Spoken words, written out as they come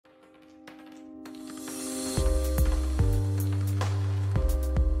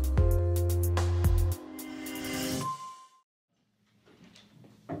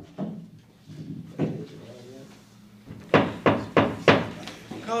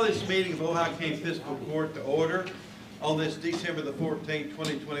call this meeting of Ohio County Fiscal Court to order on this December the 14th,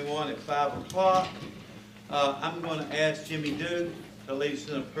 2021 at 5 o'clock. I'm going to ask Jimmy Duke to lead us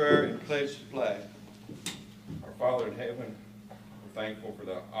in a prayer and pledge the flag. Our Father in heaven, we're thankful for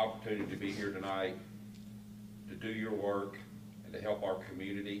the opportunity to be here tonight to do your work and to help our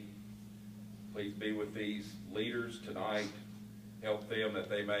community. Please be with these leaders tonight. Help them that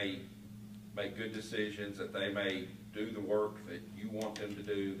they may make good decisions, that they may do the work that you want them to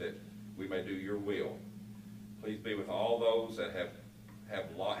do, that we may do your will. Please be with all those that have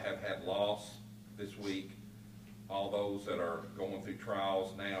had loss this week, all those that are going through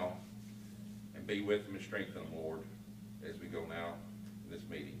trials now, and be with them and strengthen them, Lord, as we go now in this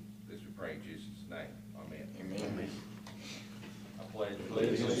meeting. This we pray in Jesus' name. Amen. Amen. I pledge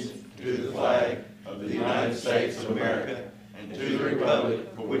allegiance to the flag of the United States of America and to the republic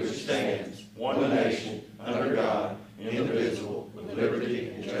for which it stands, one nation, under God, indivisible, with liberty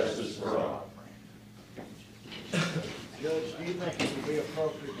and justice for all. Judge, do you think it would be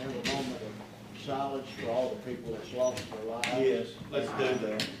appropriate to have a moment of silence for all the people that's lost their lives? Yes, let's do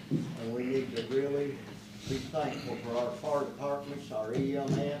that. And we need to really be thankful for our fire departments, our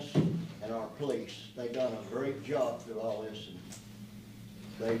EMS, and our police. They've done a great job through all this, and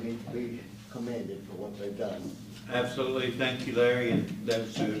they need to be commended for what they've done. Absolutely, thank you, Larry, and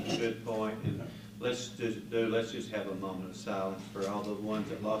that's a good point. And let's just have a moment of silence for all the ones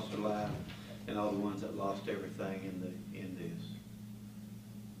that lost their life and all the ones that lost everything in this.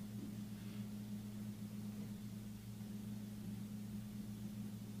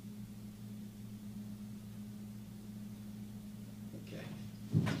 Okay.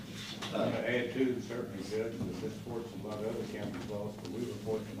 I'm going to add to, certainly, Judge, that this court's a lot of other counties lost, but we were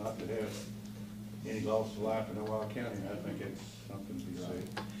fortunate not to have any loss of life in Ohio County, and I think that's something to be said.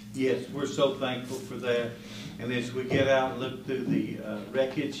 Yes, we're so thankful for that. And as we get out and look through the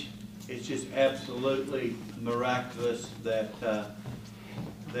wreckage, it's just absolutely miraculous that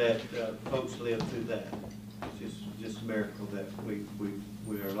folks lived through that. It's just a miracle that we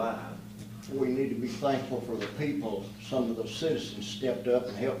are alive. We need to be thankful for the people. Some of the citizens stepped up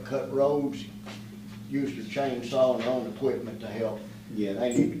and helped cut roads, used their chainsaw and their own equipment to help. Yeah.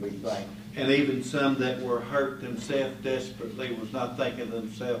 They need to be thankful. And even some that were hurt themselves desperately was not thinking of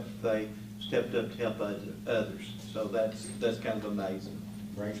themselves, they stepped up to help others. So that's kind of amazing.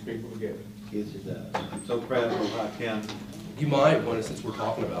 Brings people together. Yes, it does. I'm so proud of Ohio County. You might want to, since we're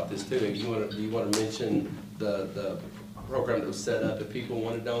talking about this too, do you want to mention the program that was set up if people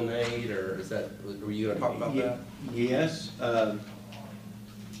want to donate, or were you going to talk about that? Yes.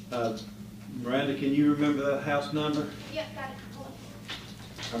 Miranda, can you remember that house number? Yeah, got it.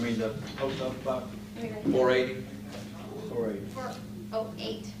 I mean, the post office box? 480? 480.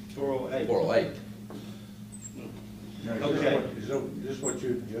 408. 408. 408. Now, Okay. Is this what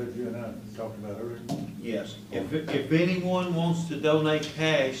you and I talked about earlier? Yes. If anyone wants to donate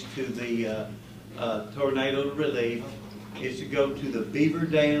cash to the tornado relief, it's to go to the Beaver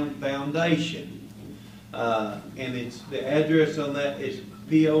Dam Foundation. And the address on that is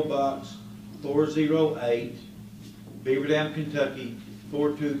P.O. Box 408, Beaver Dam, Kentucky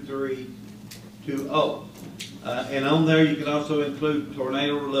 42320. And on there you can also include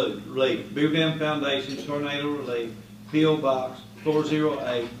tornado relief. Beaver Dam Foundation, tornado relief, P.O. Box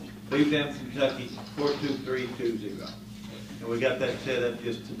 408, Beaver Dam, Kentucky 42320. And we got that set up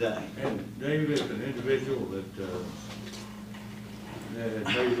just today. And David, if an individual that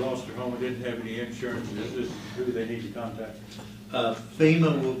maybe lost their home and didn't have any insurance, is this who they need to contact?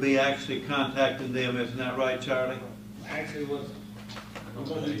 FEMA will be actually contacting them, isn't that right, Charlie? Actually, we're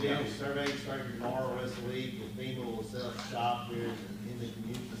going to do damage survey starting tomorrow, rest of the week, and FEMA will set up shop here in the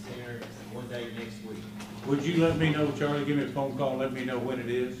community center one day next week. Would you let me know, Charlie, give me a phone call, let me know when it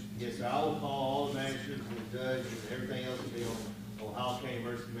is? Yes, sir, I will call all the managers and the judge and everything else will be on Ohio County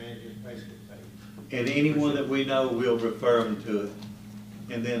Emergency Management Facebook page. And anyone that we know, we'll refer them to it.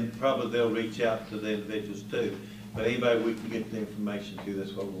 And then probably they'll reach out to the individuals too. But anybody we can get the information to,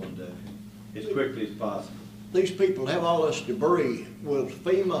 that's what we want to do, as quickly as possible. These people have all this debris. Will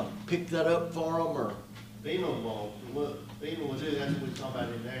FEMA pick that up for them, or? FEMA won't. What FEMA will do, that's what we talked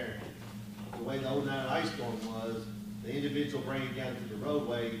about in there. The way the old night ice storm was, the individual bring it down to the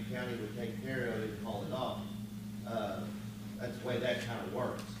roadway, the county would take care of it and haul it off. That's the way that kind of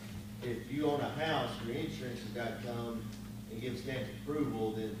works. If you own a house, your insurance has got to come and give stamp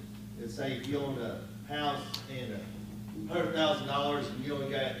approval, then say if you own a house and $100,000 and you only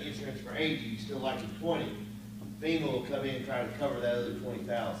got insurance for 80, you still like 20. FEMA will come in and try to cover that other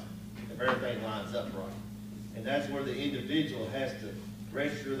 20,000 if everything lines up right. And that's where the individual has to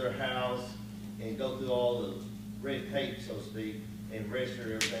register their house and go through all the red tape, so to speak, and register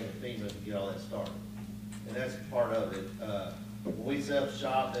everything with FEMA to get all that started. And that's part of it. When we set up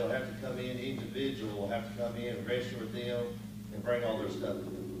shop, they'll have to come in, individual will have to come in, register with them, and bring all their stuff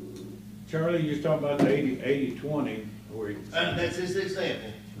with them. Charlie, you're talking about the 80-20, where, That's just an example.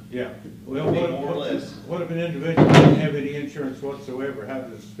 yeah. Well, Could be more or less. what if an individual doesn't have any insurance whatsoever? How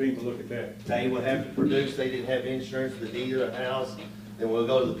does FEMA look at that? They would have to produce, they didn't have insurance for the deed of the house, then we'll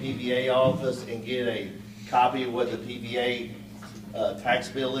go to the PVA office and get a copy of what the PVA, tax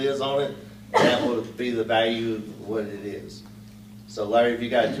bill is on it, and that would be the value of what it is. So Larry, if you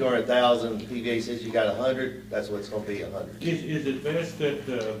got 200,000, PVA says you got 100, that's what it's gonna be, 100. Is it best that,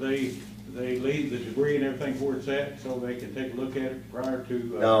 they leave the debris and everything where it's at, so they can take a look at it prior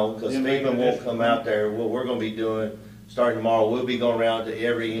to? No, because them making FEMA an won't estimate? come out there. What we're gonna be doing, starting tomorrow, we'll be going around to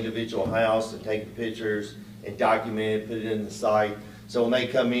every individual house and taking pictures and document it, put it in the site. So when they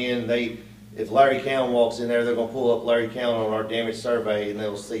come in, if Larry Cowan walks in there, they're gonna pull up Larry Cowan on our damage survey and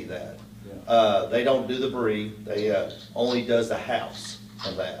they'll see that. They don't do the debris, they, only does the house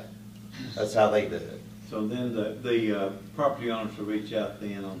of that. That's how they do it. So then the property owners will reach out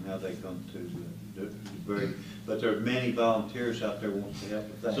then on how they come to the debris. But there are many volunteers out there wanting to help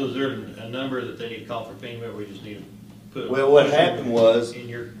with that. So is there a number that they need to call for FEMA, or we just need to put? Well, what happened was, in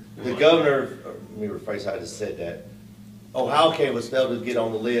your the governor, let me rephrase how I just said that. Ohio County was able to get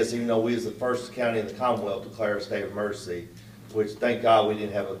on the list, even though we was the first county in the Commonwealth to declare a state of emergency, which thank God we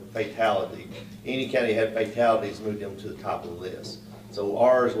didn't have a fatality. Any county had fatalities, moved them to the top of the list. So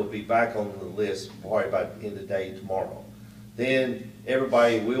ours will be back on the list probably by the end of the day tomorrow. Then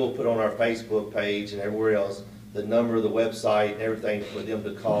everybody, we will put on our Facebook page and everywhere else, the number of the website and everything for them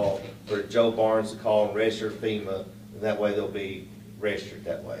to call, for Joe Barnes to call and register FEMA, and that way they'll be registered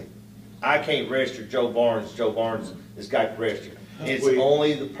that way. I can't register Joe Barnes has got to register. It's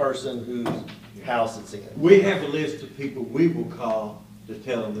only the person whose house it's in. We have a list of people we will call to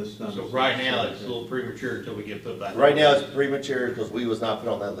tell them this number. So right now, it's a little premature until we get put back. Right now, it's premature because we was not put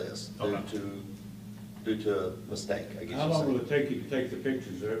on that list Okay. due to a mistake, I guess How you long will say. it take you to take the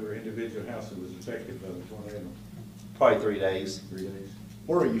pictures of every individual house that was affected by the tornado? Probably 3 days. 3 days?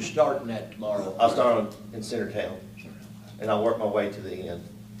 Where are you starting at tomorrow? I'll start in center town, and I'll work my way to the end.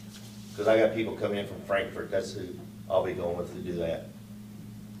 Because I got people coming in from Frankfurt, that's who I'll be going with to do that.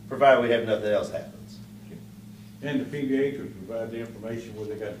 Provided we have nothing else happens. And the PVH would provide the information where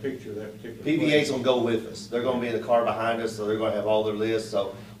they got a picture of that particular place. PVA's gonna go with us. They're gonna be in the car behind us, so they're gonna have all their lists.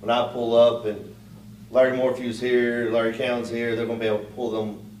 So when I pull up and Larry Morphew's here, Larry Cowan's here, they're gonna be able to pull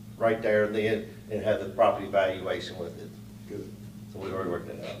them right there and then and have the property valuation with it. Good. So we've already worked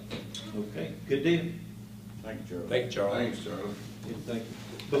that out. Okay, good deal. Thank you, Charlie. Thank you, Charlie. Thanks, Charlie. Yeah, thank you.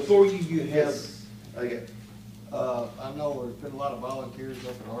 Before you have, Okay. I know there's been a lot of volunteers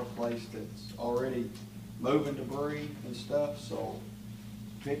up at our place that's already moving debris and stuff, so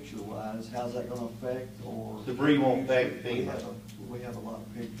picture-wise, how's that gonna affect, or? Debris won't affect We FEMA. have a lot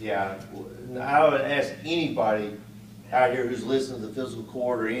of pictures. Yeah, I would ask anybody out here who's listening to the fiscal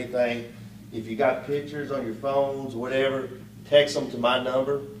court or anything, if you got pictures on your phones, whatever, text them to my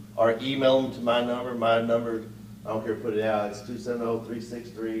number or email them to my number. My number, I don't care, put it out, it's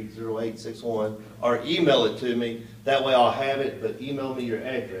 270-363-0861, or email it to me. That way I'll have it, but email me your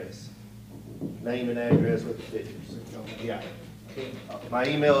address, name and address with the pictures. Yeah. My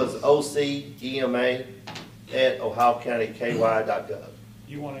email is ocema@ohiocountyky.gov.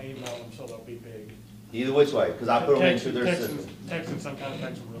 You want to email them so they'll be big. Either which way, because I put them into their Text system. them sometimes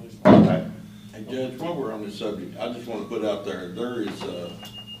makes them really small. Okay. Hey, Judge, while we're on this subject, I just want to put out there, there is,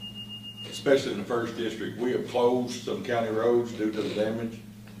 especially in the first district, we have closed some county roads due to the damage.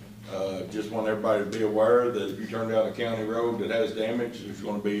 Just want everybody to be aware that if you turn down a county road that has damage, there's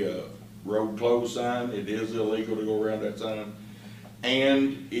going to be a road closed sign. It is illegal to go around that sign.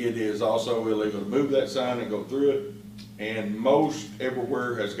 And it is also illegal to move that sign and go through it. And most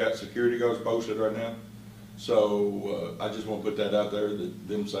everywhere has got security guards posted right now. So I just want to put that out there, that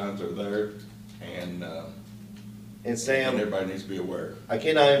them signs are there. And Sam, everybody needs to be aware. I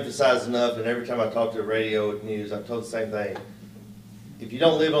cannot emphasize enough, and every time I talk to the radio news, I'm told the same thing. If you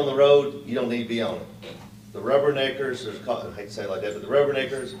don't live on the road, you don't need to be on it. The rubberneckers, I hate to say it like that, but the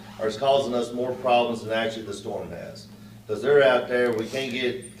rubberneckers are causing us more problems than actually the storm has. Because they're out there, we can't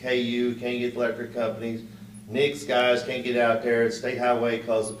get KU, can't get electric companies. Nick's guys can't get out there at State Highway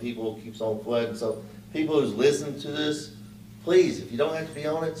because the people keeps on flooding. So people who's listening to this, please, if you don't have to be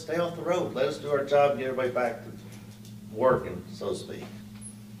on it, stay off the road. Let us do our job and get everybody back to working, so to speak.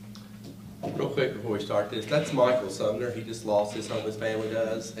 Real quick before we start this, that's Michael Sumner. He just lost his home, his family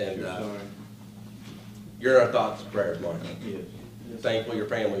does. And you're in our thoughts and prayers, Michael. yes. Thankful your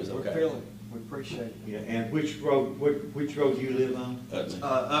family was We're okay. feeling We appreciate it. Yeah, and which road do you live on?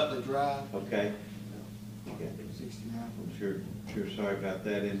 Up the drive, Okay. Okay. 69. I'm sure sorry about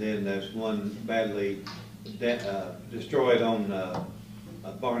that. And then there's one badly destroyed on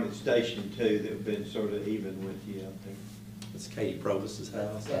Barnett Station too, that have been sort of even with you out there. It's Katie Provost's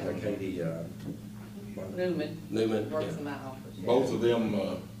house, Katie, Newman. yeah. Works in my office. Both of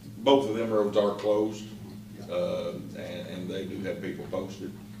them roads are closed, and they do have people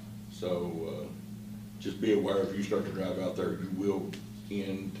posted. So, just be aware, if you start to drive out there, you will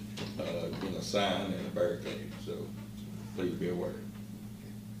end, in a sign and a barricade, so please be aware.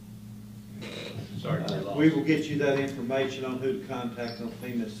 Sorry for your loss. We will get you that information on who to contact on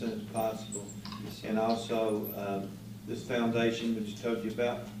FEMA as soon as possible. And also, this foundation, which I told you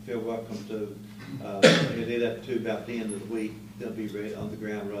about, feel welcome to, get it up to about the end of the week. They'll be ready on the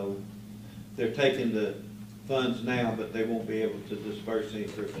ground road. They're taking the funds now, but they won't be able to disperse any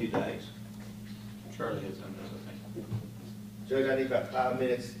for a few days. Charlie has something, I think. Judge, I need about 5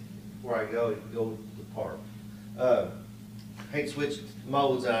 minutes before I go to the park. Hate to switch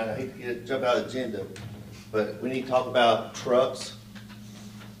modes, and I hate to jump out of the agenda, but we need to talk about trucks.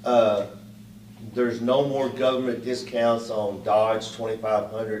 There's no more government discounts on Dodge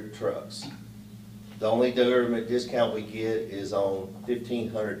 2500 trucks. The only government discount we get is on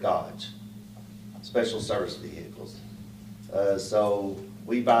 1500 Dodge, special service vehicles. So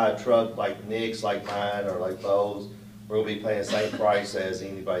we buy a truck like Nick's, like mine, or like Bo's, we're gonna be paying the same price as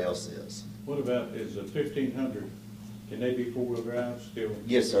anybody else is. What about, is the 1500, can they be four-wheel drive still?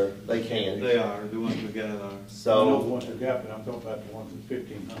 Yes, sir, they can. They are, the ones we got are. I know the So, ones that got, but I'm talking about the ones at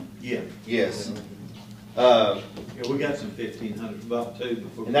 1500. Yeah. yes. Yeah, we got some 1500s, about two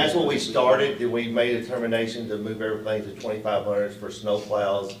before. And that's what we started, that we made a determination to move everything to 2500s for snow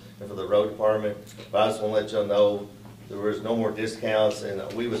plows and for the road department. But I just want to let y'all know, there was no more discounts, and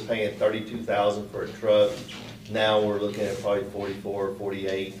we was paying $32,000 for a truck. Now we're looking at probably 44 or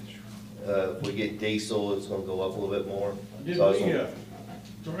 48. If we get diesel, it's gonna go up a little bit more. Did So I we, just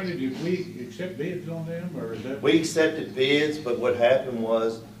want- Charlie, did we accept bids on them, or is that? We accepted bids, but what happened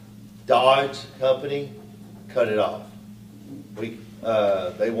was Dodge Company cut it off.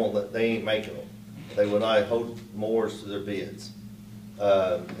 They won't let, they ain't making them. They will not hold more to their bids.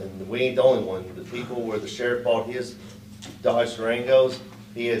 And we ain't the only one. The people where the sheriff bought his Dodge Durangos,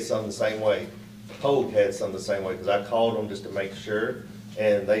 he had some the same way. Hogue had some the same way, because I called them just to make sure,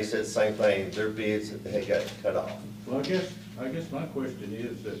 and they said the same thing. Their bids had got cut off. Well, I guess my question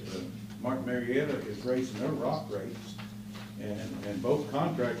is that Mark Marietta is raising their rock rates, and both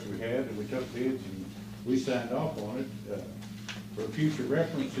contracts we had, and we took bids and we signed off on it. For future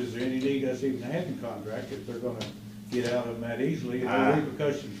reference, is there any need us even having contract if they're gonna get out of them that easily, and no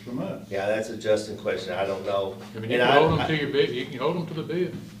repercussions from us? Yeah, that's a Justin question. I don't know. I mean, you can hold them to your bid, you can hold them to the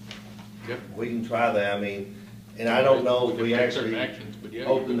bid. Yep. We can try that, I mean, and I don't know if can we take certain actually actions, but yeah,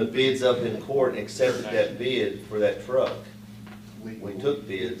 opened the bids up in court and accepted that bid for that truck. We took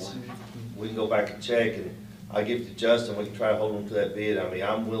bids, we can go back and check, and I'll give it to Justin, we can try to hold him to that bid. I mean,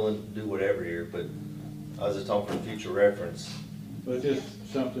 I'm willing to do whatever here, but I was just talking for future reference. But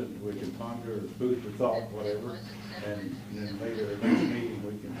just something we can ponder, or food for thought, whatever, and then later, next meeting,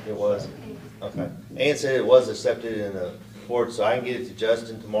 we can. It was, okay. Ann said it was accepted in the court, so I can get it to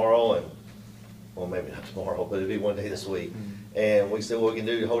Justin tomorrow, and, well, maybe not tomorrow, but it'll be one day this week. And we said what we can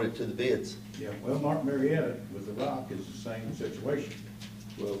do to hold it to the bids. Yeah, well, Mark Marietta with the rock is the same situation.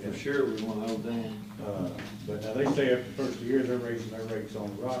 Well, for sure, we want to hold down. But now they say after the first year, they're raising their rates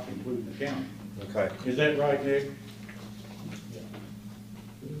on the rock, including the county. Okay. Is that right, Nick?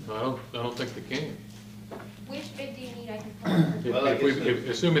 I don't think they can. Which bid do you need? I can call Well, I guess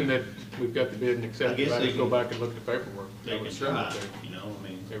Assuming that we've got the bid and I accepted, guess I they just go can- back and look at the paperwork. They can try, you know, I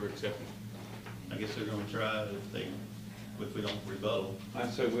mean, They were accepted. I guess they're gonna try if we don't rebuttal. I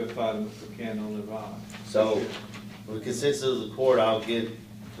say we'll fight them if we can on the rock. So, with consensus of the court,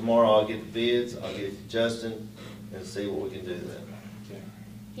 tomorrow I'll get the bids, I'll get it to Justin, and see what we can do then. Okay.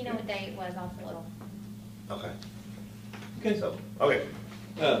 You know what day it was also. Okay. Okay. So, okay.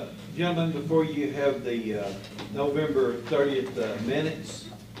 Gentlemen, before you have the November 30th minutes,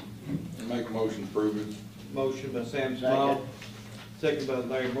 Make a motion to approve it. motion by Sam Small, second by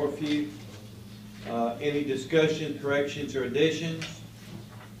Larry Morphew. Any discussion, corrections, or additions?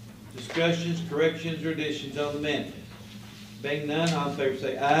 Discussions, corrections, or additions on the minutes? Being none, all in favor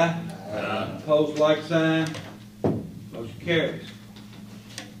say aye. Aye. Opposed, like sign. Motion carries.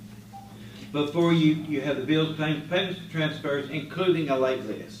 Before you have the bills, claims, payments, and transfers, including a late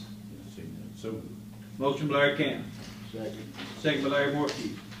list. So, Motion by Larry Cannon, Second. second by Larry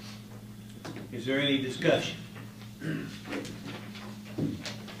Morphew. Is there any discussion?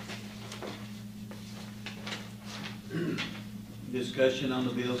 Discussion on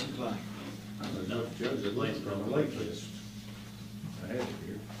the bills and claims. No, Judge, it linked from the lake list. I had it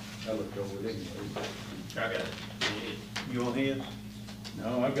here. I looked over it anyway. I got it. You want his?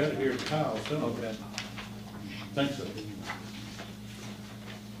 No, I got it here at Kyle, so. Okay. Think so.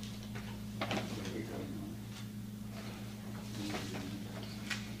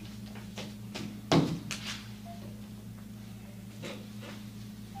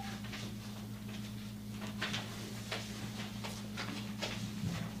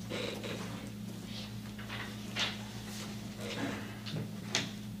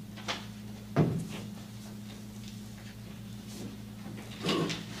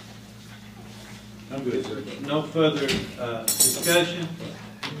 I'm good, sir. No further discussion.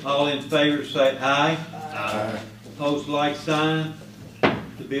 All in favor say aye. Aye. Opposed, like sign.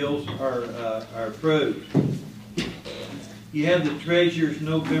 The bills are approved. You have the treasurer's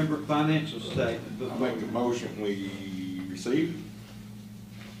November financial statement. I make a motion we receive.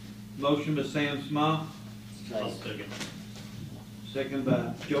 Motion by Sam Small, I'll second. second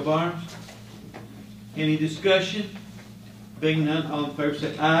by Joe Barnes. Any discussion? Being none, all in favor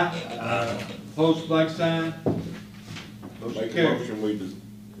say aye. Opposed, like sign. Motion Make a carried. motion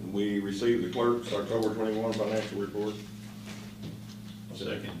we receive the clerk's October 21 financial report.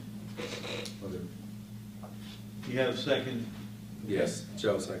 Second. You have a second? Yes,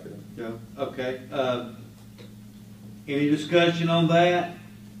 Joe seconded. Joe. Okay. Any discussion on that?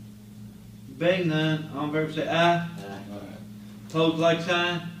 Being none, all in favor say aye. Opposed, like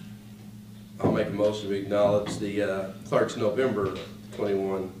sign. I'll make a motion to acknowledge the clerk's November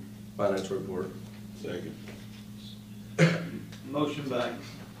 21 financial report. Second. Motion by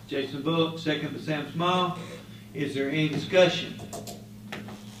Jason Bullock, second by Sam Small. Is there any discussion?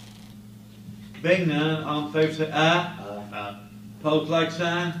 Being none, all in favor say aye. Opposed, like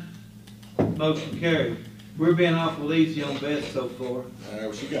sign. Motion carried. We're being awful easy on Beth so far.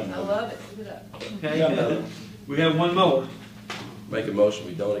 Well, she got I another. love it, keep it up. Okay? We have one more. Make a motion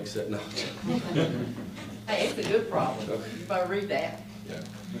we don't accept, no. Hey, it's a good problem. You better read that. Yeah.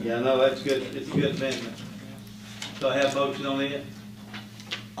 Yeah, no, that's good. It's a good amendment. So I have motion on it.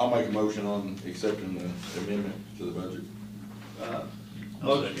 I'll make a motion on accepting the amendment to the budget. I'll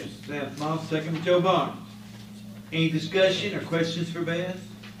Motion second. Sam Small, second by Joe Barnes. Any discussion or questions for Beth?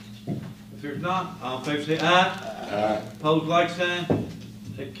 If there's not, all in favor say aye. Aye. Opposed, like sign.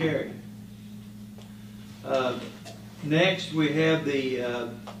 That carried. Next, we have the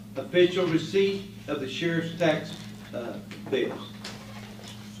official receipt of the sheriff's tax bills.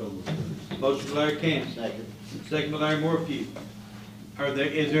 So, Motion by Larry Campbell, Second. second by Larry Morphew.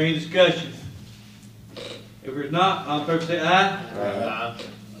 Is there any discussion? If there's not, all in favor say aye.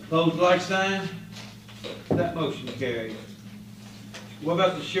 Opposed, like sign. That motion carried. What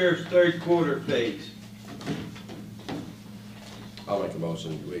about the sheriff's third quarter fees? I'll make a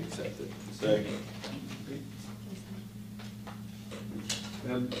motion we accept it. Second.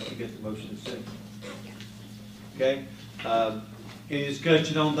 You get the motion second. Okay, any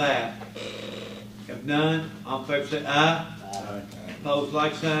discussion on that? If none, all in favor say aye. aye. Opposed,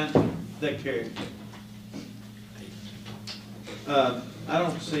 like sign. That carried. I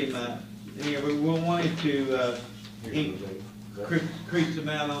don't see my, here, we wanted to, increase the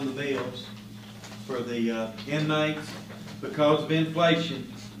amount on the bills for the inmates because of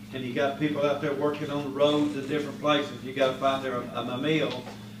inflation. And you got people out there working on the roads in different places. You gotta find their a meal.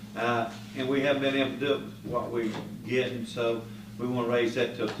 And we haven't been able to do what we getting, so we wanna raise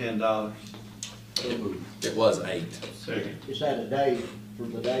that to $10. It was 8. Second. Is that a day for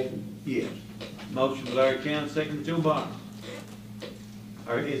the day? Yes. Motion by Larry County, second by Joe Barnes.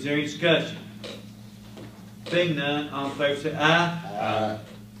 All right, is there any discussion? Being none, all in favor say aye. Aye.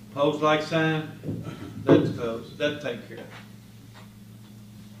 Opposed, like sign. That's closed. That take care of it.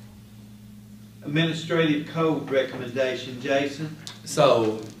 Administrative code recommendation, Jason.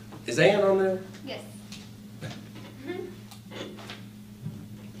 So, is Ann on there? Yes.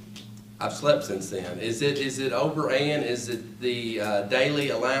 I've slept since then. Is it over Ann? Is it the daily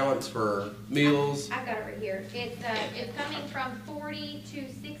allowance for meals? I've got it right here. It's coming from 40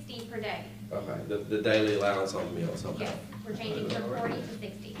 to 60 per day. Okay, the daily allowance on meals, okay. Yes, we're changing from 40 to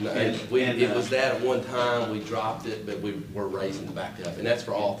 60. No, and it was that at one time, we dropped it, but we're raising it back up, and that's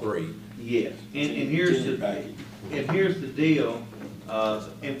for all 3. Yes. And here's the deal,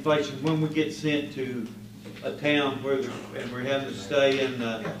 inflation, when we get sent to a town where, and we're having to stay in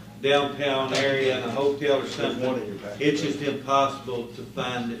the downtown area in a hotel or something, it's just impossible to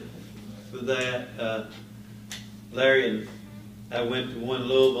find it for that. Larry and I went to one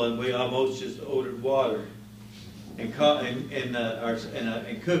Louisville and we almost just ordered water and cookies,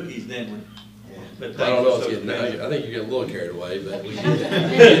 didn't we? But I don't know, thank you it's so getting, much. I think you're getting a little carried away, but we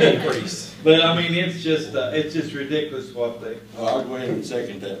did increase. But I mean, it's just ridiculous what they. I'll go ahead and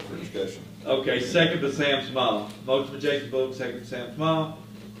second that for discussion. Okay, second by Sam Small. Motion by Jason Bullock, second by Sam Small.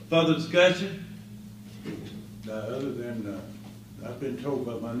 Further discussion? Other than, I've been told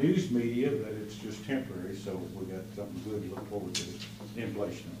by my news media that it's just temporary, so we got something good to look forward to,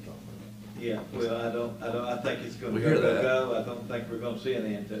 inflation on top of it. Yeah, well, I think it's gonna We hear that. go. I don't think we're gonna see an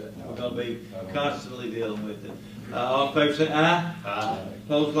end to it. We're gonna be constantly dealing with it. All in favor, say aye. Aye.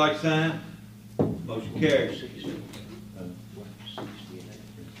 Opposed, like sign. Motion carries.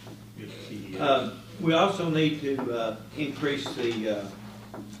 We also need to increase the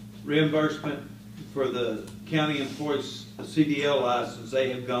reimbursement for the county employees' CDL license. They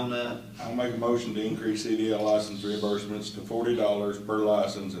have gone up. I'll make a motion to increase CDL license reimbursements to $40 per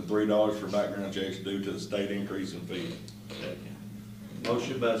license and $3 for background checks due to the state increase in fees.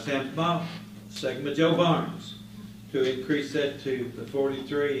 Motion by Sam Small, second by Joe Barnes, to increase that to the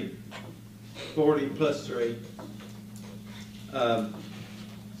 43 and 40 plus 3.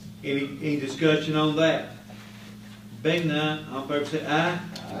 Any discussion on that? Being none, all in favor say aye.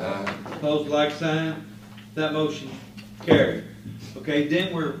 Aye. Opposed, like sign. That motion carried. Okay,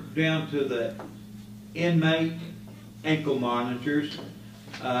 then we're down to the inmate ankle monitors.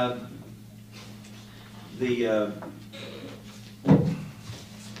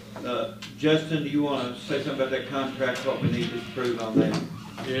 Justin, do you want to say something about that contract, what we need to approve on that?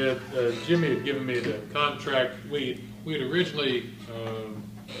 Yeah, Jimmy had given me the contract. We had originally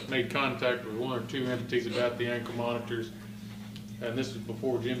made contact with one or two entities about the ankle monitors, and this was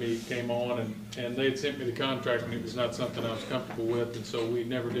before Jimmy came on, and they had sent me the contract, and it was not something I was comfortable with, and so we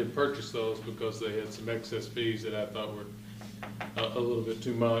never did purchase those because they had some excess fees that I thought were a little bit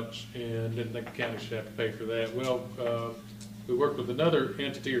too much, and didn't think the county should have to pay for that. Well, we worked with another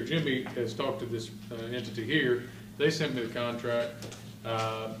entity, or Jimmy has talked to this entity here. They sent me the contract.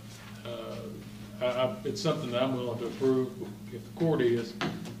 It's something that I'm willing to approve if the court is.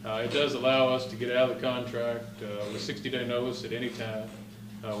 It does allow us to get out of the contract with 60-day notice at any time.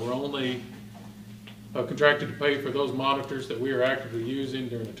 We're only contracted to pay for those monitors that we are actively using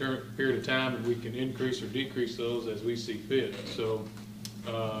during a period of time, and we can increase or decrease those as we see fit. So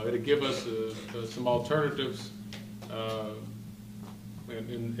it'll give us some alternatives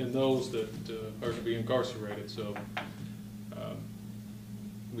in those that are to be incarcerated. So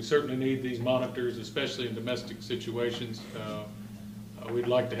we certainly need these monitors, especially in domestic situations. We'd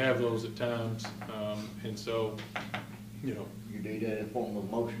like to have those at times, and so, you know. You need that in form of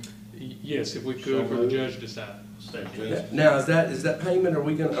motion? Yes, if we could, for the judge to decide. Now, is that payment, are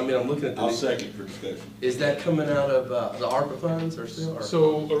we gonna, I mean, I'm looking at the. I'll second for discussion. Is that coming out of the ARPA funds or still? Or?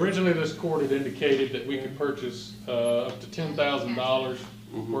 So originally, this court had indicated that we could purchase up to $10,000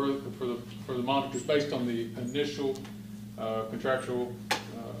 for the monitors based on the initial contractual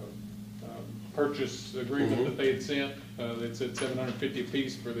purchase agreement that they had sent. They said $750 a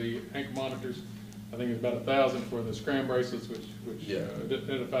piece for the ankle monitors. I think it's about $1,000 for the scram bracelets, which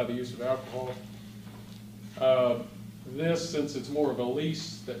identify the use of alcohol. This, since it's more of a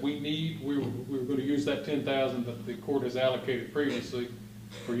lease that we need, we were going to use that $10,000 that the court has allocated previously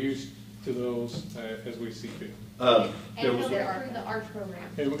for use to those as we see fit. And through the ARCH program.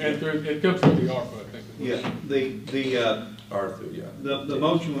 And through, it comes through the ARPA, I think. Yeah, the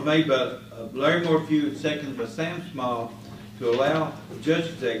motion was made by Larry Morphew and seconded by Sam Small to allow the judge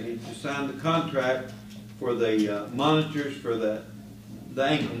executive to sign the contract for the monitors, for the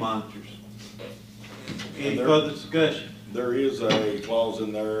ankle monitors. Any further discussion? There is a clause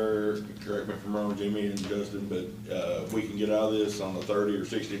in there, correct me if I'm wrong, Jimmy and Justin, but we can get out of this on a 30 or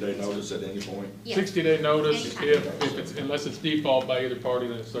 60-day notice at any point? Yes. 60-day notice, if it's, unless it's default by either party,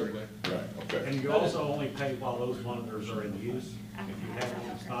 then it's 30 days. Right, okay. And you also only pay while those monitors are in use. If you have one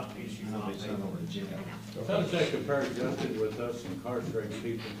that's not in use, you not pay for it. How does that compare, Justin, with us incarcerating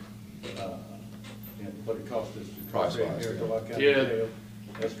people, and what it costs us to Price-wise, here to Ohio County Yeah. Jail,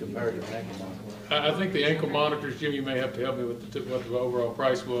 as compared to an ankle monitor? I think the ankle monitors, Jimmy may have to help me with what the overall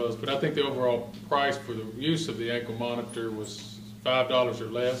price was, but I think the overall price for the use of the ankle monitor was $5 or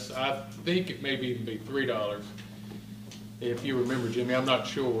less. I think it may even be $3. If you remember, Jimmy, I'm not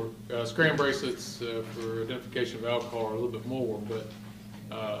sure. Scram bracelets for identification of alcohol are a little bit more, but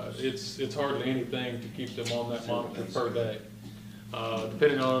it's hardly anything to keep them on that monitor per day.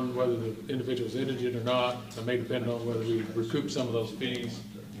 Depending on whether the individual is indigent or not, it may depend on whether we recoup some of those fees.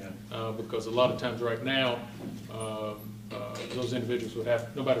 Because a lot of times right now, those individuals would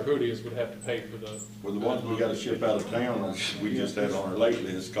have, no matter who it is, would have to pay for the. Well, the ones we gotta ship out of town, we just had on our late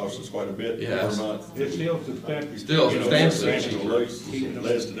list, cost us quite a bit Yeah. per month. It's still substantial. Still You know, substantial.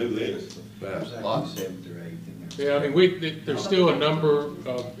 less to do this. Yeah, lots. Yeah, I mean, there's still a number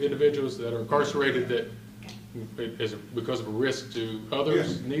of individuals that are incarcerated that, because of a risk to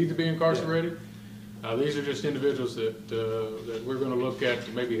others, need to be incarcerated. These are just individuals that we're gonna look at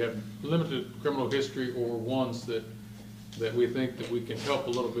to maybe have limited criminal history, or ones that we think that we can help a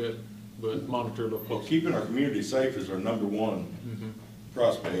little bit, but monitor a little Well, closer. keeping our community safe is our number one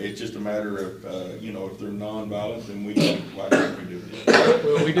prospect. It's just a matter of, you know, if they're nonviolent, then why don't we do it?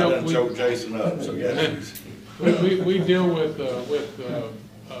 Well, we I done don't, choked Jason up, so yeah. we deal with,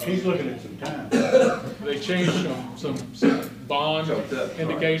 He's looking at some time. they changed some bond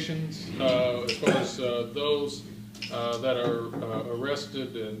indications, as far as, those, that are,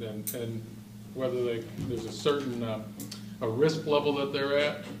 arrested, and whether there's a certain, a risk level that they're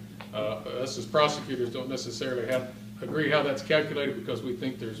at. Us as prosecutors don't necessarily agree how that's calculated, because we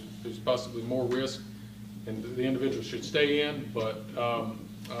think there's possibly more risk and the individual should stay in, but,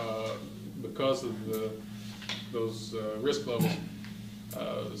 because of those risk levels,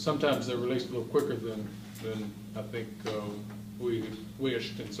 sometimes they're released a little quicker than I think we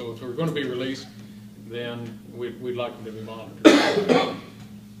wished. And so if we're going to be released, then we'd like them to be monitored.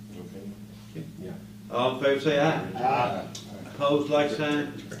 Yeah. All in favor say aye. Aye. Opposed, like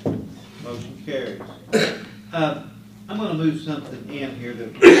sign. Motion carries. I'm gonna move something in here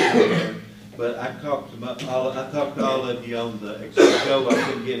that, but I talked to all of you on the, except Joe, I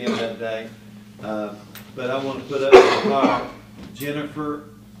couldn't get him that day. But I want to put up the car, Jennifer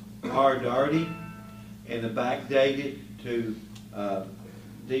R. Darty, and the back dated to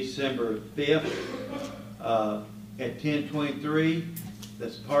December 5th at 10:23.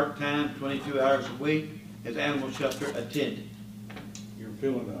 That's part-time, 22 hours a week, as animal shelter attendant. You're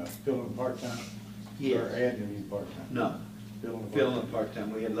filling part-time? Yes. Or adding in part-time? No, Filling filling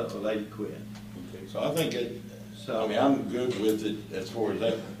part-time. We had a lady quit. Okay, so I think it, So, I mean, I'm good with it as far as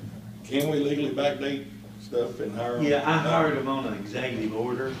that. Can we legally backdate stuff and hire them? yeah, I hired him on an executive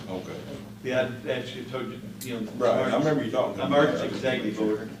order. Okay. Yeah, I actually told you, Right, I remember you talking about emergency that. executive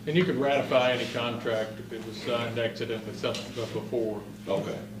order. And you could ratify any contract if it was signed accidentally, something before.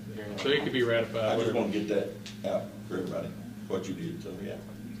 Okay. So it could be ratified. I just whatever. want to get that out for everybody, what you did, so, yeah.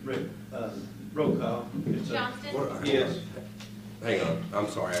 Roll call. Johnston? Yes. Hang on, I'm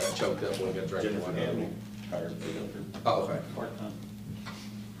sorry, I got choked up when I got drank. Jennifer Hamlin, hired for them. Oh, okay. Part-time.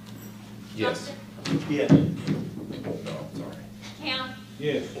 Yes. Yes. No, sorry. Count,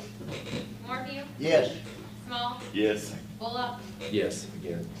 Yes. Morphew, Yes. Small, Yes. Bullock, Yes,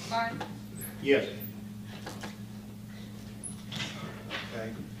 again. Barnes. Yes. Okay.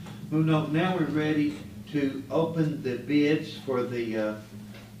 Moving on, now we're ready to open the bids for the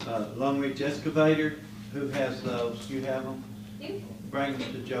Long Reach excavator. Who has those? You have them? You? Bring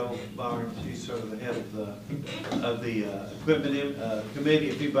them to Joe Barnes. He's sort of the head of the equipment committee.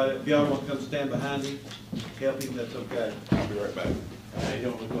 If y'all want to come stand behind him, help him, that's okay. I'll be right back. They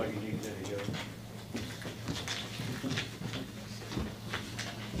don't look like he needs any help.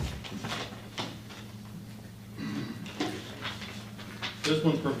 This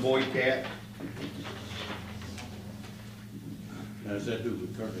one's from Boyd Cat. Now, is that who we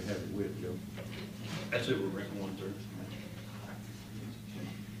currently have it with, Joe? That's who we're bringing one through.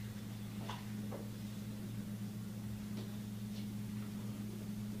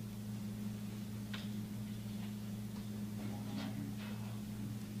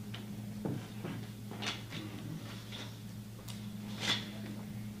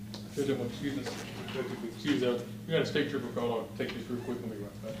 Excuse us. We got a state trooper call. I'll take this real quick. Let me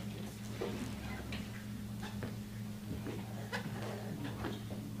right back.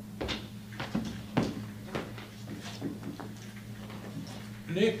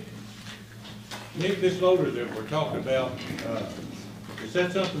 Nick, this loader that we're talking about, is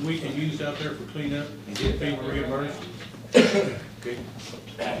that something we can use out there for cleanup and get people reimbursed? Okay.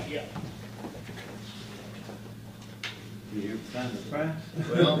 Yeah. You find the price?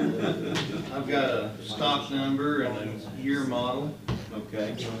 Well, I've got a stock number and a year model,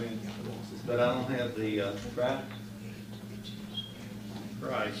 Okay. but I don't have the Price?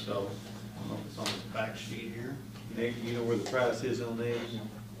 price, so I don't know if it's on this back sheet here. Nick, you know where the price is on these?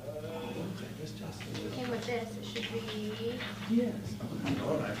 And with this, it should be, I know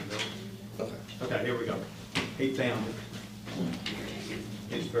what I have to do. Okay, here we go. He found it.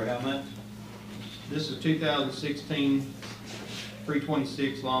 It's for how much? This is 2016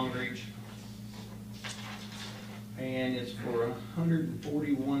 326 long reach, and it's for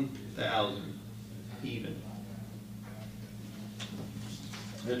 141,000 even.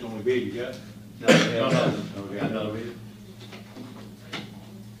 That's the only bid you got? No, we have No, another. Oh, we got got another another bid.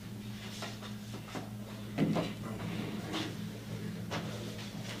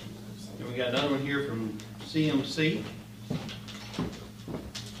 And we got another one here from CMC.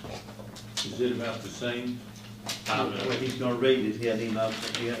 Is it about the same? Well, he's gonna read it, he's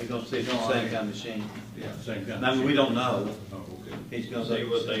gonna say it's the same kind of machine. Yeah, same kind. I mean, we don't know. Oh, okay. He's gonna See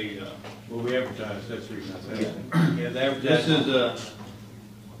what they, Well, we advertised, that's the reason I said. Yeah,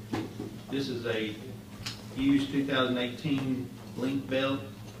 this is a used 2018 link belt,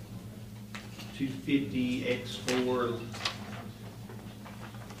 250 X4.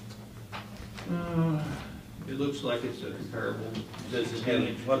 It looks like it's a comparable. Does it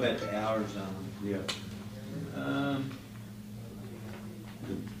have, what about the hours on Yeah. Um,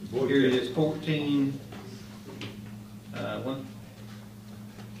 The boy Here it kept- is,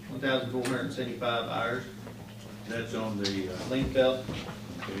 1,475 hours, That's on the, link belt.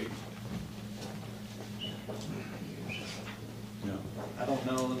 okay. No. I don't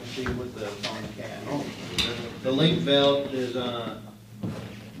know, let me see what the, on the cat. Oh, The link belt is, now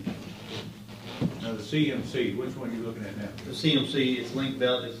the CMC, which one are you looking at now? the CMC, it's link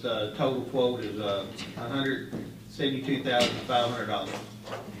belt, its total quote is $172,500.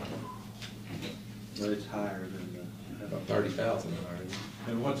 But it's higher than About 30,000 already.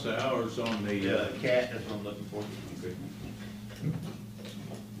 And what's the hours on the, Cat, that's what I'm looking for. okay.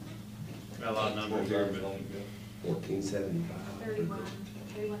 Got a lot of numbers here, but 1475.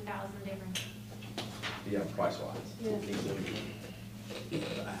 31,000 difference. Yeah, price wise. Yeah. 1475. The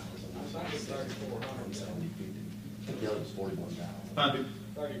hours on this one is 3,470. The other was 41,000.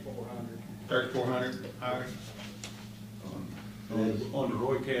 3,400 hours. On the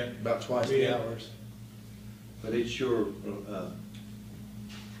Roy Cat? About twice the hours. but it's sure,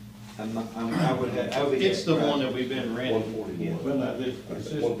 I would have. It's the one that we've been renting. 141. Well, now, this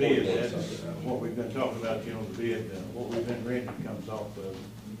is bid, that's what we've been talking about, you know, the bid, what we've been renting comes off of,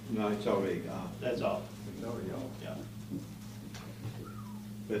 No, it's already gone, That's all. it's already off. Yeah.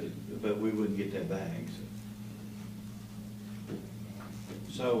 but we wouldn't get that back,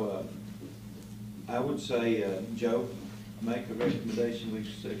 so. I would say, Joe, make a recommendation, we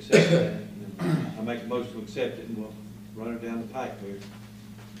accept that. And I make a motion to accept it, and we'll run it down the pipe here.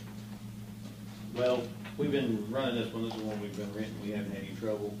 Well, we've been running this one, this is the one we've been renting, we haven't had any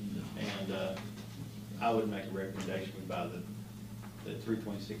trouble, and, I would make a recommendation, we buy the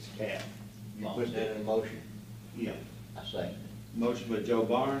 326 cat. You put that in motion? Yeah. I say. Motion by Joe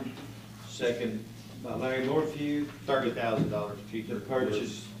Barnes, second by Larry Morphew, $30,000 cheaper. to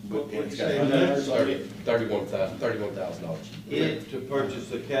purchase. But what it's you got say, $31,000 cheaper. To purchase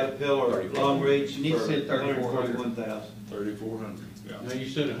the Caterpillar 34. long reach Nick for said 3,400. $141,000. 3,400. Now, you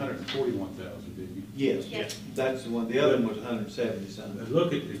said 141,000, didn't you? Yes, Yes. that's the one, the other one was 170 something. But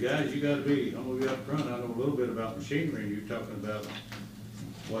look at the guys, you gotta be, I'm gonna be up front, I know a little bit about machinery, and you're talking about,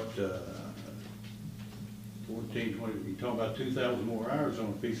 what, 14, 20, you're talking about 2,000 more hours on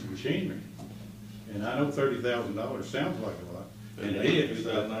a piece of machinery. And I know $30,000 sounds like a lot, and it is,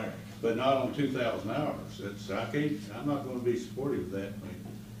 but not on 2,000 hours. I'm not gonna be supportive of that. I mean,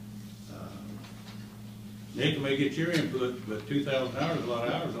 Nick may get your input, but 2,000 hours is a lot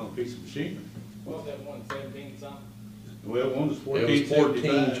of hours on a piece of machinery. What was that one, 17 something? Well, one was It was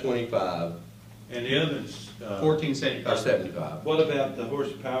 1475, 1425 and the other's, or 1475. 75. What about the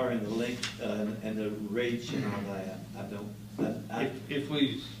horsepower and the length, and the reach and all that? If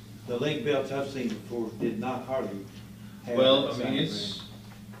we, The link belts I've seen before did not hardly have. well, that I mean, same it's, range.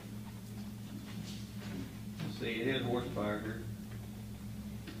 let's see, it has horsepower here.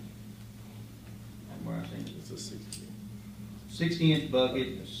 And where I think It's a 60. 60-inch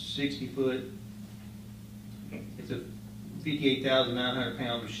bucket, 60 foot. It's a 58,900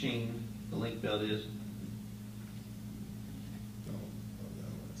 pound machine, the link belt is.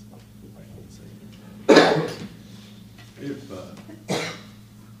 if,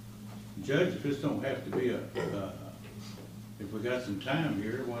 Judge, if this don't have to be if we got some time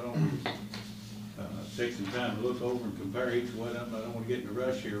here, why don't we take some time to look over and compare each one of them? I don't want to get in a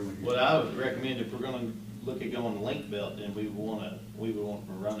rush here when you. What I would recommend, if we're gonna look at going to link belt, then we would want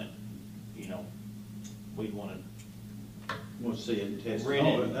to run it, you know, we'd wanna We'll see it and test it. Rent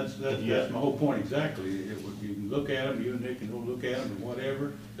No, it. but that's my whole point exactly. You can look at them, you and Nick can go look at them and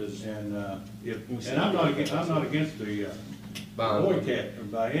whatever. And, and I'm not against the, boy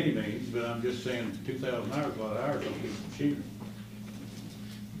cat by any means, but I'm just saying 2,000 hours, a lot of hours on a piece of machinery.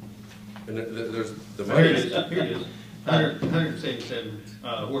 And there's the Here money. it is, here it is, 177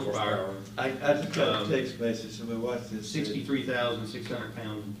 horsepower, I just got a text message, somebody watch this. 63,600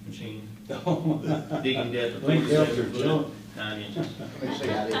 pound machine, Oh, digging depth of Link belts 47 are foot. junk. 9 inches. Let me see,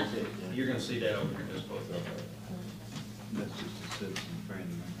 I didn't see it. You're gonna see that over here, this close up. That's just a citizen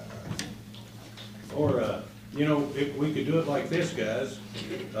friendly. Or, you know, if we could do it like this, guys,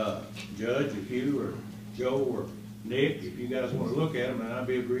 Judge, if you or Joe or Nick, if you guys wanna look at them, and I'd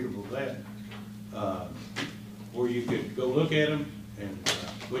be agreeable to that. Where you could go look at them, and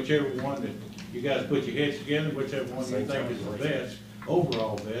whichever one that, you guys put your heads together, whichever one you think is the best,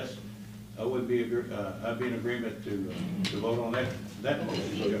 overall best, I'd be in agreement to vote on that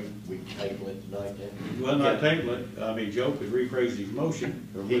motion. We table it tonight then? Well, not table it, I mean, Joe could rephrase his motion,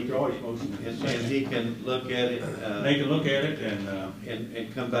 or withdraw his motion. And he can look at it. They can look at it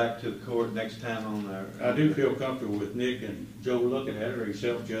and come back to the court next time on our. I do feel comfortable with Nick and Joe looking at it, or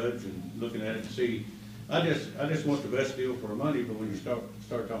yourself, Judge, and looking at it to see. I just want the best deal for our money, but when you start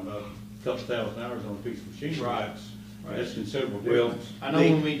talking about a couple thousand hours on a piece of machinery, Right. that's considerable Well, difference. I know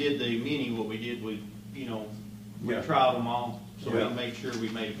when we did the mini, what we did, we Yeah. trialed them all, so we Yeah. made sure we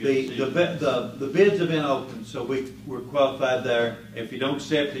made a good The decision. the bids have been open, so we're qualified there. If you don't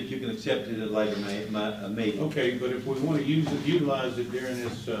accept it, you can accept it at a later meeting. Okay, but if we want to utilize it during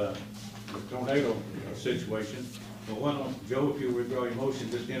this tornado situation, well, why don't, Joe, if you withdraw your motion,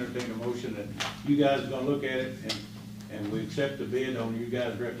 just entertain a motion that you guys are gonna look at it and we accept the bid on you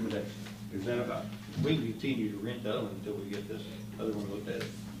guys' recommendation. Is that about? We can continue to rent the other one until we get this other one looked at.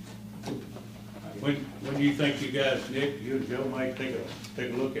 When do you think you guys, Nick, you and Joe might take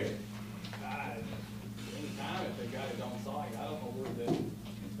a look at it? Anytime if they got it on site, I don't know where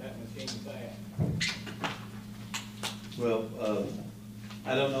that machine's at. Well,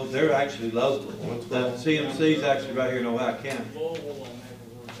 I don't know, they're actually local. The CMC's actually right here in Ohio County. Louisville and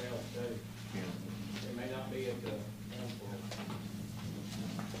everywhere else too. It may not be at the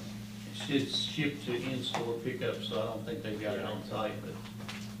It's shipped to in-store pickup, so I don't think they've got it on site, but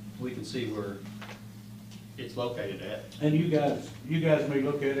we can see where it's located at. And you guys may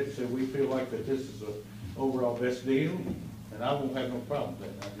look at it and say, we feel like that this is the overall best deal, and I won't have no problem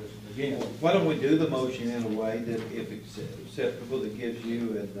with that. I just, again. Why don't we do the motion in a way that if it's acceptable, that gives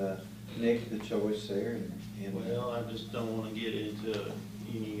you and Nick the choice there and. Well, I just don't wanna get into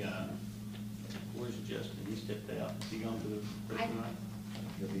any, where's Justin? He stepped out. Is he gone to the prison night?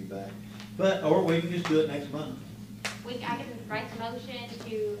 He'll be back. But, or we can just do it next month. I can write the motion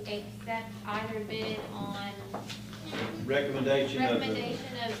to accept either bid on Recommendation of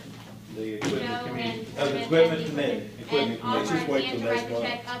The Joe equipment committee. and. the equipment committee. And Let's just authorize wait him till to next write the month.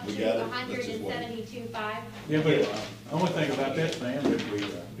 check up We to got it. Let's just wait. $172,500. Yeah, but only thing about that, Sam, if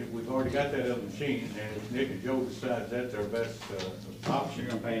we've already got that other machine, and if Nick and Joe decides that's our best option, You're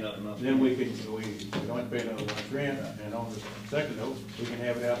gonna pay another month. then we don't have to pay another month's rent. And on the second note, we can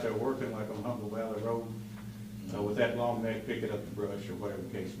have it out there working like on Humble Valley Road, with that long neck, pick it up the brush, or whatever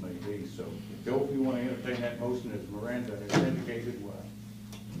the case may be. So, Joe, if you want to entertain that motion as Miranda has indicated, why?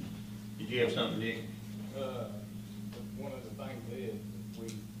 Did you have something, Nick? One of the things is, we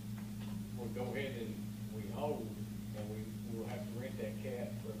go ahead and we hold, and we will have to rent that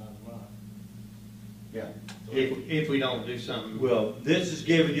cat for another month. Yeah. If we don't do something. Well, this is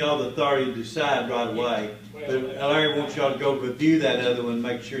giving y'all the authority to decide right away. But Larry wants y'all to go review that other one,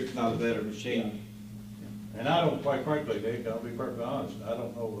 make sure it's not a better machine. And I don't, quite frankly, Dave, I'll be perfectly honest, I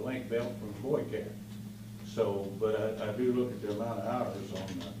don't know the link belt from the boy cat. So, but I do look at the amount of hours on,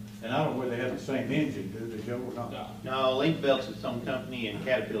 and I don't know whether they have the same engine, do they, Joe, or not? No, Link Belt's its own company, and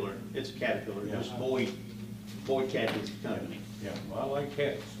Caterpillar, it's Caterpillar, Yeah. just Boyd Cat is the company. Yeah, well, I like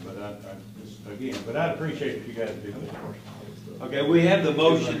cats, but I just, again, but I'd appreciate if you guys do that. Okay, we have the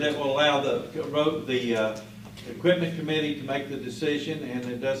motion that will allow the equipment committee to make the decision, and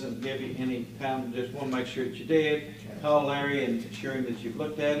it doesn't give you any time, just want to make sure that you did. Call Larry and assure him that you've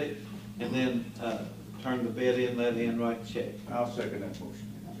looked at it, and then turn the bid in, let him write the check. I'll second that motion.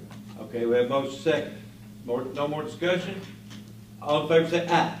 Okay, we have motion second. No more discussion? All in favor say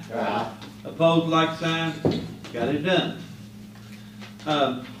aye. Aye. Opposed, like sign. Got it done.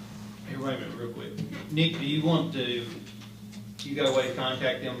 Here, wait a minute, real quick. Nick, do you want to, you got a way to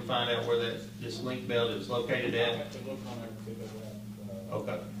contact them to find out where this Link Belt is located I at? have to look on there to figure that.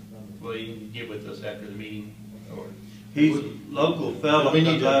 Okay. Well, you can get with us after the meeting, or. He's a local fellow. We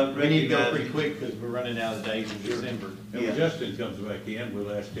need to go recognize pretty him. quick, because we're running out of days in December. And Yeah. when Justin comes back in,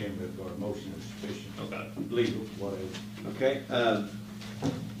 we'll ask him if our motion is sufficient. Okay. Legal, whatever. Okay,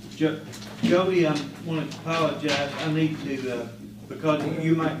 Jody, I want to apologize. I need to, because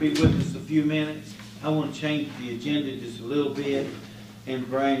you might be with us a few minutes, I want to change the agenda just a little bit and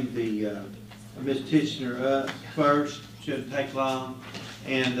bring the, Ms. Tishner up first, shouldn't take long,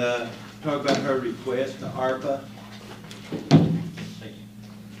 and talk about her request to ARPA.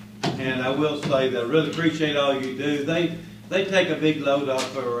 And I will say that I really appreciate all you do. they take a big load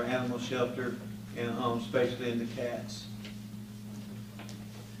off of our animal shelter, and especially in the cats.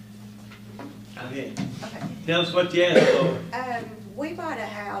 Okay. Tell us what you asked for. We bought a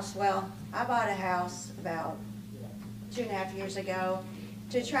house, well, I bought a house about 2.5 years ago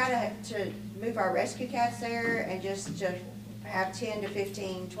to try to move our rescue cats there and just to have 10 to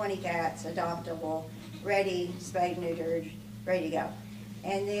 15, 20 cats adoptable, ready, spayed, neutered, ready to go.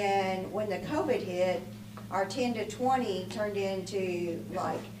 And then when the COVID hit, our 10 to 20 turned into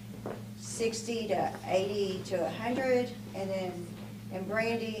like 60 to 80 to 100, and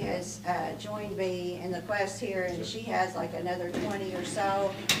Brandy has joined me in the quest here, and she has like another 20 or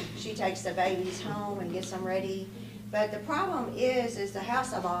so. She takes the babies home and gets them ready. But the problem is the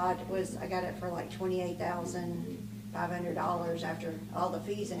house I bought I got it for like $28,500 after all the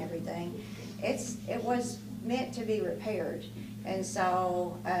fees and everything. It was meant to be repaired, and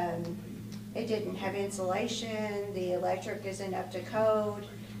so it didn't have insulation. The electric isn't up to code.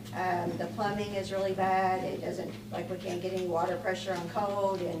 The plumbing is really bad. It doesn't, like, we can't get any water pressure on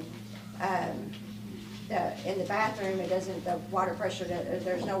code, and in the bathroom, the water pressure,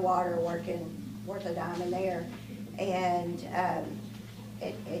 there's no water working worth a dime in there. And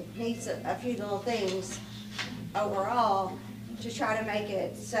it needs a few little things overall to try to make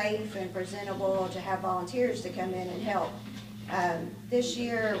it safe and presentable to have volunteers to come in and help. This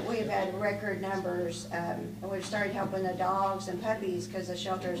year, we've had record numbers, and we've started helping the dogs and puppies because the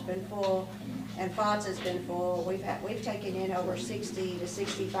shelter's been full and FODS has been full. We've taken in over 60 to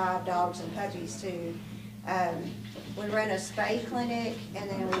 65 dogs and puppies too. We run a spay clinic, and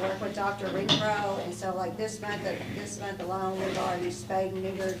then we work with Dr. Renfro, and so like this month alone, we've already spayed and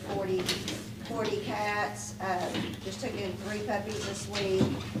neutered 40 cats. Just took in 3 puppies this week.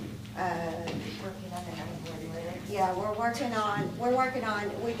 Yeah, we're working on,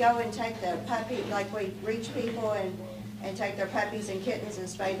 we go and take the puppy, like we reach people and take their puppies and kittens and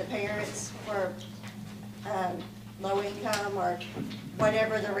spay the parents for low income or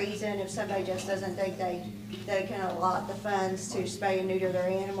whatever the reason. If somebody just doesn't think they can allot the funds to spay and neuter their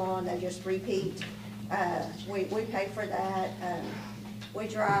animal and they just repeat, we pay for that. We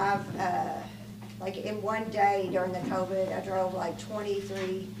drive, like in one day during the COVID, I drove like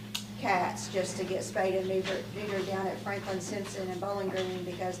 23 cats just to get spayed and neutered down at Franklin Simpson and Bowling Green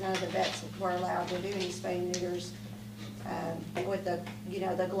because none of the vets were allowed to do any spay and neuters with the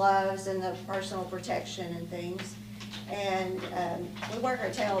gloves and the personal protection and things. And we work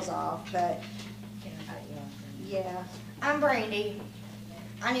our tails off, but yeah. I'm Brandy.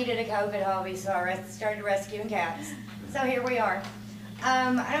 I needed a COVID hobby, so I started rescuing cats. So here we are.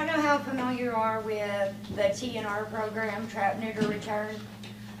 I don't know how familiar you are with the TNR program, Trap, Neuter, Return.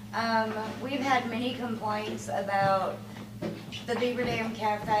 We've had many complaints about the Beaver Dam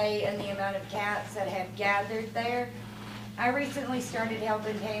Cafe and the amount of cats that have gathered there. I recently started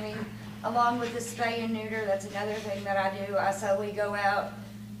helping Tammy along with the spay and neuter. That's another thing that I do. So we go out,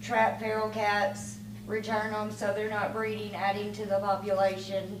 trap feral cats, return them so they're not breeding, adding to the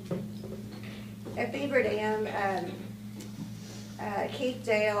population. At Beaver Dam, Keith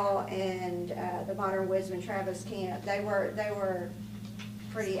Dale and the Modern Wisdom Travis Camp, they were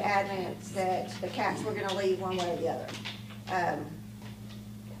pretty adamant that the cats were going to leave one way or the other.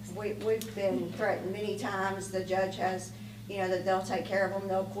 We've been threatened many times. The judge has, that they'll take care of them,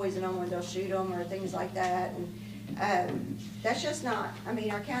 they'll poison them, or they'll shoot them, or things like that. And that's just not. I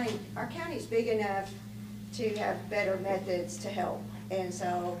mean, our county's big enough to have better methods to help. And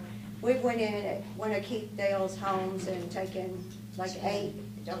so we went in at one of Keith Dale's homes and taken like 10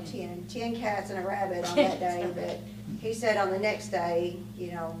 cats and a rabbit on that day, but he said on the next day,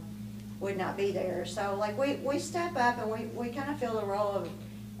 would not be there. So like we step up and we kind of fill the role of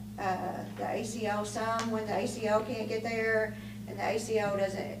the ACO some when the ACO can't get there, and the ACO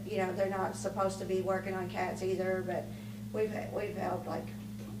doesn't, they're not supposed to be working on cats either, but we've helped, like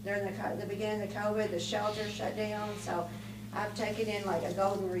during the beginning of the COVID, the shelter shut down, so I've taken in like a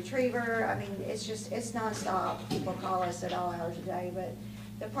golden retriever. I mean, it's nonstop. People call us at all hours a day, but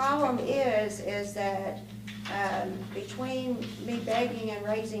the problem is that between me begging and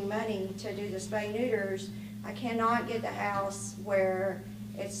raising money to do the spay neuters, I cannot get the house where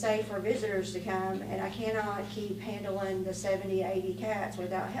it's safe for visitors to come, and I cannot keep handling the 70, 80 cats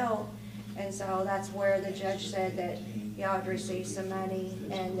without help. And so that's where the judge said that y'all would receive some money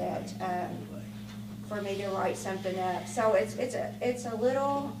and that for me to write something up. So it's a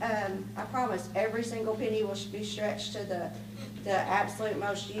little, I promise every single penny will be stretched to the absolute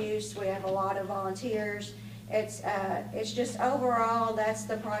most use. We have a lot of volunteers. It's just overall, that's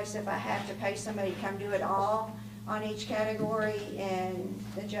the price if I have to pay somebody to come do it all on each category. And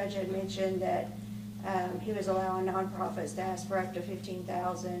the judge had mentioned that He was allowing nonprofits to ask for up to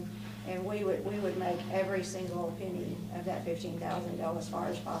 15,000, and we would make every single penny of that 15,000 go as far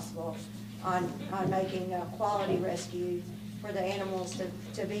as possible on making a quality rescue for the animals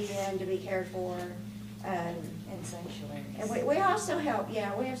to be in, to be cared for. And sanctuaries. And we also help,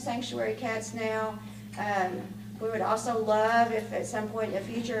 yeah, we have sanctuary cats now. We would also love if at some point in the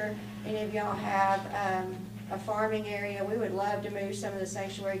future, any of y'all have a farming area, we would love to move some of the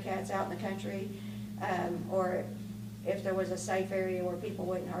sanctuary cats out in the country. Or if there was a safe area where people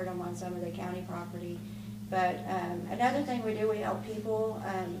wouldn't hurt them on some of the county property. But another thing we do, we help people.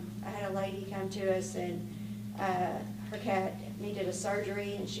 I had a lady come to us and her cat needed a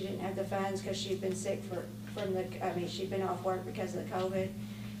surgery and she didn't have the funds because she'd been sick she'd been off work because of the COVID.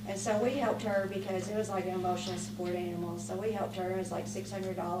 And so we helped her because it was like an emotional support animal. So we helped her. It was like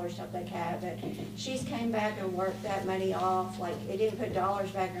 $600 to help that cat. But she's came back and worked that money off. Like, it didn't put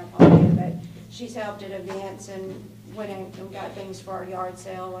dollars back in her pocket, but she's helped at events and went and got things for our yard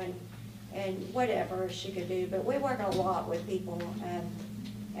sale and whatever she could do. But we work a lot with people.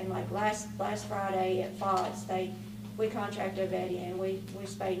 And like last Friday at Fox, we contracted a vet in. We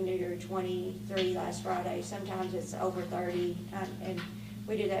spayed and neutered 23 last Friday. Sometimes it's over 30. And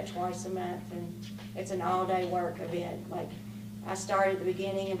we do that twice a month, and it's an all-day work event. Like, I start at the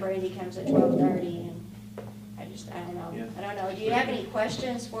beginning, and Brandy comes at 12:30, and I don't know. Yeah. I don't know. Do you have any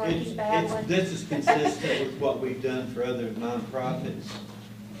questions for me, babbling? This is consistent with what we've done for other nonprofits,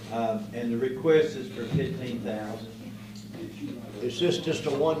 and the request is for 15,000. Is this just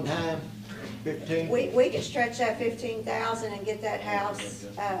a one-time 15? We could stretch that 15,000 and get that house,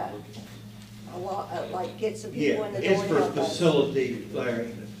 a lot, like get some people in the door It's to for help us. facility,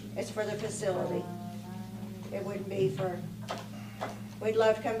 Larry. It's for the facility. It wouldn't be for, we'd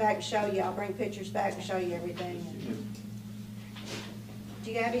love to come back and show you. I'll bring pictures back and show you everything.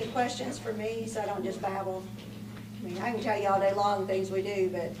 Do you have any questions for me so I don't just babble? I mean, I can tell you all day long things we do,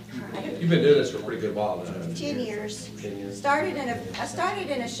 but. You've been doing this for a pretty good while now. 10 years. 10 years. I started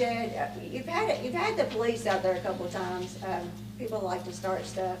in a shed. You've had the police out there a couple of times. People like to start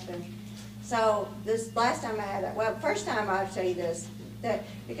stuff, and so this last time I had it. Well, first time I'll tell you this, that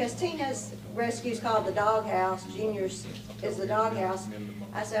because Tina's rescue's called the Dog House, Junior's is the Dog House.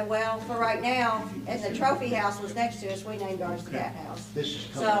 I said, well, for right now, and the trophy house was next to us, we named ours the Cat House.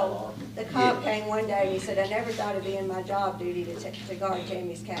 So the cop came one day and he said, I never thought it'd be in my job duty to guard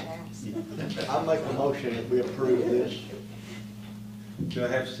Jamie's cat house. I'll make a motion that we approve this. Do I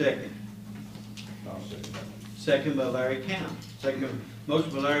have a second? Second by Larry Count.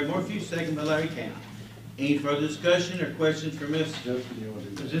 Motion by Larry Morphew, second by Larry Count. Any further discussion or questions for Ms.?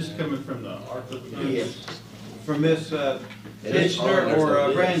 Is this coming from the Hartford? Yes. For Ms. Kitchener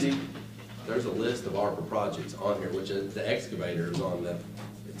or Brandy? There's a list of ARPA projects on here, which is the excavator is on that.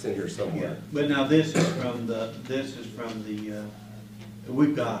 It's in here somewhere. But now this is from the,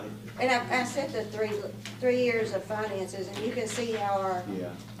 we've got it. And I sent the three years of finances, and you can see how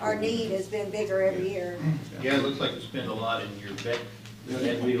our need has been bigger every year. Yeah, it looks like you spend a lot in your vet. We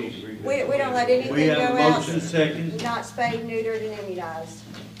don't let anything We have go a out. motion second. Not spayed, neutered, and immunized.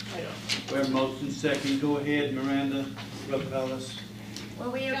 We have a motion second. Go ahead, Miranda Rocallis.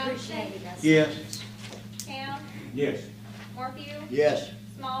 Well, we appreciate it. Yes. Ham, Yes. Morphew, Yes.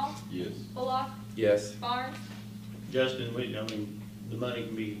 Small, Yes. Bullock, Yes. Barnes. Justin, the money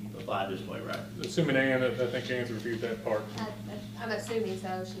can be applied this way, right? Assuming Ann, I think Ann's reviewed that part. I'm assuming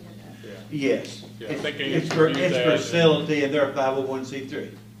so, she did that. Yes. Yeah, I think It's Ann's for reviewed that. facility and they're a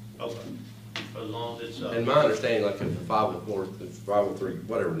 501c3. Okay. As long as it's, And my understanding, like if the 504, the 503,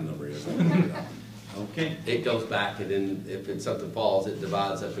 whatever the number is, Okay. it goes back and then if something falls, it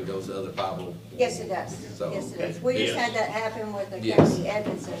divides up and goes to the other 50. Yes, it does. So, Yes, it does. We just had that happen with the Yes. county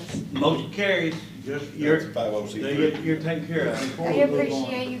Edmondson's. Motion carries. You're taken care of. I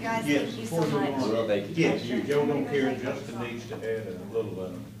appreciate you guys. Yes. Thank you so much. well, thank you. Yes. If Joe don't care, Justin needs to add a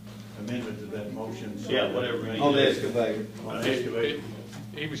little amendment to that motion. So yeah, whatever. On the excavator. On the excavator.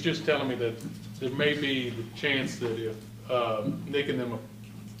 He was just telling me that there may be the chance that if Nick and them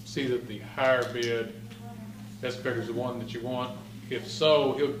see that the higher bid excavator is the one that you want, if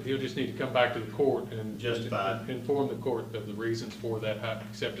so, he'll just need to come back to the court and Justify. inform the court of the reasons for that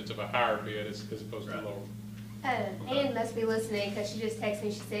acceptance of a higher bid as opposed to lower. Ann must be listening, because she just texted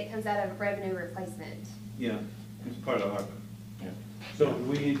me, she said it comes out of revenue replacement. Yeah, it's part of our. So do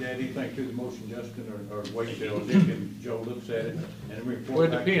we need to add anything to the motion, Justin, or wait till Nick and Joe looks at it and report? Well,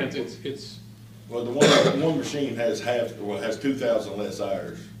 it back? depends, it's, Well, the one machine has has 2,000 less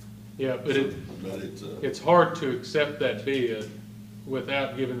hours, yeah, but it's it's hard to accept that bid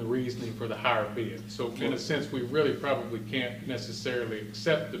without giving the reasoning for the higher bid. So in a sense, we really probably can't necessarily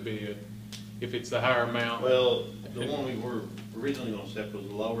accept the bid if it's the higher amount? Well, the one we were originally gonna set was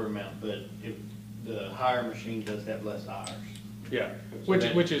a lower amount, but if the higher machine does have less hours. Yeah, So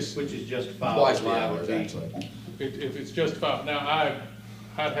which is justifiable. Twice the hours, liability. actually. if it's justified. Now,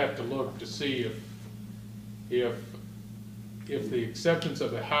 I'd have to look to see if the acceptance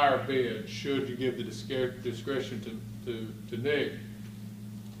of a higher bid, should you give the discretion to Nick,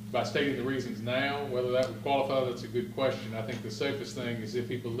 by stating the reasons now, whether that would qualify, that's a good question. I think the safest thing is if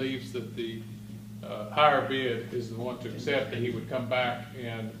he believes that the higher bid is the one to accept, and he would come back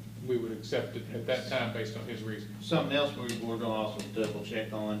and we would accept it at that time based on his reasons. Something else we're gonna also double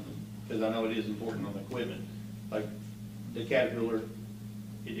check on, because I know it is important on the equipment, like the Caterpillar,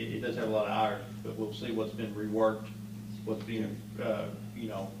 it does have a lot of hours, but we'll see what's been reworked, what's being, you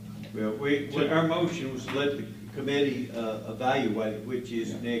know. Well, our motion was to let the committee evaluate it, which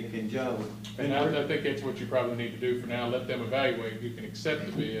is Nick and Joe. And I think that's what you probably need to do for now, let them evaluate. You can accept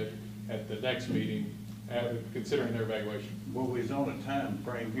the bid at the next meeting, considering their evaluation. Well, we was on a time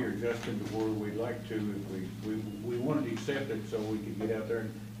frame here, Justin, to where we'd like to, if we wanted to accept it so we could get out there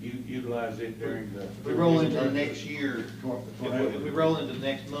and utilize it during the. If we roll into the next year, if we roll into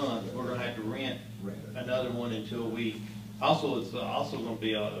next month, we're gonna have to rent another one until we, also, it's also gonna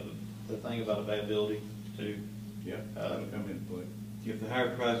be the thing about availability too. Yeah, that'll come into play. If the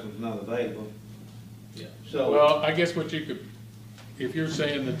higher price was not available. Yeah. So. Well, I guess what you could, if you're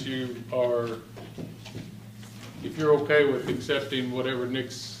saying that if you're okay with accepting whatever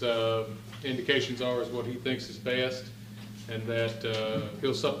Nick's indications are as what he thinks is best, and that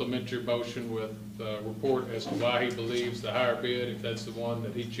he'll supplement your motion with a report as to why he believes the higher bid, if that's the one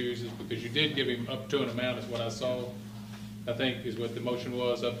that he chooses, because you did give him up to an amount is what I saw, I think is what the motion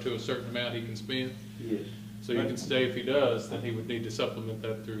was, up to a certain amount he can spend. Yes. So you can say if he does, then he would need to supplement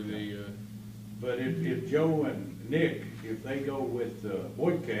that through the. But if Joe and Nick, if they go with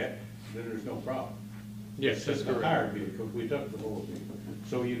Boyd Cat, then there's no problem. Yes, that's It's the correct. higher bid, because we took the lower bid.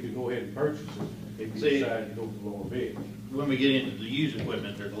 So you could go ahead and purchase it if you See, decide to go with the lower bid. When we get into the used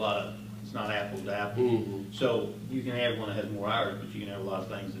equipment, there's a lot of, it's not apples to apples. Mm-hmm. So you can have one that has more hours, but you can have a lot of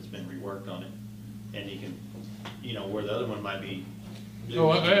things that's been reworked on it. And you can, you know, where the other one might be. No,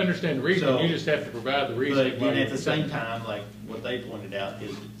 I understand the reason, So- you just have to provide the reason. But then at the same time, like what they pointed out,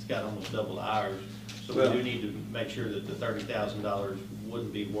 is it's got almost double the hours. So we do need to make sure that the $30,000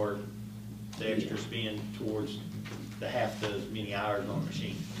 wouldn't be worth the extra spend towards the half as many hours on the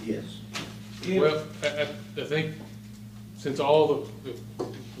machine. Yes. Well, I think, since all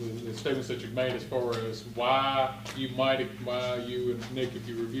the statements that you've made as far as why you and Nick, if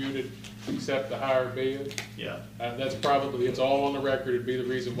you reviewed it, accept the higher bid, Yeah. that's probably, it's all on the record, it'd be the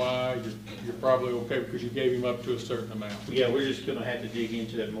reason why, you're probably okay, because you gave him up to a certain amount. Yeah, we're just gonna have to dig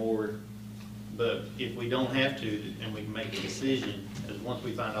into it more, but if we don't have to, and we can make a decision, because once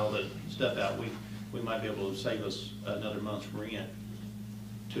we find all the stuff out, we might be able to save us another month's rent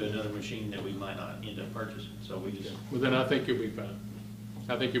to another machine that we might not end up purchasing, so we just. Well, then I think you'll be fine.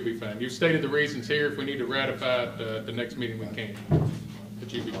 I think you'll be fine. You've stated the reasons here. If we need to ratify it at the next meeting, we can.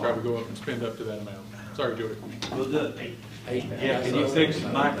 But you could probably go up and spend up to that amount. Sorry, Joey. We'll do it. Yeah, can you fix the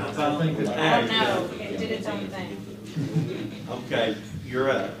microphone? Oh, no, it did its own thing. Okay, you're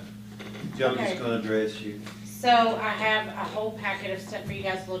up. Joe's Okay. gonna address you. So I have a whole packet of stuff for you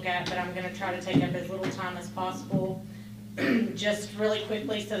guys to look at, but I'm gonna try to take up as little time as possible. Just really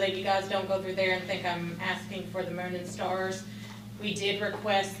quickly, so that you guys don't go through there and think I'm asking for the moon and stars. We did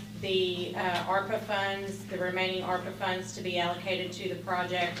request the ARPA funds, the remaining ARPA funds, to be allocated to the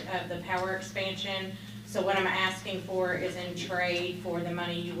project of the power expansion. So what I'm asking for is in trade for the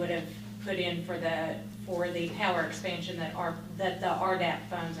money you would have put in for the power expansion that the RDAP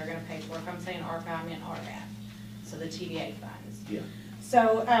funds are gonna pay for. If I'm saying ARPA, I meant RDAP, so the TVA funds. Yeah.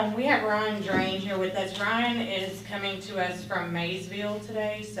 So we have Ryan Drain here with us. Ryan is coming to us from Maysville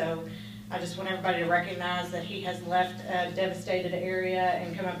today, so I just want everybody to recognize that he has left a devastated area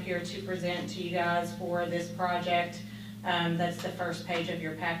and come up here to present to you guys for this project. That's the first page of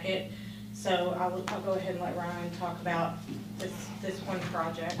your packet. So I'll go ahead and let Ryan talk about this one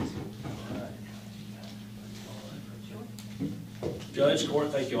project. Judge, Court,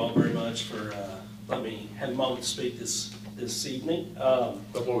 thank you all very much for letting me have a moment to speak this evening.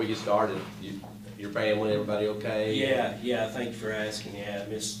 Before we get started, your family, everybody okay? Yeah, thank you for asking. Yeah,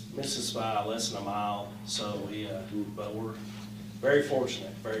 missed us by less than a mile, so but we're very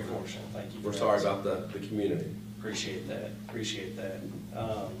fortunate, very fortunate. Thank you. We're sorry about the community. Appreciate that.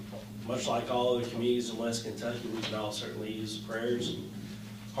 Much like all other communities in West Kentucky, we can all certainly use the prayers and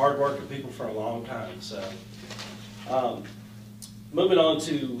hard work of people for a long time. So, moving on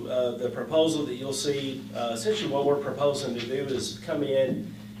to the proposal that you'll see, essentially what we're proposing to do is come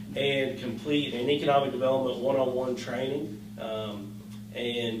in and complete an economic development one-on-one training.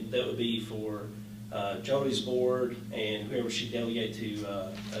 And that would be for Jody's board and whoever she delegate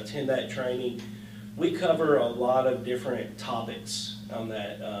to attend that training. We cover a lot of different topics on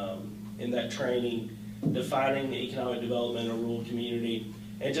that, in that training, defining economic development in a rural community.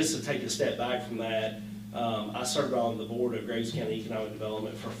 And just to take a step back from that, I served on the board of Graves County Economic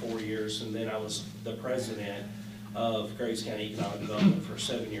Development for 4 years, and then I was the president of Graves County Economic Development for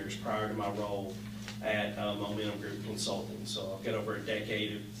 7 years prior to my role at Momentum Group Consulting. So I've got over a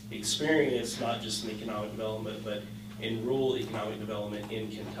decade of experience, not just in economic development, but in rural economic development in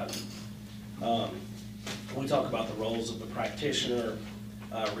Kentucky. We talk about the roles of the practitioner,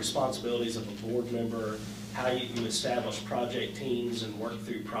 responsibilities of a board member, how you establish project teams and work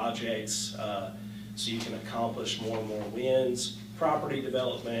through projects so you can accomplish more and more wins, property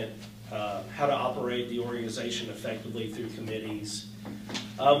development, how to operate the organization effectively through committees,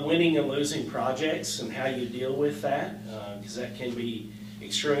 winning and losing projects and how you deal with that, because that can be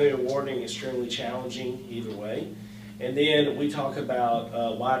extremely rewarding, extremely challenging either way. And then we talk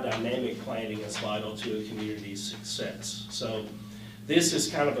about why dynamic planning is vital to a community's success. So this is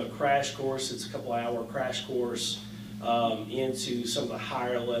kind of a crash course. It's a couple-hour crash course into some of the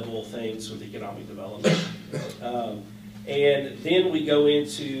higher level things with economic development. And then we go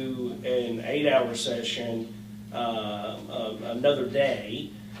into an 8-hour session another day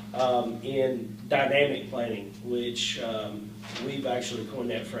in dynamic planning, which we've actually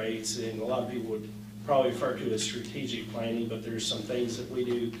coined that phrase, and a lot of people would probably refer to as strategic planning, but there's some things that we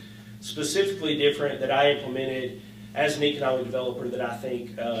do specifically different that I implemented as an economic developer that I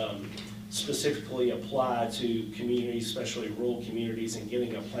think specifically apply to communities, especially rural communities, and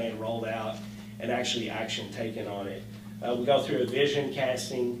getting a plan rolled out and actually action taken on it. We go through a vision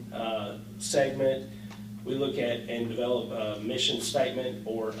casting segment. We look at and develop a mission statement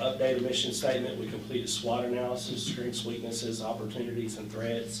or update a mission statement. We complete a SWOT analysis, strengths, weaknesses, opportunities, and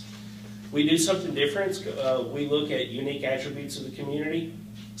threats. We do something different. We look at unique attributes of the community.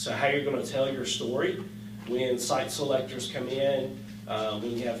 So how you're going to tell your story when site selectors come in,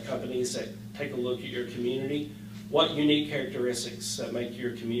 when you have companies that take a look at your community. What unique characteristics that make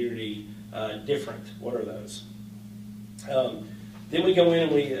your community different? What are those? Then we go in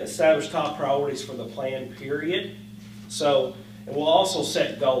and we establish top priorities for the plan period. So, and we'll also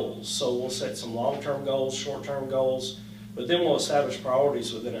set goals. So we'll set some long-term goals, short-term goals, but then we'll establish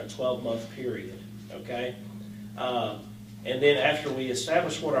priorities within a 12-month period, okay? And then after we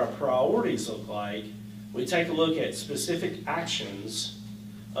establish what our priorities look like, we take a look at specific actions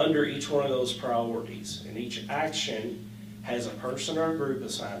under each one of those priorities. And each action has a person or a group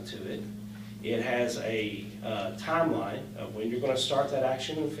assigned to it. It has a timeline of when you're going to start that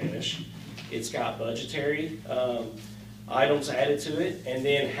action and finish. It's got budgetary items added to it, and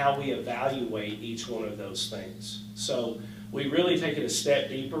then how we evaluate each one of those things. So we really take it a step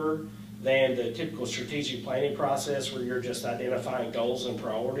deeper than the typical strategic planning process where you're just identifying goals and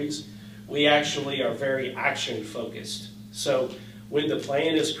priorities. We actually are very action focused. So when the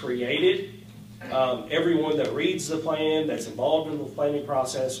plan is created, everyone that reads the plan, that's involved in the planning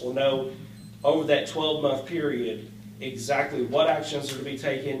process, will know over that 12-month period exactly what actions are to be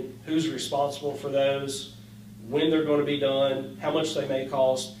taken, who's responsible for those, when they're going to be done, how much they may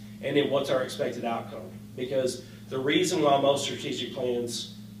cost, and then what's our expected outcome. Because the reason why most strategic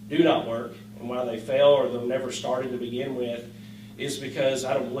plans do not work and why they fail or they're never started to begin with is because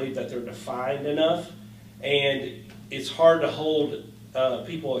I don't believe that they're defined enough, and it's hard to hold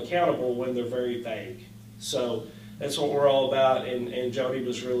people accountable when they're very vague. So that's what we're all about, and Jody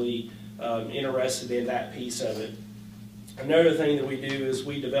was really interested in that piece of it. Another thing that we do is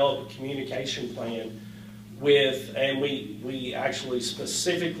we develop a communication plan with, and we actually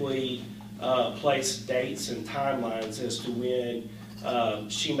specifically place dates and timelines as to when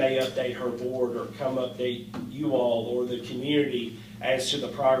she may update her board or come update you all or the community as to the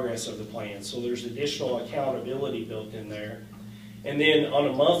progress of the plan. So there's additional accountability built in there. And then on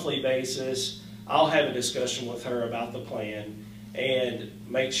a monthly basis, I'll have a discussion with her about the plan and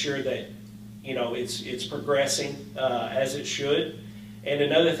make sure that, you know, it's progressing as it should. And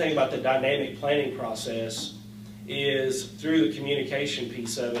another thing about the dynamic planning process is through the communication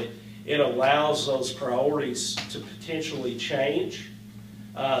piece of it, it allows those priorities to potentially change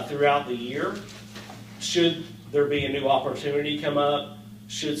throughout the year. Should there be a new opportunity come up,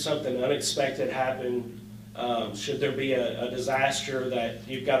 should something unexpected happen, should there be a disaster that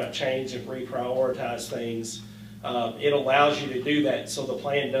you've got to change and reprioritize things, it allows you to do that so the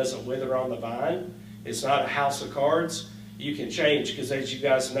plan doesn't wither on the vine. It's not a house of cards. You can change because, as you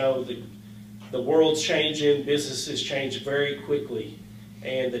guys know, the world's changing, businesses change very quickly.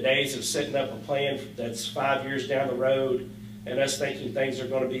 And the days of setting up a plan that's 5 years down the road and us thinking things are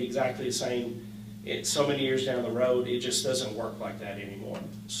going to be exactly the same so many years down the road, it just doesn't work like that anymore.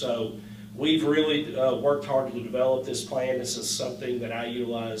 So we've really worked hard to develop this plan. This is something that I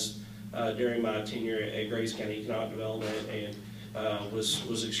utilized during my tenure at Grays County Economic Development and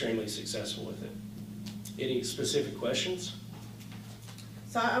was extremely successful with it. Any specific questions?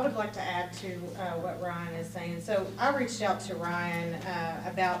 So I would like to add to what Ryan is saying. So I reached out to Ryan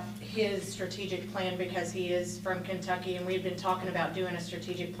about his strategic plan because he is from Kentucky, and we've been talking about doing a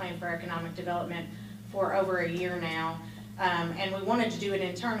strategic plan for economic development for over a year now. And we wanted to do it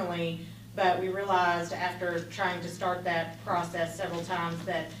internally, but we realized after trying to start that process several times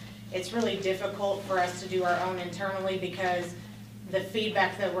that it's really difficult for us to do our own internally because the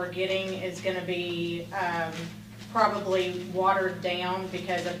feedback that we're getting is going to be probably watered down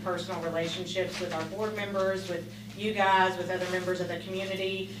because of personal relationships with our board members, with you guys, with other members of the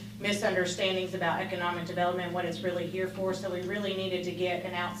community, misunderstandings about economic development, what it's really here for. So we really needed to get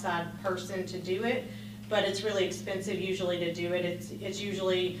an outside person to do it, but it's really expensive usually to do it. It's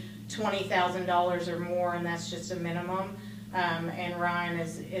usually $20,000 or more, and that's just a minimum. And Ryan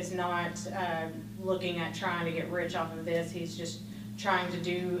is not looking at trying to get rich off of this. He's just trying to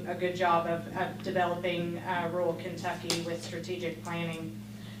do a good job of developing rural Kentucky with strategic planning.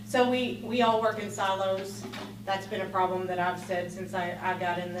 So we all work in silos. That's been a problem that I've said since I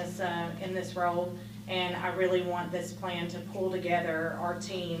got in this role, and I really want this plan to pull together our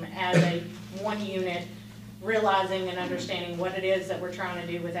team as a one unit, realizing and understanding what it is that we're trying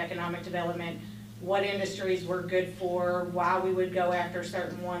to do with economic development, what industries we're good for, why we would go after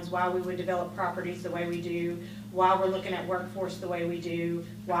certain ones, why we would develop properties the way we do, why we're looking at workforce the way we do,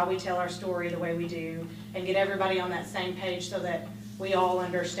 why we tell our story the way we do, and get everybody on that same page so that we all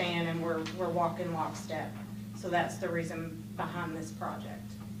understand and we're walking lockstep. So that's the reason behind this project.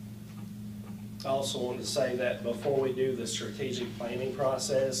 I also wanted to say that before we do the strategic planning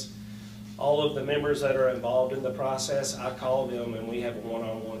process, all of the members that are involved in the process, I call them and we have a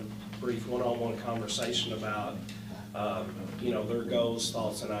brief one-on-one conversation about their goals,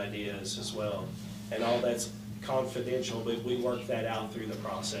 thoughts, and ideas as well. And all that's confidential, but we work that out through the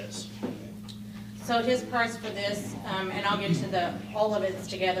process. So his price for this, and I'll get to all of it's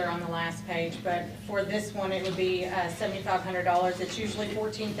together on the last page, but for this one it would be $7,500. It's usually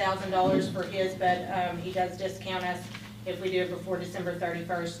 $14,000 for his, but he does discount us if we do it before December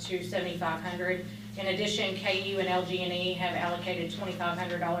 31st to $7,500. In addition, KU and LG&E have allocated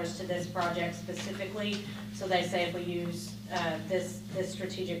 $2,500 to this project specifically. So they say if we use this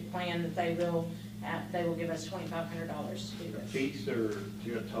strategic plan that they will give us $2,500 to do this. Piece or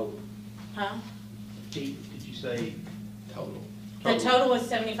your total? Huh? Did you say Total. The total is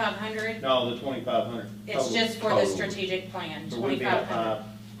 $7,500. No, the 2,500. It's just for the strategic plan, So we'd be at 2,500. 5.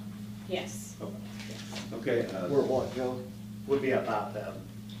 Yes. Okay, We're what, Joe? Would be at 5,000.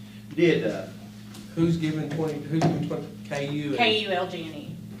 did, Who's giving 20, KU? KU,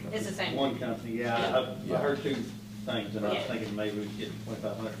 LG&E. It's the same. One company, yeah. I heard two things, and I was Yeah. thinking maybe we'd get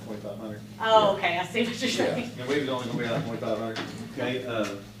 2,500. Oh, okay, I see what you're saying. And we was only gonna be at 2,500. okay,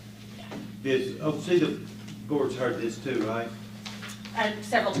 see, the board's heard this too, right?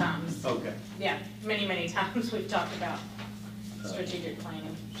 Several times. Okay. Yeah, many times we've talked about strategic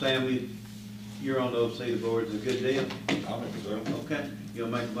planning. Sam, you're on the OC, the board, is a good deal? I'll make a motion. Okay, you'll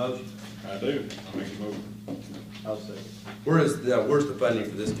make a motion? I do. I'll make a motion. I'll say. Where's the funding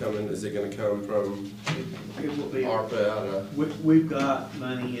for this coming? Is it gonna come from It will be, ARPA out of? we've got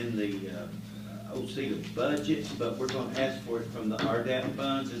money in the OC the budget, but we're gonna ask for it from the RDAP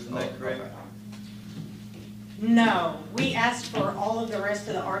funds, isn't that correct? No, we asked for all of the rest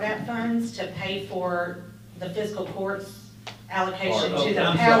of the RDAP funds to pay for the fiscal court's allocation to the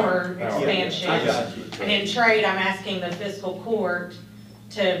I'm power sorry. expansion. I got you. And in trade, I'm asking the fiscal court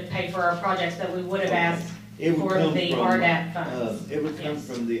to pay for our projects that we would have asked It would for come the from, RDAP funds. It would come Yes.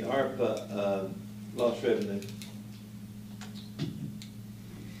 from the ARPA, lost revenue.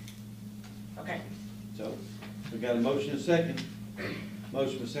 Okay. So, we got a motion and a second.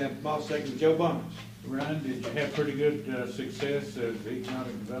 Motion by Sam Moss, second by Joe Barnes. Ryan, did you have pretty good success as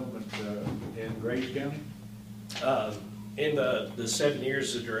economic development in Grays County? In the 7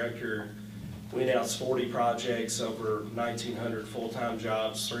 years as director, we announced 40 projects, over 1,900 full-time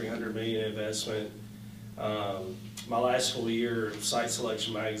jobs, $300 million investment. My last full year, Site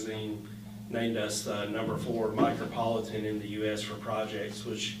Selection Magazine named us the #4 micropolitan in the U.S. for projects,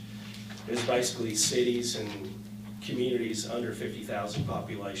 which is basically cities and communities under 50,000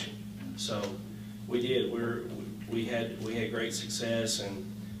 population. So we had great success, and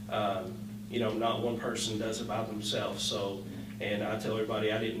not one person does it by themselves. So And I tell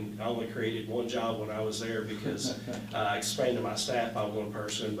everybody, I only created one job when I was there because I expanded my staff by one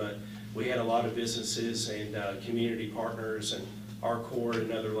person, but we had a lot of businesses and community partners and our court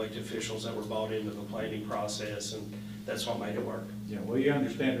and other elected officials that were bought into the planning process, and that's what made it work. Yeah, well, you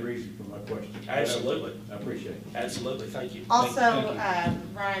understand the reason for my question. Absolutely. I appreciate it. Absolutely, thank you. Also, Thank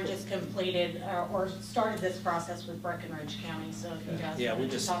you. Ryan just completed, or started this process with Breckenridge County, so if you guys. Yeah, we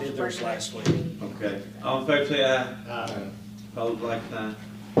want to just talk to did theirs Breckenridge last week. County. Okay, all in favor say aye. Aye. Opposed, like sign.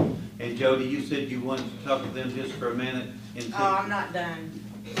 And Jody, you said you wanted to talk to them just for a minute? Oh, I'm not done.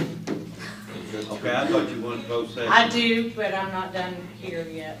 Okay, I thought you wanted to both say. I do, but I'm not done here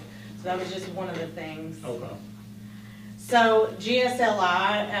yet. So that was just one of the things. Okay. So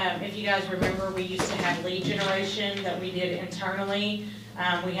GSLI, if you guys remember, we used to have lead generation that we did internally.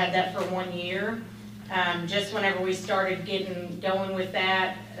 We had that for 1 year. Just whenever we started getting going with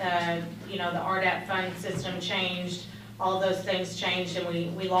that, you know, the RDAP fund system changed, all those things changed,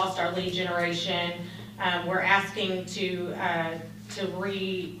 and we lost our lead generation. We're asking to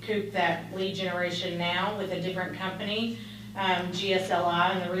recoup that lead generation now with a different company,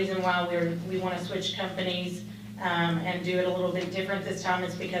 GSLI, and the reason why we want to switch companies and do it a little bit different this time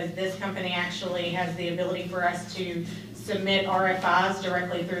is because this company actually has the ability for us to submit RFIs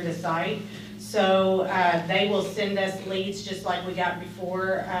directly through the site. So they will send us leads just like we got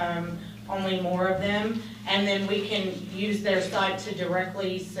before, only more of them. And then we can use their site to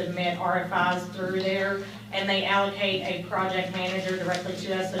directly submit RFIs through there. And they allocate a project manager directly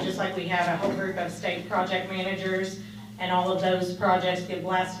to us. So just like we have a whole group of state project managers and all of those projects get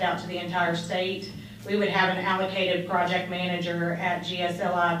blasted out to the entire state, we would have an allocated project manager at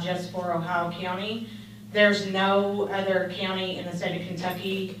GSLI just for Ohio County. There's no other county in the state of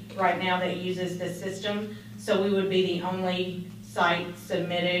Kentucky right now that uses this system, so we would be the only site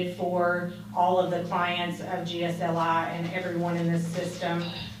submitted for all of the clients of GSLI and everyone in this system.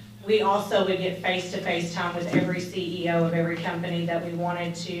 We also would get face-to-face time with every CEO of every company that we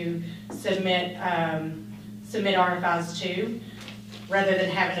wanted to submit RFIs to, rather than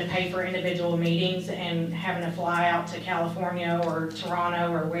having to pay for individual meetings and having to fly out to California or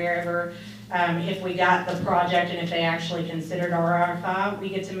Toronto or wherever. If we got the project and if they actually considered our RFI, we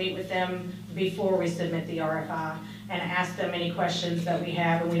get to meet with them before we submit the RFI and ask them any questions that we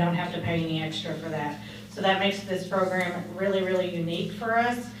have, and we don't have to pay any extra for that. So that makes this program really, really unique for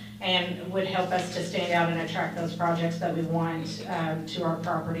us and would help us to stand out and attract those projects that we want to our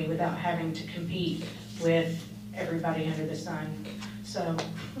property without having to compete with everybody under the sun. So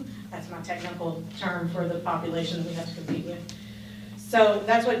that's my technical term for the population that we have to compete with. So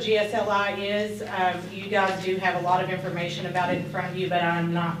that's what GSLI is. You guys do have a lot of information about it in front of you, but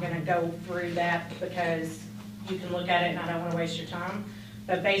I'm not going to go through that because you can look at it and I don't want to waste your time.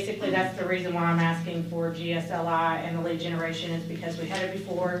 But basically that's the reason why I'm asking for GSLI and the lead generation is because we had it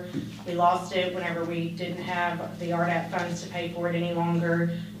before. We lost it whenever we didn't have the RDAP funds to pay for it any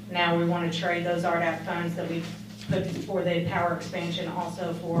longer. Now we want to trade those RDAP funds that we've put for the power expansion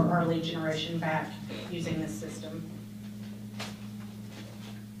also for our lead generation back using this system.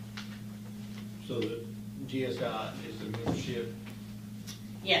 So the GSI is the membership.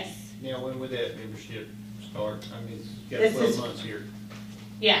 Yes. Now, when would that membership start? I mean, it's This got 12 is- months here.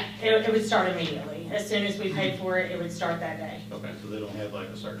 Yeah, it would start immediately. As soon as we paid for it, it would start that day. Okay, so they don't have like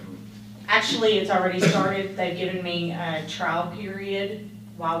a certain, Actually, it's already started. They've given me a trial period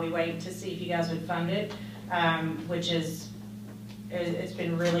while we wait to see if you guys would fund it, which is, it's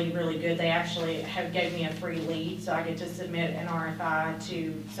been really, really good. They actually have gave me a free lead, so I get to submit an RFI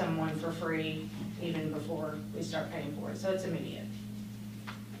to someone for free even before we start paying for it. So it's immediate.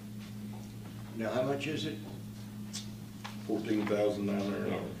 Now, how much is it?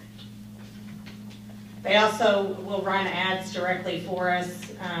 $14,900. They also will run ads directly for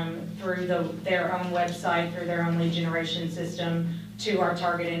us through their own website, through their own lead generation system to our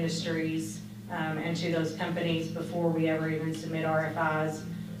target industries and to those companies before we ever even submit RFIs.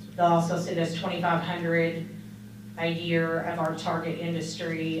 They'll also send us $2,500 a year of our target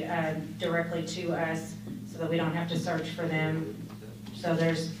industry directly to us so that we don't have to search for them. So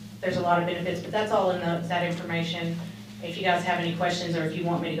there's a lot of benefits, but that's all in that information. If you guys have any questions or if you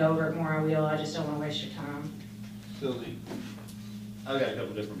want me to go over it more, I will. I just don't want to waste your time. so I've got a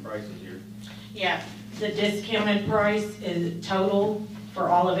couple different prices here. Yeah, the discounted price is total for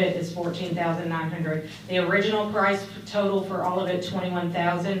all of it is $14,900. The original price total for all of it,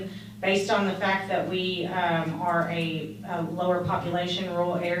 $21,000. Based on the fact that we are a lower population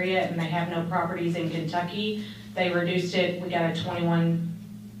rural area and they have no properties in Kentucky, they reduced it. We got a an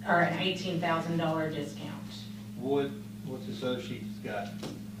 $18,000 discount. What's Associates got?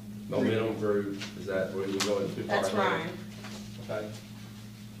 Momentum Group, is that where we go into? That's Ryan. Okay.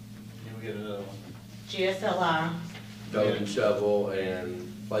 Can we get another one? GSLI, Dog and shovel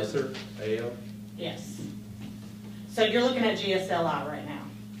and placer, AL? yes. So you're looking at GSLI right now?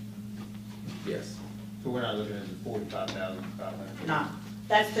 Yes. So we're not looking at the 45,500? Not,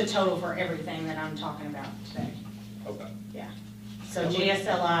 that's the total for everything that I'm talking about today. Okay. Yeah. So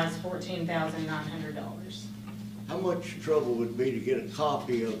GSLI is $14,900. How much trouble would it be to get a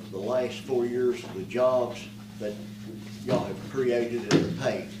copy of the last 4 years of the jobs that y'all have created and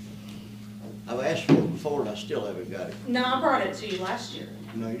paid? I've asked for it before and I still haven't got it. No, I brought it to you last year.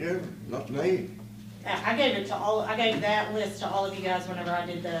 No, you never, not to me. I gave it to all, I gave that list to all of you guys whenever I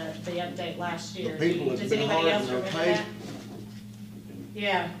did the update last year. The people Does have been anybody hard else in their remember pay. that?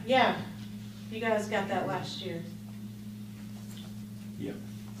 Yeah, yeah. You guys got that last year. Yeah,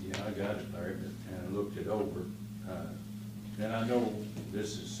 I got it, Larry, and I looked it over. And I know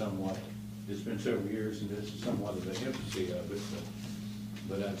this is somewhat, it's been several years and this is somewhat of the emphasis of it,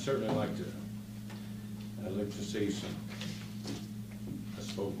 but I'd certainly like to, I'd like to see some, I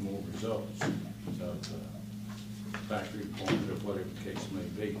suppose, more results of factory performance or whatever the case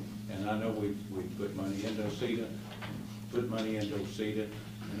may be. And I know we put money into OCEDA,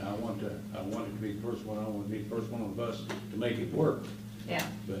 and I want it to be the first one, I want to be the first one on the bus to make it work. Yeah.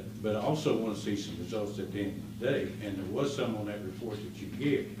 But I also want to see some results at the end of the day, and there was some on that report that you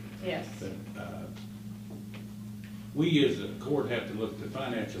gave. Yes. But we as a court have to look at the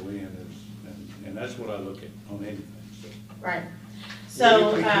financial end, and that's what I look at on anything, so. Right.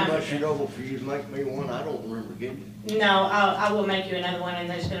 So, Would it be too much trouble for you to make me one? I don't remember getting it. no, I will make you another one, and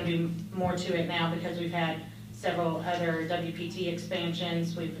there's gonna be more to it now because we've had several other WPT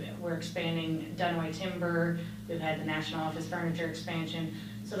expansions. We're expanding Dunaway Timber. We've had the National Office Furniture expansion.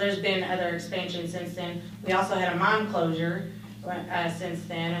 So there's been other expansions since then. We also had a mine closure since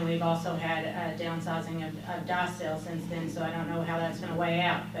then, and we've also had downsizing of die sales since then. So I don't know how that's going to weigh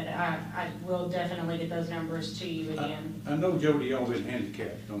out, but I will definitely get those numbers to you again. I know, Jody, y'all been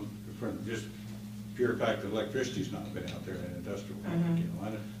handicapped from just pure fact that electricity's not been out there in industrial. Mm-hmm. You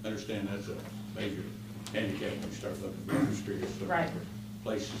know, I understand that's a major handicap when you start looking for industry or looking Right. for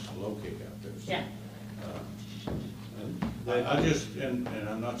places to locate out there. So, Yeah. I just, and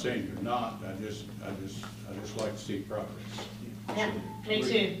I'm not saying you're not, I just like to see progress. Yeah, me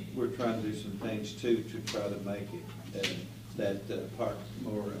too. We're trying to do some things too to try to make it that park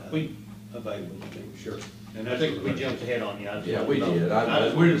more available to people. Sure. And I think we jumped ahead on you. Yeah, we did.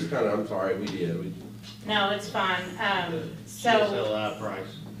 We're just kind of, I'm sorry, we did. No, it's fine. So. GSLI price,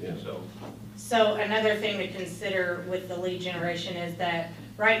 Yeah. So another thing to consider with the lead generation is that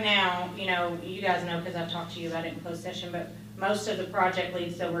right now, you know, you guys know because I've talked to you about it in closed session, but most of the project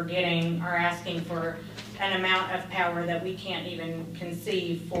leads that we're getting are asking for an amount of power that we can't even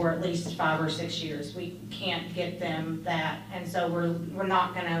conceive for at least 5 or 6 years. We can't get them that, and so we're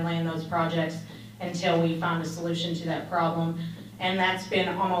not going to land those projects until we find a solution to that problem. And that's been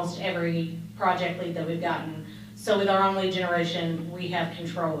almost every project lead that we've gotten. So with our own lead generation, we have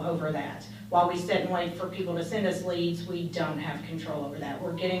control over that. While we sit and wait for people to send us leads, we don't have control over that.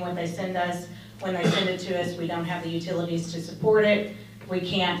 We're getting what they send us. When they send it to us, we don't have the utilities to support it. We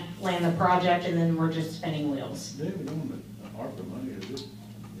can't land the project, and then we're just spinning wheels. David, on the ARPA money,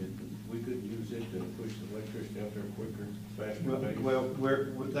 we could use it to push the electricity out there quicker, faster.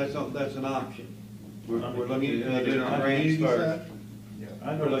 Well, that's an option. We're On the looking at community grants first. Yeah,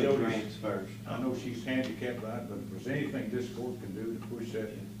 I We're know looking at Jody's, grants first. I know she's handicapped by it, but if there's anything this court can do to push that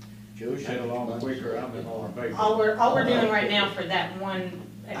Joe head along quicker, I'm in favor. All we're doing right now for that one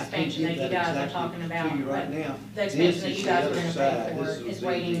expansion that you guys are talking about, To you right now. the expansion that This you is guys the are other gonna side. pay for This is was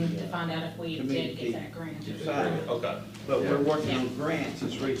waiting the, to find out if we did get that grant. Side. Okay. But we're working on grants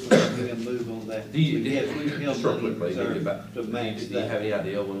as recently as we move on that. Do you, We have just real quickly, do to match you that. have any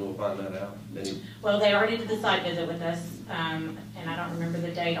idea when we'll find that out? Well, they already did the site visit with us, and I don't remember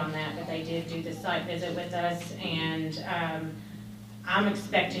the date on that, but they did do the site visit with us, and I'm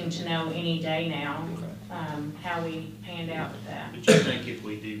expecting to know any day now how we panned out with that. But you think if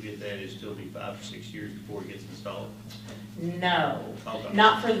we do get that, it'll still be 5 or 6 years before it gets installed? No, Okay.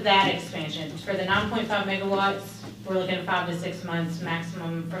 not for that expansion. For the 9.5 megawatts, we're looking at 5 to 6 months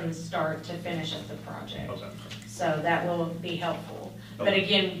maximum from the start to finish up the project. Okay. So that will be helpful. But Okay.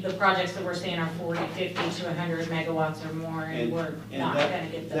 again, the projects that we're seeing are 40, 50 to 100 megawatts or more, and we're not gonna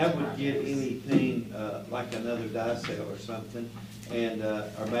get those That would give projects. anything, like another die sale or something, and,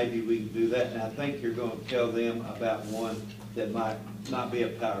 or maybe we can do that. And I think you're gonna tell them about one that might not be a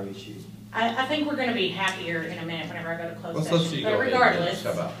power issue. I think we're gonna be happier in a minute whenever I go to closed Let's let session, you but go ahead. regardless.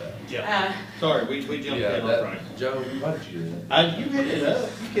 How about that? Yeah, sorry, we jumped Yeah, in on that, Frank. Joe, why did you do that? You hit it up,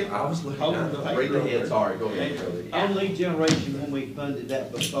 you kept I was looking holding at the the, paper read the over head, there. sorry, go ahead, Joey. On lead generation, when we funded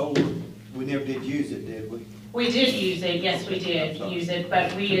that before, we never did use it, did we? We did use it, yes, we did use it,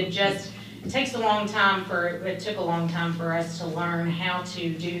 but we had just, it took a long time for us to learn how to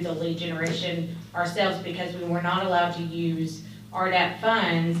do the lead generation ourselves because we were not allowed to use RDAP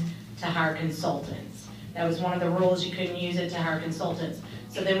funds to hire consultants. That was one of the rules, you couldn't use it to hire consultants.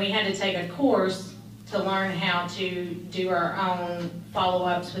 So then we had to take a course to learn how to do our own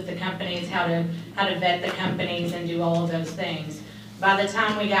follow-ups with the companies, how to vet the companies and do all of those things. By the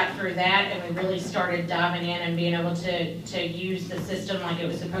time we got through that and we really started diving in and being able to use the system like it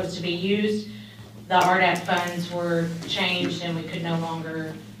was supposed to be used, the RDAP funds were changed and we could no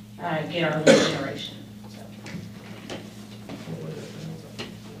longer get our lead generation.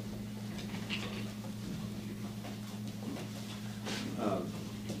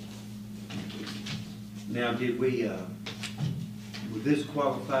 Now, did we, would this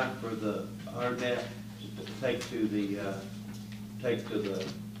qualify for the RDAP to take to the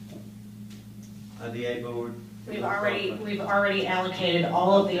IDA board? We've already allocated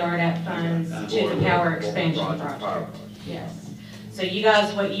all of the RDAP funds to the power expansion project. Yes. So you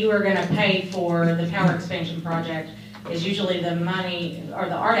guys, what you are gonna pay for the power expansion project is usually the money, or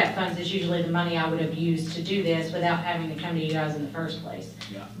the RDAP funds is usually the money I would have used to do this without having to come to you guys in the first place.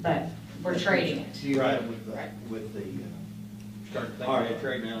 Yeah. But we're trading it. Right. Right. With the, Starting to all think right. bad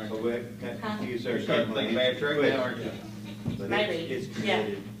trade now, aren't So you? we got confused there. You're starting to think bad trade now, aren't you? But Maybe, it's yeah.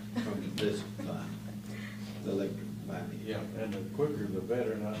 created from this fund, the electric fund. Yeah, and the quicker the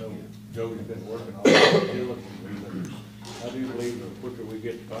better, and I know Joey's been working on it diligently, but I do believe the quicker we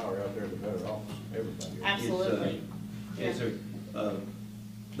get the power out there, the better off everybody. Absolutely. Is there,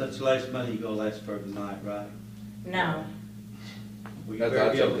 that's the last money you're gonna last for tonight, right? No. Well, That's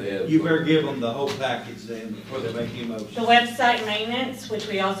not something else. you better give them the whole package then before they make any motion. The website maintenance, which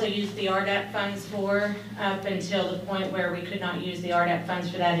we also use the RDAP funds for, up until the point where we could not use the RDAP funds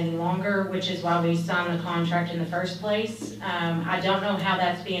for that any longer, which is why we signed the contract in the first place. I don't know how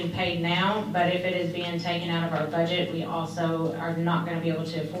that's being paid now, but if it is being taken out of our budget, we also are not gonna be able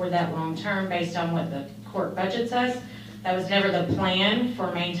to afford that long-term based on what the court budget says. That was never the plan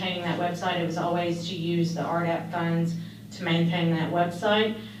for maintaining that website. It was always to use the RDAP funds to maintain that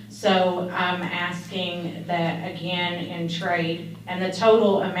website. So I'm asking that again in trade, and the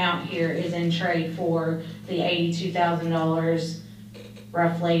total amount here is in trade for the $82,000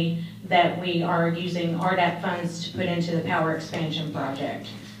 roughly that we are using RDAP funds to put into the power expansion project.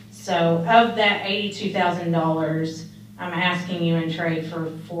 So of that $82,000, I'm asking you in trade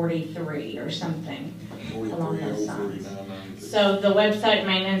for 43 or something along those lines. So the website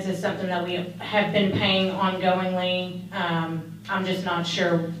maintenance is something that we have been paying ongoingly. I'm just not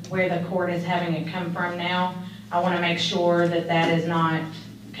sure where the court is having it come from now. I want to make sure that that is not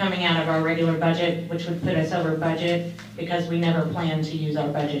coming out of our regular budget, which would put us over budget because we never planned to use our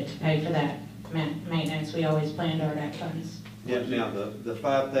budget to pay for that maintenance. We always planned our RDAP funds. Yeah, now the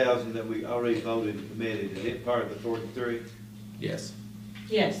 5,000 that we already voted and committed, is it part of the 43? Yes,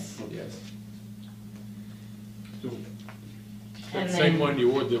 Yes. yes. And Same then- one you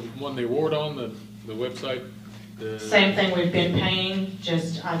award, the one they award on, the website? Same thing we've been paying,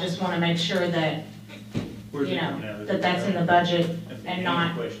 I just want to make sure that, Where's you it know, coming out of? that that's in the budget That's an and Ian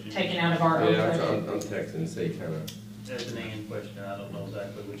not question. taken out of our own Yeah, budget. I'm texting to see kind of, That's an Ian question, I don't know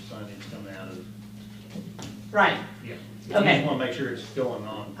exactly which fund it's coming out of. Right. Yeah. Okay. You just wanna make sure it's going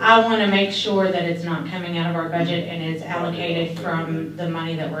on. I want to make sure that it's not coming out of our budget and is allocated from the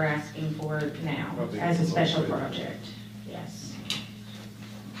money that we're asking for now as a special project. Yes.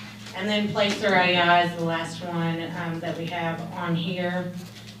 And then Placer AI is the last one that we have on here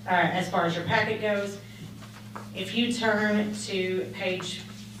as far as your packet goes. If you turn to page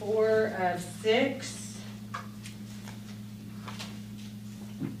 4 of 6,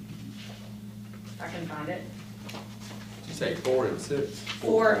 if I can find it. did you say 4 and 6?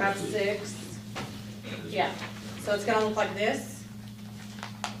 4 of 6. Yeah, so it's gonna look like this.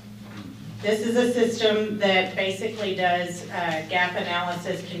 This is a system that basically does gap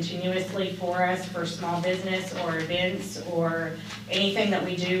analysis continuously for us for small business or events or anything that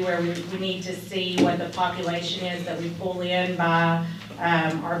we do where we need to see what the population is that we pull in by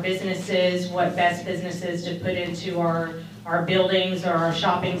our businesses, what best businesses to put into our buildings or our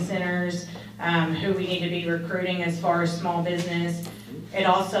shopping centers, who we need to be recruiting as far as small business. It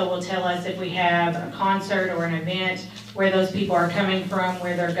also will tell us if we have a concert or an event, where those people are coming from,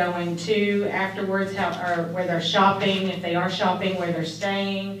 where they're going to afterwards, or where they're shopping, if they are shopping, where they're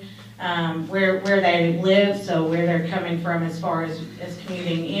staying, where they live, so where they're coming from as far as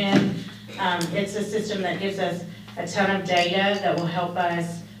commuting in. It's a system that gives us a ton of data that will help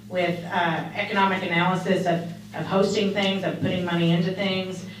us with economic analysis of hosting things, of putting money into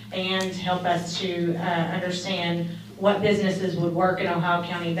things, and help us to understand what businesses would work in Ohio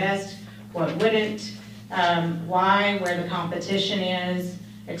County best, what wouldn't, why, where the competition is,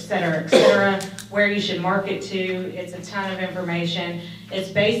 et cetera, where you should market to. It's a ton of information. It's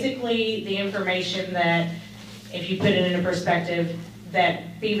basically the information that, if you put it into perspective,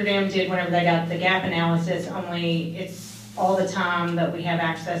 that Beaver Dam did whenever they got the gap analysis, only it's all the time that we have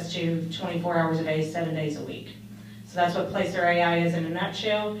access to 24 hours a day, 7 days a week. So that's what Placer AI is in a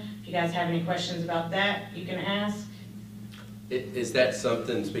nutshell. If you guys have any questions about that, you can ask. Is that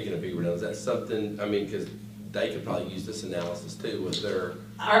something, speaking of Beaver Dam, is that something, I mean, because they could probably use this analysis too with their...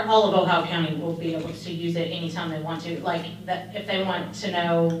 All of Ohio County will be able to use it anytime they want to. Like, if they want to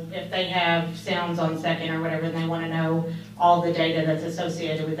know if they have sounds on second or whatever, and they want to know all the data that's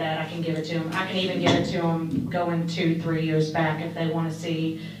associated with that, I can give it to them. I can even give it to them going 2-3 years back if they want to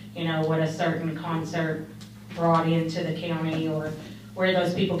see, you know, what a certain concert brought into the county, or where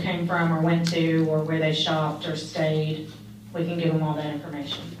those people came from or went to, or where they shopped or stayed. We can give them all that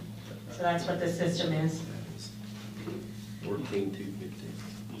information. So that's what this system is. 14,250.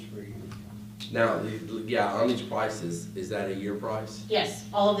 Now, yeah, on these prices, is that a year price? Yes,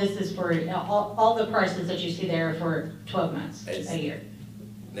 all of this is for, all the prices that you see there are for 12 months, a year.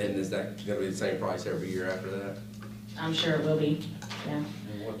 And is that going to be the same price every year after that? I'm sure it will be, yeah.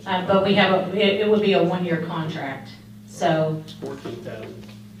 But we have, it would be a 1-year contract, so. It's 14,000.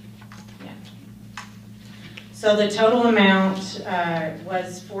 Yeah. So the total amount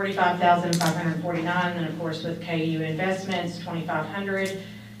was $45,549, and of course with KU investments, $2,500.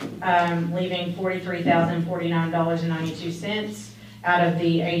 Leaving $43,049.92 out of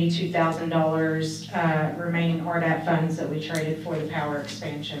the $82,000 remaining RDAP funds that we traded for the power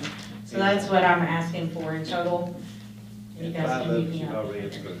expansion. So that's what I'm asking for in total. You guys can meet me up.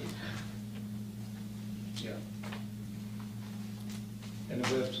 Yeah. And the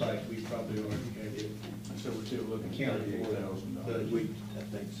website, we probably already had it. So we're still looking at $38,000. I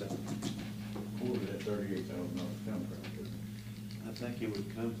think so. Where would that $38,000 come from? I think it would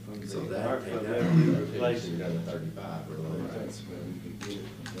come from So the that- Hartford that- revenue replacement. Down to 35 or lower.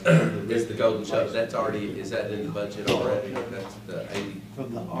 Is the golden shovel, that's already, is that in the budget already? That's the 80?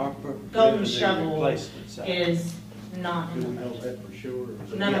 From the ARPA Golden revenue shovel replacement side. is not Do in we the know budget. that for sure?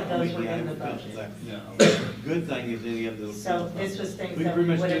 None of Yeah, those we were in have the it comes budget. back. Good thing is any of those. So this was things We that pretty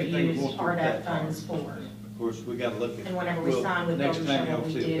we much would have anything used won't go RDAP that far. funds for. Of course, we gotta look at. And whenever we signed with next Golden time Shovel, y'all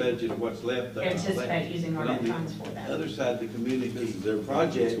we see a did budget of what's left there. anticipate using But on RDAP the funds for that. Other side, the community This is their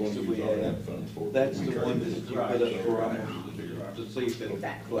projects project, that we have, that's the one that you put up for them to see if it.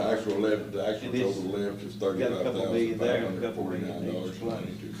 Exactly. The actual left, the actual And it's total left is got a couple million there and a couple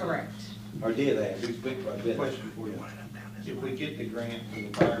 $35,549.92. Correct. Or did have, we speak about that. Question for you. If we get the grant for the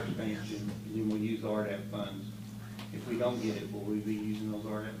fire expansion, then we'll use RDAP funds. If we don't get it, will we be using those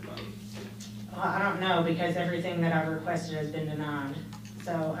RDAP funds? Well, I don't know, because everything that I've requested has been denied,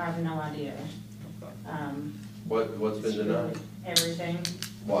 so I have no idea. What's been denied? Everything,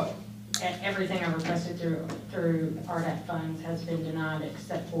 What? everything I've requested through RDAP funds has been denied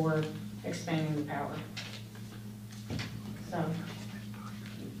except for expanding the power. So,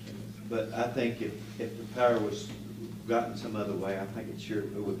 But I think if the power was gotten some other way, I think it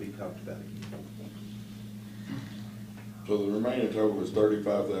would be talked about again. So the remaining total is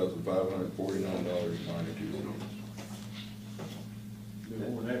 $35,549.92.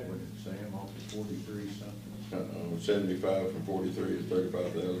 Before that, what did it say, I'm off to 43 something? 75 from 43 is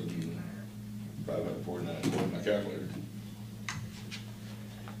 35,549, according to my calculator.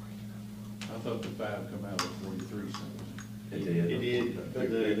 I thought the 5 come out of 43 something. It did, but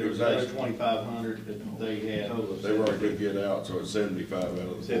there was another 2,500 that they had. They were already get out, so it's 75 out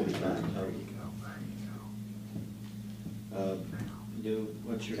of the 43.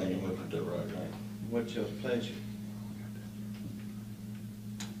 What's your Can't name? look at that right now. What's your pleasure?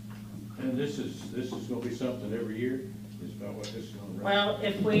 And this is gonna be something every year, is about what this is gonna run? well,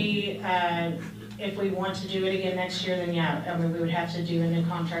 if we want to do it again next year, then yeah, I mean, we would have to do a new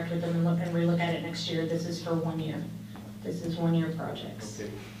contract with them and relook at it next year. This is for 1 year. This is 1-year projects.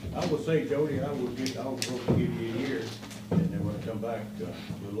 Okay, I will say, Jody, I'll go give you a year, and then when I come back,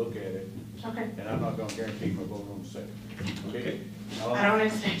 we'll look at it. Okay. And I'm not gonna guarantee my vote on the second, okay? I don't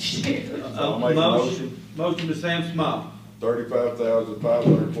expect you to. I'll make a motion. Motion to Sam Small.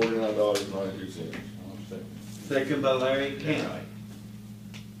 $35,549.92. Second by Larry Camp.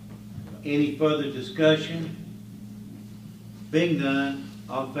 Any further discussion? Being none,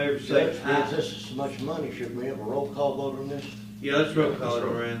 All in favor, say Judge, aye. this is so much money, should we have a roll call vote on this? Yeah, let's roll call it,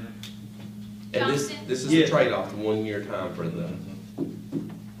 Miranda. And this is a Yes. trade-off, the 1 year time for the,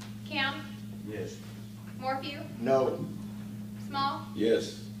 Cam, Yes. Morphew, No.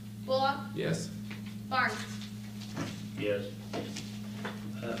 Yes. Bullock, yes. Barnes. Yes.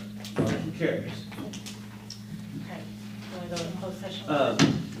 Motion carries. Okay, want to go to closed session?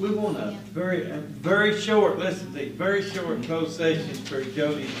 We want a very short, listen to these, very short closed session for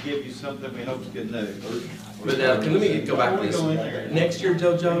Jody to give you something we hope is good news. But now, let me go back to Before we go in there- this. Next year,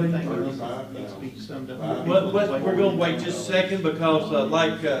 Joe, Jody? Think we need to speak to some of We're gonna wait just a second because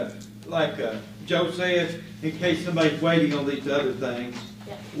like Joe says, in case somebody's waiting on these other things,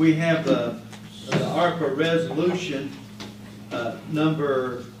 we have the ARPA resolution,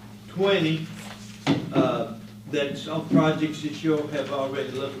 number 20, that's on projects that you have already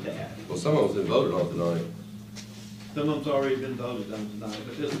looked at. Well, some of them's been voted on tonight. Some of them's already been voted on tonight,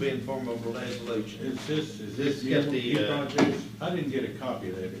 but this will be in form of a resolution. Is This this got the the, projects? I didn't get a copy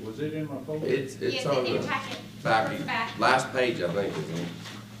of that. Was it in my folder? It's Yes, on in your the packet. back, Towards the back. last page, I think, is in.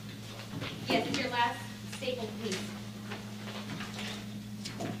 Yes, it's your last staple piece.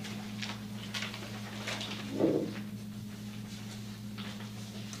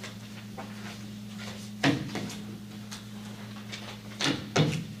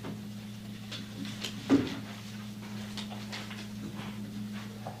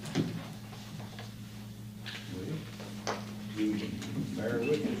 Bear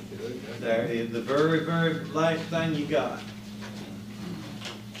with us, Judge. There is the very, very last thing you got.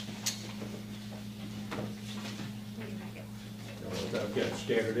 I've got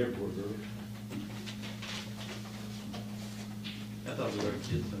scattered everywhere, girl. I thought we already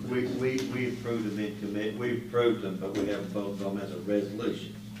did some. We approved them in commit, we approved them, but we haven't voted them as a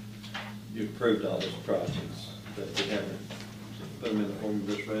resolution. You approved all those projects, but we haven't put them in the form of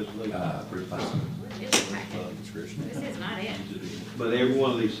this resolution. This is not it. But every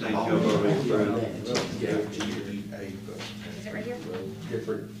one of these things you've already approved. Is it right here?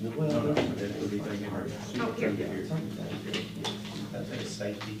 Different. Oh, here. That's a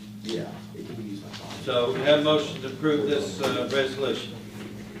safety. Yeah, it can be used by. So we have a motion to approve this, resolution.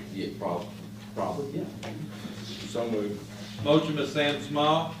 Yeah, probably, yeah. So moved. Motion by Sam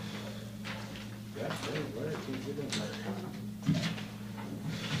Small, That's where it can get in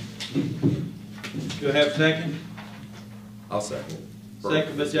there. do we have a second? I'll second.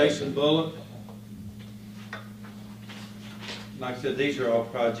 Second by Jason Bullock. Like I said, these are all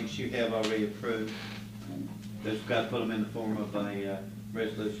projects you have already approved. Just got to put them in the form of a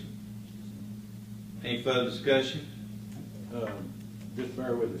resolution. Any further discussion? Just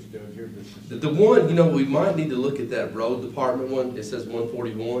bear with us, Judge. Here, this is. The one, you know, we might need to look at that road department one, it says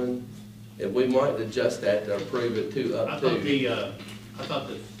 141, and we might adjust that to approve it to I up thought to. I thought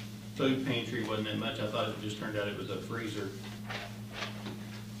the food pantry wasn't that much. I thought it just turned out it was a freezer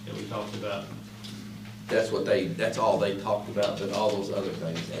that we talked about. That's all they talked about, but all those other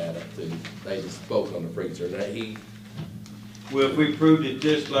things add up to, they just spoke on the freezer, and Well, if we approved it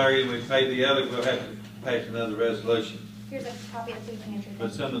this, Larry, and we pay the other, we'll have to pass another resolution. Here's a copy of the food pantry.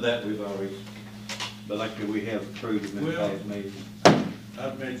 But some of that we've already, but like we have approved in the Well- past meeting.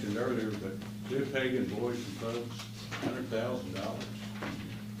 I've mentioned earlier, but Liv Hagan Boys and Clubs, $100,000.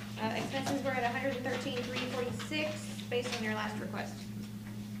 Expenses were at 113,346 based on your last request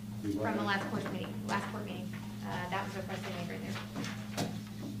from the last court meeting. That was the request they made right there.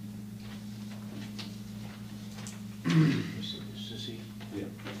 Sissy? Yeah.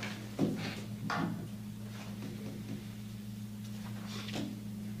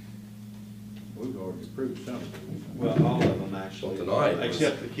 We've already approved some of these. Well, all of them actually. Well, tonight was-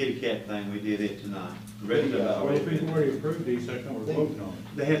 Except the kitty cat thing, we did it tonight. The rest of it Well, already if we've been. already approved these, how come we're voting on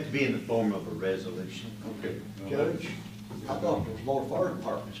it? They have to be in the form of a resolution. Okay. Judge, I thought there was more fire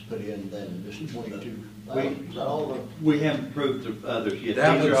departments put in than just 22. Is that all the? We haven't approved the others yet.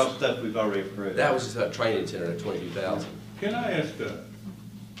 That These are all was- stuff we've already approved. that was just that training center at 22,000. Can I ask,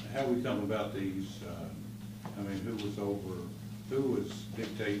 how we come about these, I mean, who was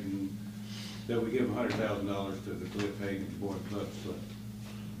dictating that we give $100,000 to the Liv Hagan Boys and Clubs?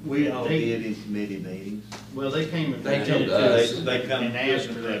 We all did in committee meetings. Well, they came and They come presented to us. us They come and asked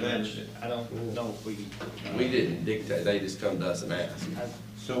for to that present much. it. I don't know if we. We didn't dictate, they just come to us and ask.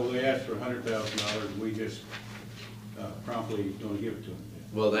 So they asked for $100,000, we just promptly gonna give it to them.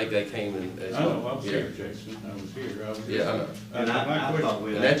 Well, they came and. I know, I was Yeah. here, Jason, I was here. Yeah, I know. And My I question- thought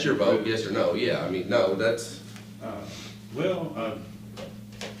we. And that's your vote, yes or no? Yeah, I mean, no, that's, Well,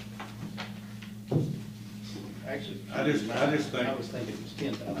 Actually, I just think- I was thinking it was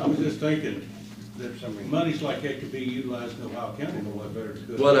 10,000. I was just thinking that monies like that could be utilized in Ohio County a lot better than it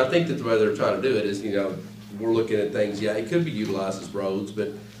could. Well, and I think that the way they're trying to do it is, you know, we're looking at things, yeah, it could be utilized as roads, but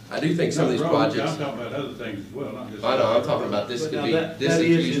I do think some of these Not roads, projects. I'm talking about other things as well, not just. I know, I'm talking about this But could now be, that this is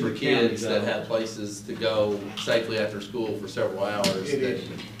is used in for the county, kids that though. have places to go safely after school for several hours. It that- is.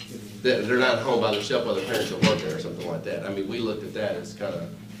 That they're not home by themselves while their parents are working or something like that. I mean, we looked at that as kind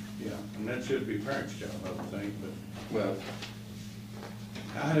of, Yeah, and that should be parents' job, I would think, but well,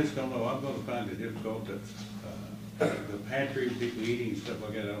 I just don't know, I'm gonna find it difficult to, the pantry, people eating and stuff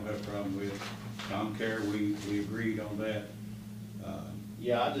like that, I don't have a problem with. Tom care, we agreed on that.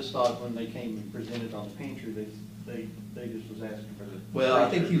 Yeah, I just thought when they came and presented on the pantry, they just was asking for the. well, I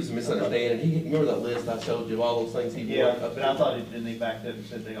think he was misunderstanding. He, remember that list I showed you, all those things he Yeah, wanted up but I there? thought then they backed up and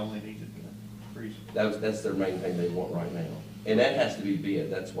said they only needed the freezer. That's their main thing they want right now. And that has to be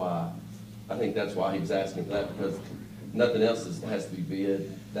bid, that's why, I think that's why he was asking for that, because nothing else has to be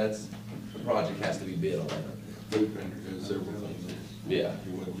bid. That's, the project has to be bid on that. Food pantry has several things. Yeah.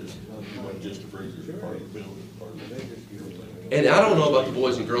 You want just a freezer, part of the building, part of the. And I don't know about the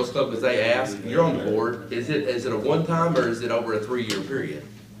Boys and Girls Club, because they asked, you're on the board, is it a one-time or is it over a 3-year period?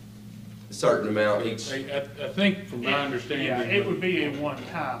 A certain amount each? I think from my understanding. Yeah, it would be a one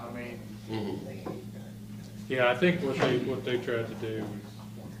time, I mean, Mhm. Yeah, I think what they tried to do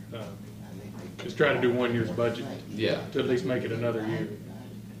is try to do 1 year's budget. Yeah. To at least make it another year.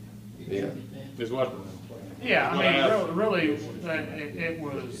 Yeah. Is what. yeah, I mean, really,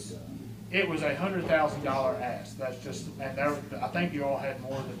 it was $100,000 ask, that's just, and there, I think you all had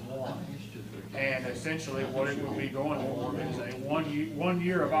more than one. And essentially, what it would be going for is a 1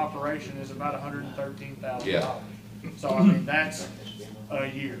 year of operation is about $113,000. Yeah. So, I mean, that's a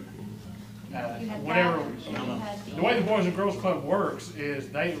year. Whatever, the way the Boys and Girls Club works is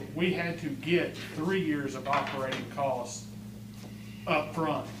we had to get 3 years of operating costs up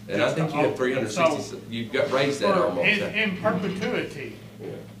front. And I think you had 360, you've got raised that almost. In perpetuity, Yeah.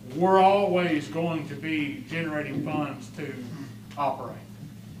 we're always going to be generating funds to operate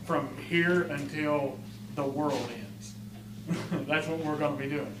from here until the world ends. That's what we're gonna be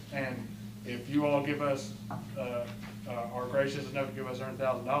doing. And if you all give us, are gracious enough to give us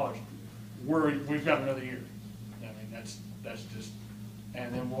 $100,000, we've got another year. I mean, that's just,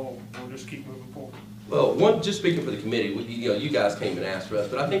 and then we'll just keep moving forward. Well, just speaking for the committee, you guys came and asked for us,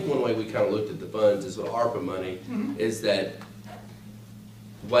 but I think one way we kind of looked at the funds is with ARPA money, is that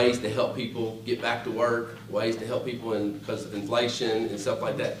ways to help people get back to work, ways to help people because of inflation and stuff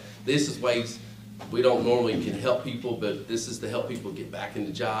like that. This is ways we don't normally can help people, but this is to help people get back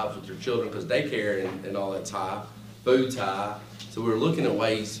into jobs with their children, because daycare and all that's high, food's high. So we're looking at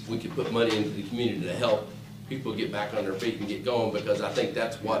ways we could put money into the community to help people get back on their feet and get going, because I think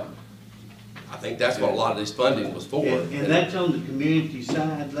that's what a lot of this funding was for. And that's on the community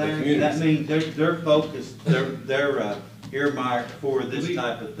side there. community That side. means they're focused, they're earmarked for this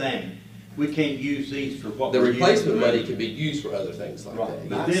type of thing. We can't use these for what The we're replacement using. money can be used for other things like that.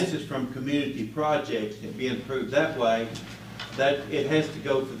 But this is from community projects and being approved that way, that it has to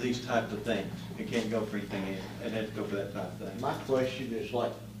go for these type of things. It can't go for anything else. It has to go for that type of thing. My question is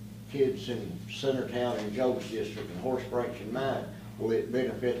like kids in Centertown and Joe's district and Horse Branch and mine, will it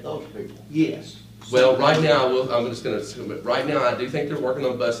benefit those people? Yes. Well, right now, I'm just gonna assume it. Right now, I do think they're working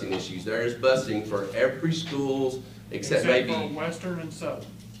on busing issues. There is busing for every schools except maybe for Western and Southern.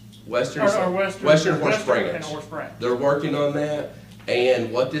 Western, Or Western Horse and Branch. Horse Branch. They're working on that,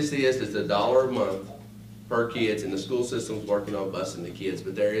 and what this is $1 a month per kids, and the school system's working on busing the kids,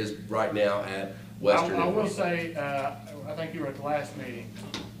 but there is right now at Western. I will say, I think you were at the last meeting,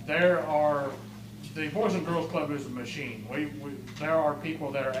 the Boys and Girls Club is a machine. There are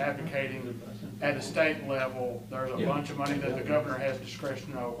people that are advocating at the state level. There's a bunch of money that the governor has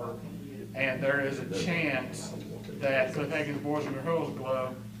discretion over, and there is a chance that Copenhagen Boys and Girls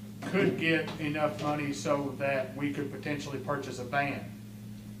Club could get enough money so that we could potentially purchase a van.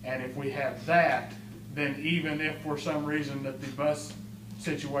 And if we have that, then even if for some reason that the bus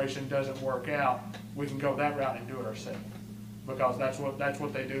situation doesn't work out, we can go that route and do it ourselves. Because that's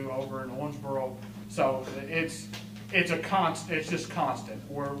what they do over in Owensboro. So it's just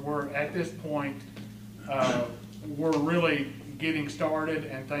constant. We're at this point, we're really getting started,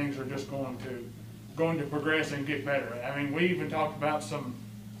 and things are just going to progress and get better. I mean, we even talked about some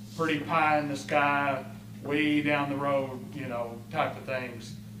pretty pie in the sky, way down the road, type of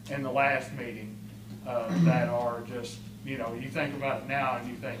things in the last meeting that are just, you think about it now and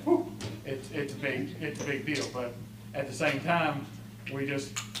you think, whew, it's a big deal. But at the same time, we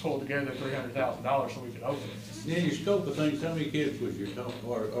just pulled together $300,000 so we could open this. In your scope of things, how many kids are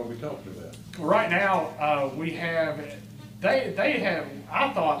we talking about? Right now, we have they have,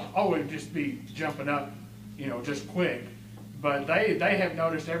 I thought, oh, it'd just be jumping up, you know, just quick. But they have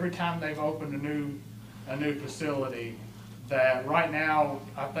noticed every time they've opened a new facility that right now,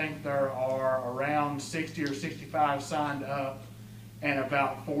 I think there are around 60 or 65 signed up and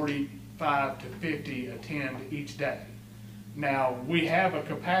about 45 to 50 attend each day. Now, we have a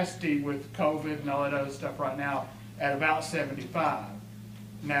capacity with COVID and all that other stuff right now at about 75.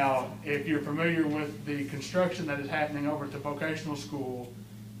 Now, if you're familiar with the construction that is happening over at the vocational school,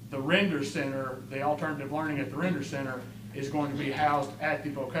 the Render Center, the alternative learning at the Render Center is going to be housed at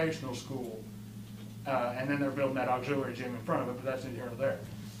the vocational school. And then they're building that auxiliary gym in front of it, but that's in here or there.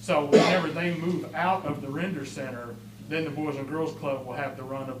 So whenever they move out of the Render Center, then the Boys and Girls Club will have the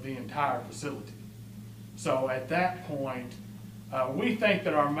run of the entire facility. So at that point, we think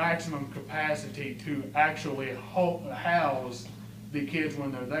that our maximum capacity to actually house the kids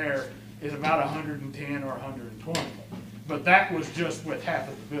when they're there is about 110 or 120. But that was just with half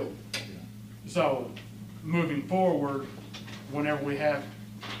of the building. So moving forward, whenever we have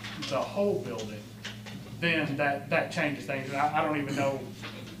the whole building, then that changes things. And I don't even know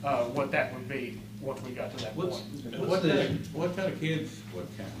what that would be once we got to that point. What kind of kids,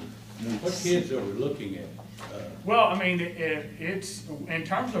 what kids are we looking at? Well, I mean, it's, in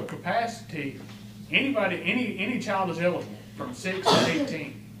terms of capacity, anybody, any child is eligible from 6 to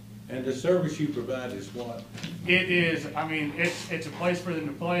 18. And the service you provide is what? It is, I mean, it's a place for them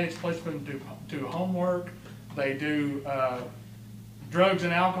to play, it's a place for them to do homework. They do drugs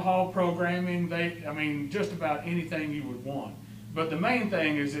and alcohol programming. I mean, just about anything you would want. But the main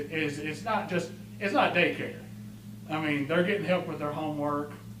thing is it's not daycare. I mean, they're getting help with their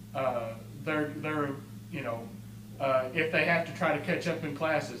homework. They're you know, if they have to try to catch up in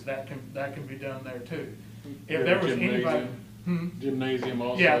classes, that can be done there too. If there was anybody. Gymnasium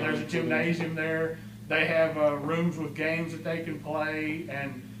also. Yeah, there's a gymnasium there. They have rooms with games that they can play,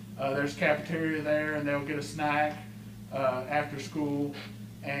 and there's cafeteria there, and they'll get a snack after school.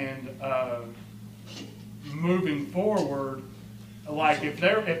 And moving forward, like if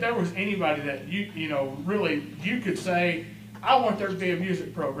there was anybody that you know really you could say, I want there to be a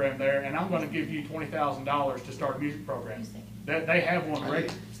music program there, and I'm going to give you $20,000 to start a music program. They have one ready.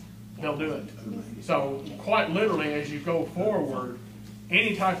 They'll do it. So quite literally, as you go forward,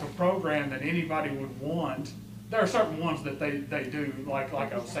 any type of program that anybody would want, there are certain ones that they do, like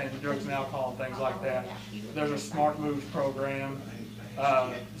I was saying, the drugs and alcohol and things like that. There's a Smart Moves program.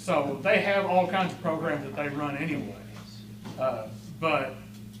 So they have all kinds of programs that they run anyway. But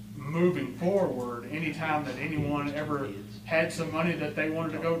moving forward, anytime that anyone ever had some money that they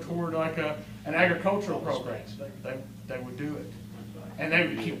wanted to go toward like an agricultural program, they would do it. And they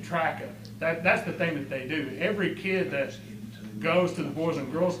would keep track of it. That's the thing that they do. Every kid that goes to the Boys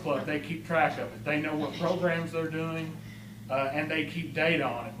and Girls Club, they keep track of it. They know what programs they're doing, and they keep data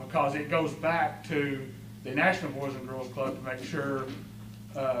on it because it goes back to the National Boys and Girls Club to make sure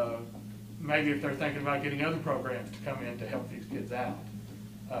maybe if they're thinking about getting other programs to come in to help these kids out.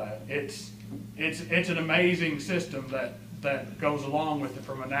 It's an amazing system that goes along with it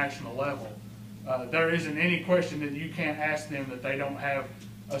from a national level. There isn't any question that you can't ask them that they don't have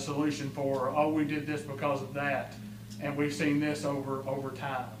a solution for, oh, we did this because of that, and we've seen this over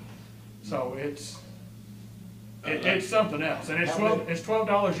time. So it's something else, and it's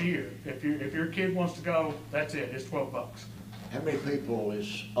 $12 a year. If your kid wants to go, that's it. It's $12. How many people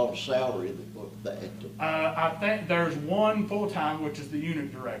is on salary that? I think there's one full-time, which is the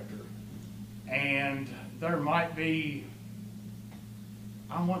unit director, and there might be,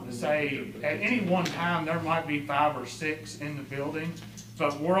 I want to say, at any one time, there might be 5 or 6 in the building,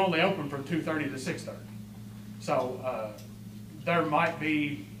 but we're only open from 2:30 to 6:30. So there might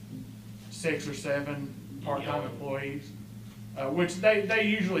be 6 or 7 part-time employees, which they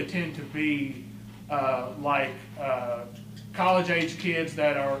usually tend to be like college-age kids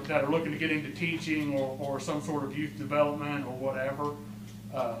that are looking to get into teaching or some sort of youth development or whatever.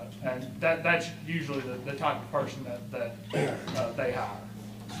 And that's usually the type of person that they hire.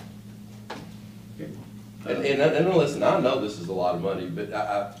 And listen, I know this is a lot of money,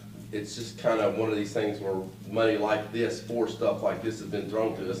 but it's just kind of one of these things where money like this, for stuff like this, has been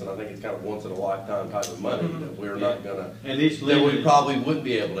thrown to us, and I think it's kind of once in a lifetime type of money that we're not gonna, that we probably wouldn't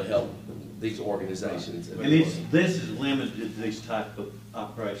be able to help these organizations. And this is limited to these type of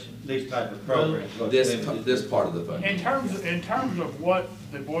operations, these type of programs. This part of the fund. In terms of what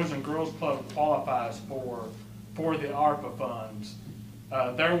the Boys and Girls Club qualifies for the ARPA funds,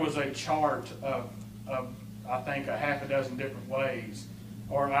 there was a chart of I think a half a dozen different ways,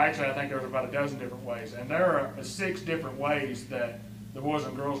 or actually I think there was about a dozen different ways, and there are 6 different ways that the Boys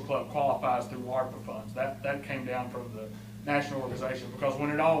and Girls Club qualifies through ARPA funds. That came down from national organization, because when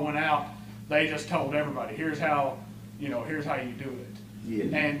it all went out, they just told everybody, here's how you do it.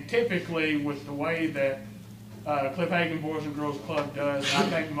 Yeah. And typically, with the way that Cliff Hagen Boys and Girls Club does, and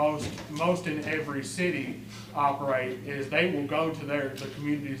I think most in every city operate, is they will go to the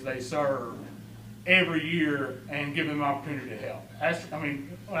communities they serve every year and give them an opportunity to help.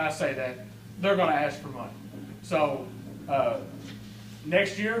 When I say that, they're going to ask for money. So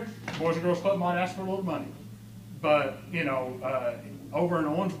next year, Boys and Girls Club might ask for a little money, but over in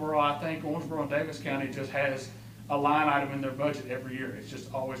Owensboro, I think Owensboro and Davis County just has a line item in their budget every year. It's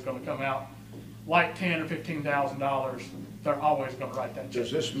just always going to come out like $10,000 or $15,000. They're always going to write that check.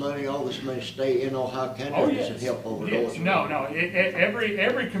 Does all this money stay in Ohio County, or does it help over yes. No.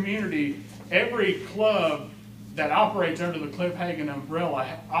 Every community, every club that operates under the Cliff Hagen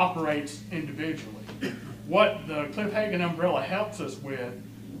umbrella operates individually. What the Cliff Hagen umbrella helps us with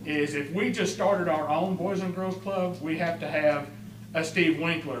is if we just started our own Boys and Girls Club, we have to have a Steve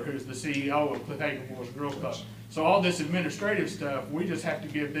Winkler, who's the CEO of Cliff Hagen Boys and Girls Club. So all this administrative stuff, we just have to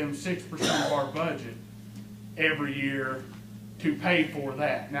give them 6% of our budget every year to pay for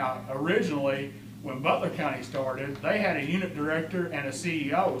that. Now, originally, when Butler County started, they had a unit director and a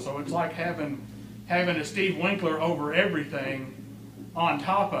CEO, so it's like having a Steve Winkler over everything on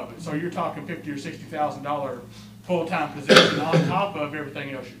top of it. So you're talking $50,000 or $60,000 full-time position on top of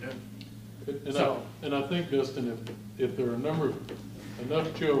everything else you're doing. And I think, Dustin, if there are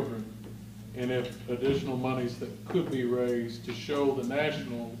enough children, and if additional monies that could be raised to show the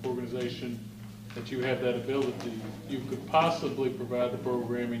national organization that you have that ability, you could possibly provide the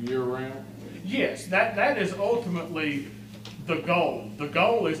programming year-round? Yes, that is ultimately the goal. The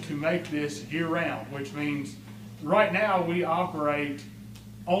goal is to make this year-round, which means right now we operate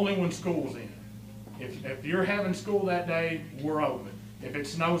only when school's in. If you're having school that day, we're open. If it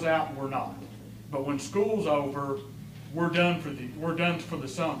snows out, we're not. But when school's over, we're done for the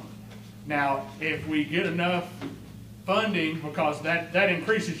summer. Now, if we get enough funding, because that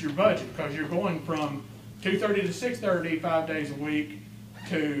increases your budget, because you're going from 2:30 to 6:30 5 days a week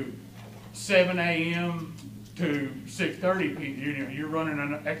to 7 a.m. to 6:30 p.m. You're running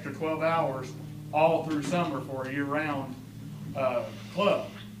an extra 12 hours all through summer for a year-round club,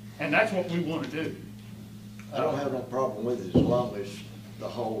 and that's what we want to do. I don't have no problem with it as long as the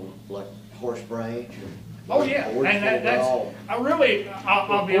whole, like Horse Branch. Oh yeah, and I'll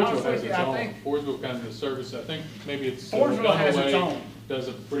be honest with you, I think Forestville kind of service, I think maybe it's Forestville has its own. Does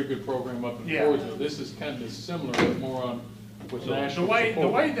a pretty good program up in Forestville. This is kind of similar, but more on with national support. The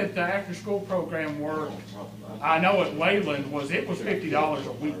way that the after-school program worked, I know at Wayland it was $50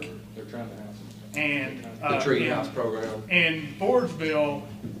 a week. They're trying to have some. And the Treehouse program. In Fordsville,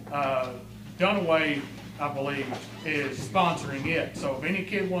 Dunaway, I believe, is sponsoring it. So if any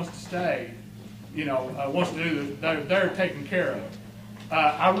kid wants to stay, wants to do this, they're taken care of.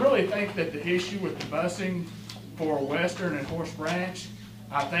 I really think that the issue with the busing for Western and Horse Branch,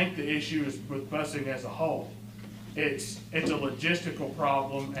 I think the issue is with busing as a whole. It's a logistical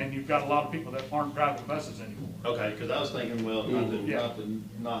problem, and you've got a lot of people that aren't driving buses anymore. Okay, because I was thinking, well, not to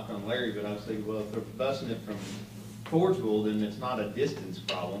knock on Larry, but I was thinking, well, if they're busing it from Fordsville, then it's not a distance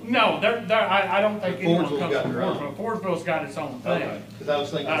problem. No, I don't think anyone comes got from their own. Fordsville. Fordsville's got its own thing. Okay, because I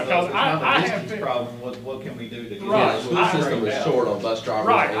was thinking, well, if it's not a distance problem, what can we do to get Right, it? school system is short on bus drivers.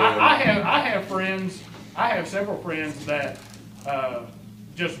 Right, I have several friends that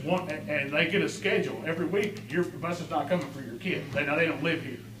just want, and they get a schedule every week. Your bus is not coming for your kid. They don't live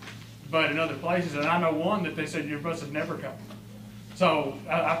here, but in other places, and I know one that they said your bus is never coming. So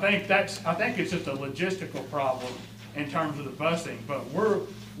I think it's just a logistical problem in terms of the busing, but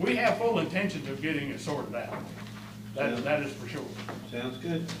we have full intentions of getting it sorted out. That is for sure. Sounds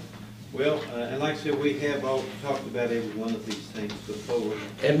good. Well, and like I said, we have all talked about every one of these things before.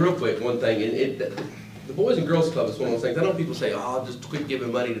 And real quick, one thing, the Boys and Girls Club is one of those things. I know people say, "Oh, just quit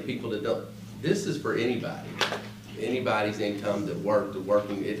giving money to people that don't." This is for anybody, anybody's income that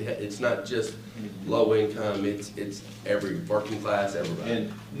working. It's not just low income. It's every working class, everybody.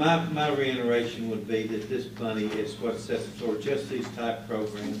 And my reiteration would be that this money is what's set for just these type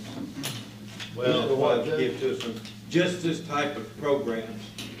programs. Well, the ones give to us from just this type of programs.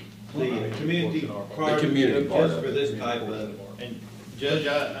 The community part, just for this type of. And Judge,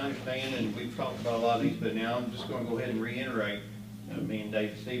 I understand, and we've talked about a lot of these, but now I'm just going to go ahead and reiterate. Me and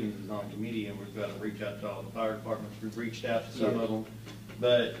David Stevens is on committee, and we've got to reach out to all the fire departments. We've reached out to some of them,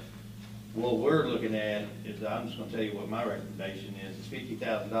 but what we're looking at is, I'm just going to tell you what my recommendation is. It's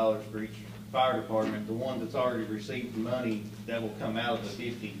 $50,000 for each fire department. The one that's already received the money, that will come out of the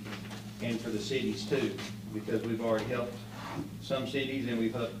 50, and for the cities too, because we've already helped some cities and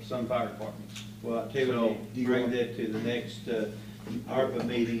we've helped some fire departments. Well, I tell you, what, do you bring that to the next, ARPA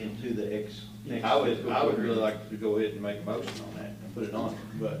meeting and to the next. I would fiscal court really meeting? like to go ahead and make a motion on that and put it on,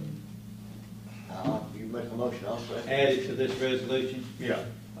 but. You make a motion, I'll second. Add it to this resolution? Yeah.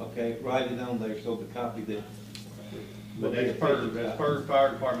 Okay, write it on there so the copy that. But that's per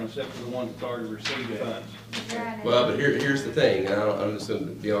fire department except for the ones that already received funds. Well, but here's the thing, and I'm just gonna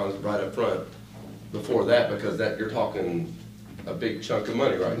be honest right up front, before that, because that, you're talking a big chunk of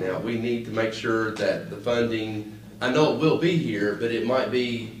money right now. We need to make sure that the funding, I know it will be here, but it might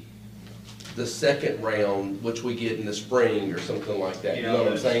be the second round, which we get in the spring or something like that, you know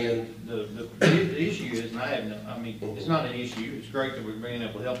what I'm saying? The issue is, and I have no, I mean, it's not an issue, it's great that we're being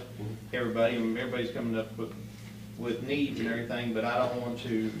able to help everybody, and everybody's coming up with needs and everything, but I don't want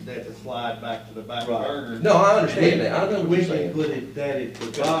that to slide back to the back burner. No, I understand that, I know what We you're can saying. put it that at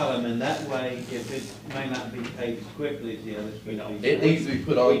the bottom, and that way, if it may not be paid as quickly as the others, you know. It needs to be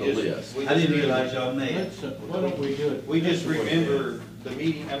put on the list. I didn't realize y'all met. Why don't we do it? We just remember the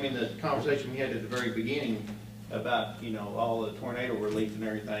meeting, I mean, the conversation we had at the very beginning about, you know, all the tornado relief and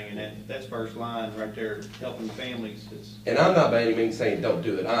everything, and that's first line right there, helping families. And I'm not by any means saying don't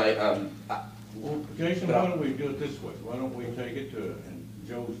do it, Well, Jason, why don't we do it this way? Why don't we take it to, and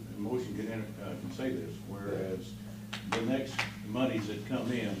Joe's motion can say this, whereas the next monies that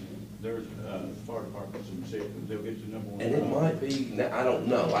come in, there's, fire departments and say, they'll get to number one. and it might be, I don't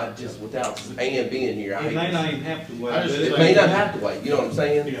know, I just, without Ann being here, I It hate may to not see- even have to wait. It may not have to wait, you know what I'm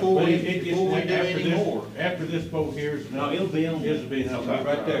saying? Yeah, Before but we- it gets- before we do after any this- more. After this vote here is. No, it'll be on. It'll be on.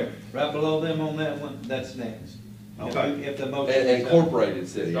 Right there, right below them on that one, that's next. Okay. If the motion. And is up. incorporated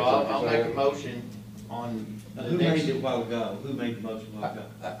cities. So I'll make a motion on the Who next. made it a while ago? Who made the motion a while ago?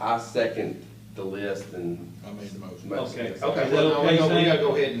 I second the list and. I made the motion. Okay. Okay, Is that well, okay, we Sam? gotta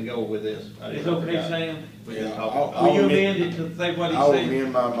go ahead and go with this. Is it okay, Sam? We can Yeah, talk I'll- about Will you amend- amend it to say what he I'll said?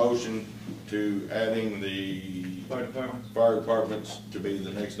 amend my motion to adding the Fire department? fire departments to be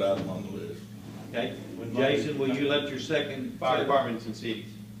the next item on the list. Okay, Jason, will you let your second? fire departments and cities.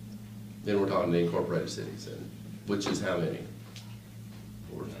 Then we're talking the incorporated cities, and, which is how many?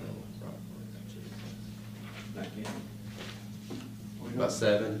 About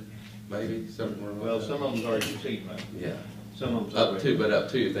seven, maybe, something like that. Well, some of them's already received money. Yeah, Some of them's up already. to, but up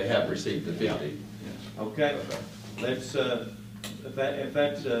to, if they have received the 50. Okay, let's, if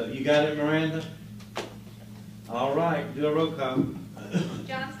that's, you got it, Miranda? All right, do a roll call.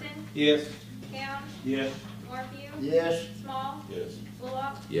 Johnston, Yes. Count, Yes. Morphew, Yes. Small, Yes.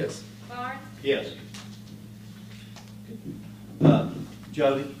 Bullock, Yes. Barnes, Yes.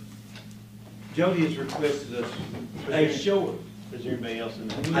 Jody has requested us a short. Is there anybody else in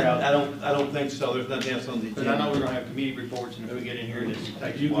the crowd? I don't think so, there's nothing else on the Because I know agenda. we're gonna have committee reports, and if we get in here, this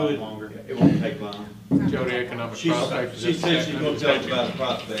takes You a while good? longer. It won't take long. Jody, economic She prospect. said she's gonna tell us about the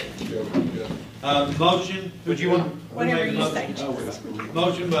prospect. Motion, would you want? Whatever you say.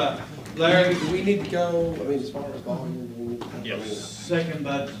 Motion by Larry, Do we need to go, I mean, as far as volume? do we need to- Yes. second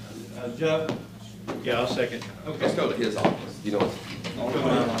by Joe. Yeah, I'll second. Let's go to his office, you know.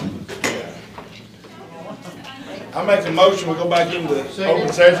 I make a motion, we go back into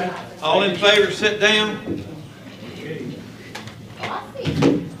open session. All in favor, sit down.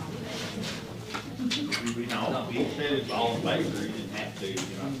 No, he said it's all in favor, you didn't have to,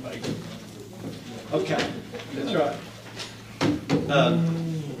 you're not in favor. Okay, that's right.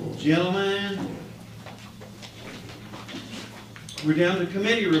 Gentlemen, we're down to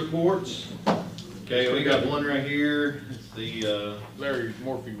committee reports. Okay, we got one right here, it's the, Larry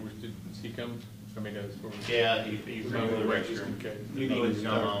Morphy, did he come? I mean, yeah, he's from the restroom. Okay. You go ahead and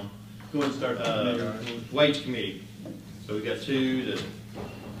start. Go ahead and start the committee report. Wage committee. So we got two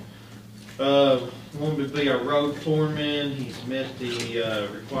that, one would be our road foreman. He's met the,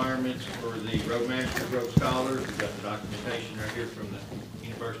 requirements for the roadmaster, road scholars. We've got the documentation right here from the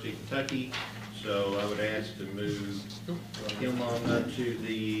University of Kentucky. So I would ask to move him on up to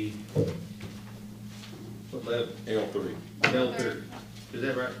the, what level? L3. L3. Is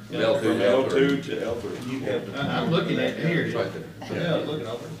that right? L3. From L2 to L3. You have. I'm looking at it here. It's right there. Yeah, I was looking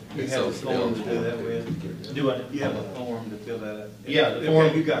over. You have a form to do that with. Do I? You have a form to fill that out. Yeah, the Okay,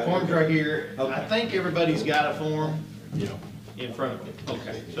 form, you got it. form's right here. Okay. I think everybody's got a form Yeah. in front of them.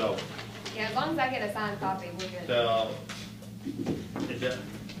 Okay, so, yeah, as long as I get a signed copy, we're good. so, is that,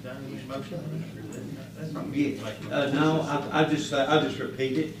 done your motion? That's not me. No, I just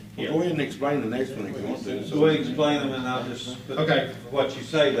repeat it. Well, go ahead and explain the next one if you want to. Go ahead and explain them and I'll just put Okay. what you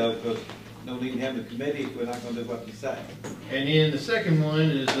say though, because no need to have the committee if we're not gonna do what you say. And then the second one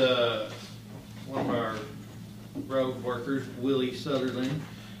is, one of our road workers, Willie Sutherland.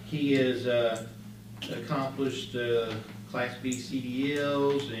 He has, accomplished, Class B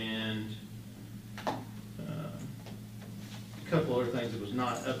CDLs and a couple other things that was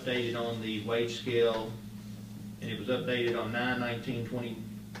not updated on the wage scale. And it was updated on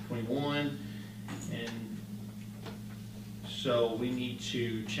 9/19/2021. And so we need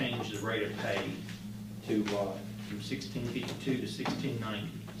to change the rate of pay To what? from 16.52 to 16.90.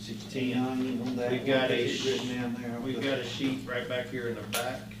 16.90 on that. We've got a, It's written down there. we've got a sheet right back here in the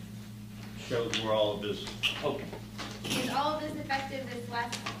back, shows where all of this. Okay. Is all of this effective this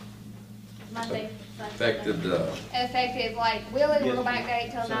last Monday? Effective, Effective, like, Willie will go Yes.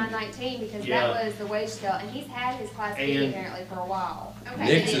 backdate till 9/19 because Yeah. that was the wage scale, and he's had his class B And- apparently for a while.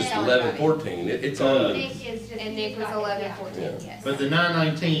 Nick's is 11/14, it's on the, Nick is just. And Nick was 11/14, Yeah. yes. But the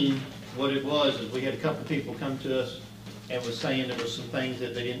 9/19, what it was is we had a couple people come to us and was saying there was some things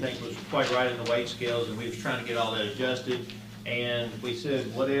that they didn't think was quite right in the wage scales, and we was trying to get all that adjusted. And we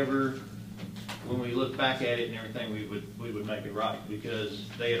said, whatever, when we look back at it and everything, we would make it right, because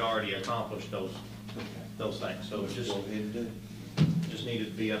they had already accomplished those things. So it just, Go ahead and do it. just needed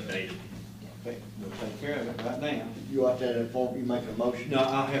to be updated. Okay, we'll take care of it right now. You want that in form, you make a motion? No,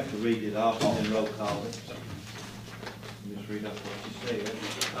 I'll have to read it off and then roll call it. Just read off what you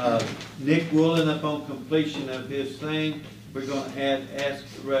said. Nick Woolen, upon completion of his thing, we're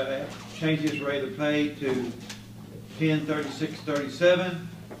gonna change his rate of pay to 10/36/37,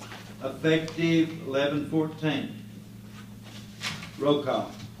 effective 11/14. Roll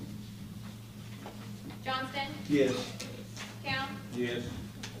call. Johnston, Yes. Count, Yes.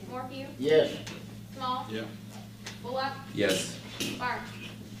 Morphew, Yes. Small, Yeah. Bullock, yes. Barnes.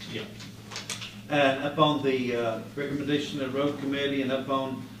 Yeah. And upon the recommendation of the road committee and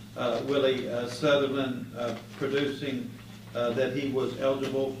upon Willie Sutherland producing that he was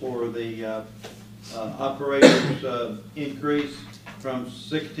eligible for the operator's increase from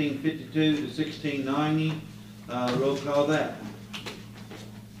 16.52 to 16.90, roll call that.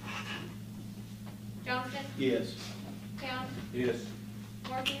 Johnston, Yes. Count, Yes.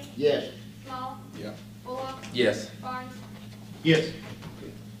 Morphew, Yes. Small, Yeah. Bullock, Yes. Barnes. Yes.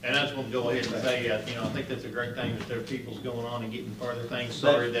 And I just want to go ahead and say, I think that's a great thing that there are people's going on and getting further things.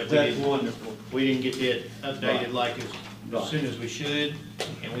 Sorry that we That's didn't, wonderful. we didn't get that updated Right. like Right. as soon as we should.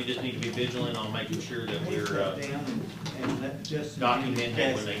 And we just need to be vigilant on making sure that we're documenting when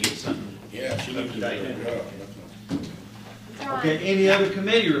they get something. Yeah, she needs to do her job. Okay, any other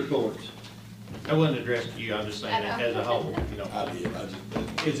committee reports? I wasn't addressed to you, I'm just saying that as a whole, I did, I just.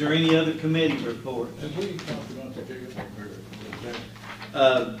 Is there any other committee reports? Have we talked about the jail?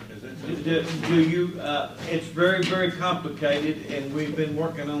 Do you, it's very, very complicated, and we've been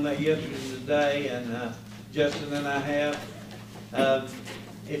working on that yesterday and today, and Justin and I have.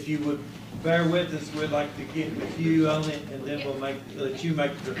 If you would bear with us, we'd like to get with you on it, and then we'll let you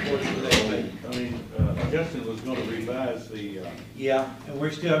make the report for next meeting. I mean, Justin was gonna revise the, Yeah, and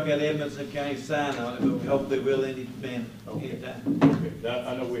we're still got Edmonson County sign on it, but we hope they will anytime. okay,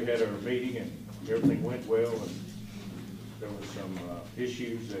 I know we had our meeting and everything went well, and there was some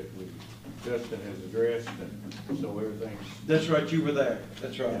issues that Justin has addressed, and so everything's, That's right, you were there,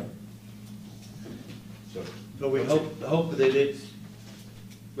 that's right. so. But we hope that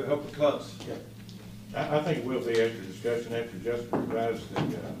we hope it's close. I think it will be after discussion, after Justin revises the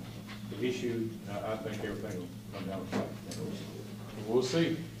issue, I think everything will come down the pipe. We'll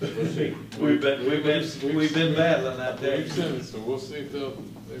see. We'll see. We've been battling out there. We've seen it, so we'll see if they're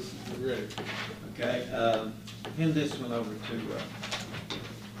ready. Okay, hand this one over to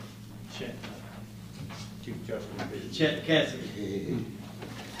Chet. Chet Cassidy.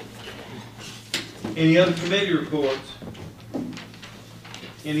 Any other committee reports?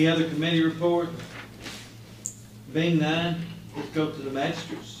 Any other committee report? Being none, let's go to the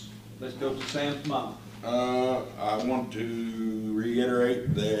magistrates. Let's go to Sam Small. I want to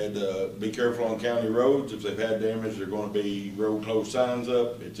reiterate that, be careful on county roads. If they've had damage, there are gonna be road closed signs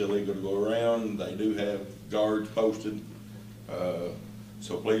up. It's illegal to go around. They do have guards posted.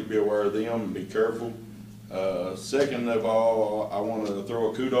 So please be aware of them and be careful. Second of all, I want to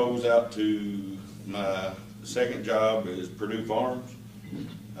throw a kudos out to my second job is Purdue Farms.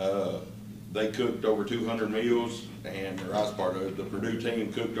 They cooked over 200 meals, and I was part of it. The Purdue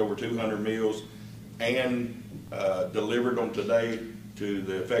team cooked over 200 meals and delivered them today to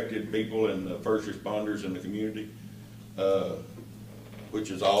the affected people and the first responders in the community, which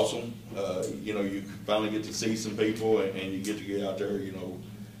is awesome. You know, you finally get to see some people, and you get to get out there. You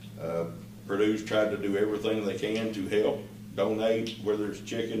know, Purdue's tried to do everything they can to help, donate, whether it's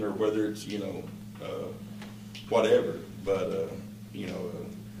chicken or whether it's, you know, whatever. But you know,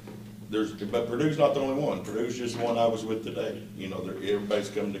 but Purdue's not the only one. Purdue's just one I was with today. You know, everybody's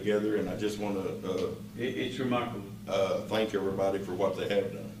come together, and I just want to. It's remarkable. thank everybody for what they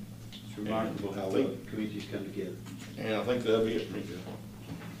have done. It's remarkable how well communities come together. And I think that'll be it for me,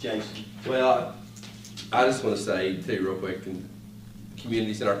 Jason? Well, I just want to say too real quick,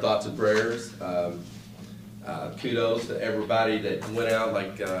 communities in our thoughts and prayers. Kudos to everybody that went out,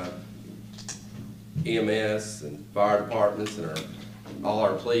 like EMS and fire departments and all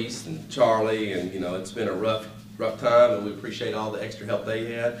our police and Charlie, and it's been a rough time, and we appreciate all the extra help they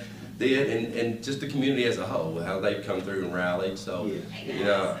did, and just the community as a whole, how they've come through and rallied. So,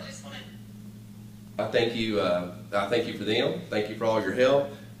 I thank you for them. Thank you for all your help.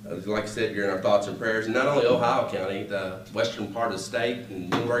 Like I said, you're in our thoughts and prayers, and not only Ohio County, the western part of the state,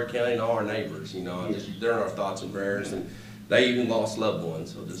 and Windward County, and all our neighbors. They're in our thoughts and prayers, and they even lost loved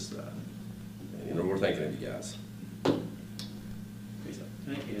ones. So just, we're thinking of you guys. Thank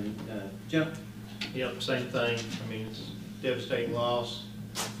you. Jim? Yep, same thing. I mean, it's a devastating loss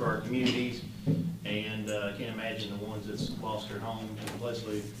for our communities, and I can't imagine the ones that's lost their homes, and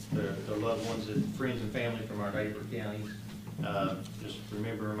especially their loved ones, and friends and family from our neighbor counties. Just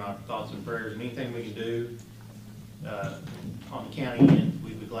remember my thoughts and prayers, and anything we can do on the county end,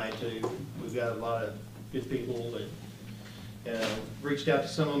 we'd be glad to. We've got a lot of good people that reached out to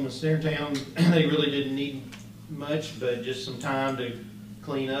some of them in Centertown. They really didn't need much, but just some time to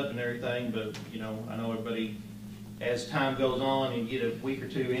clean up and everything. But I know everybody, as time goes on and get a week or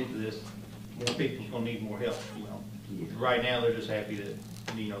two into this, more people's gonna need more help. Right now they're just happy that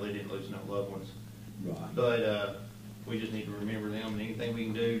they didn't lose no loved ones. Right. But we just need to remember them, and anything we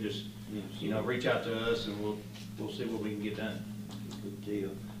can do, just reach out to us, and we'll see what we can get done. Good deal.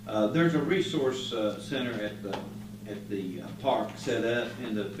 There's a resource center at the park set up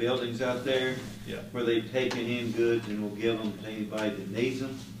in the buildings out there, where they've taken in goods and will give them to anybody that needs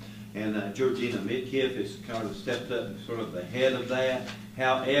them. And Georgina Midkiff has kind of stepped up sort of the head of that.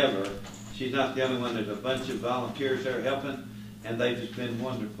 However, she's not the only one. There's a bunch of volunteers there helping, and they've just been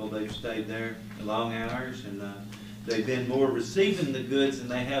wonderful. They've stayed there long hours, and they've been more receiving the goods than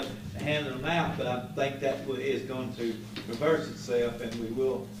they have handing them out. But I think that is going to reverse itself, and we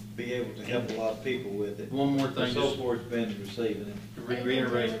will be able to help a lot of people with it. One more thing, so for's been receiving it. They've been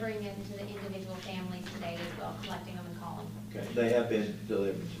delivering it to the individual families today as well, collecting them and calling. Okay, they have been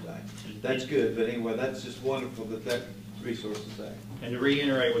delivered today. That's good, but anyway, that's just wonderful that resource is there. And to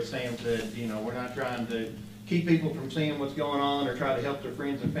reiterate what Sam said, we're not trying to keep people from seeing what's going on or try to help their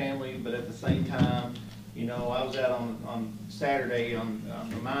friends and family, but at the same time, I was out on Saturday on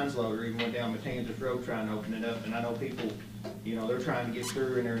the mines loader, even went down Matanzas Road trying to open it up, and I know people, they're trying to get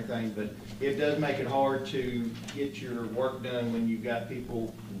through and everything, but it does make it hard to get your work done when you've got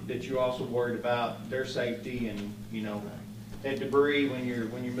people that you're also worried about their safety, and that debris when you're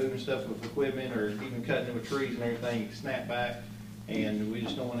moving stuff with equipment or even cutting with trees and everything, you can snap back, and we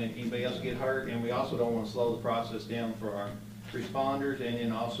just don't want anybody else to get hurt, and we also don't want to slow the process down for our responders, and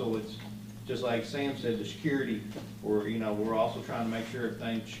then also it's just like Sam said, the security, or we're also trying to make sure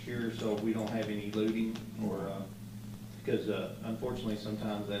everything's secure so we don't have any looting, or because unfortunately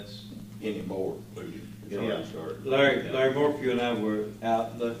sometimes that's any more looting. Larry Morphew and I were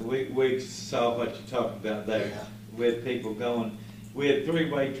out. Look, we saw what you talked about there. Yeah. We had people going. We had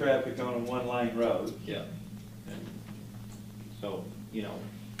three-way traffic on a one-lane road. Yeah. And so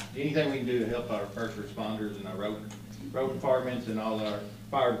anything we can do to help our first responders and our road departments and all our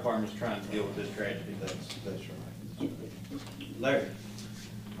fire departments trying to deal with this tragedy. That's right. Larry.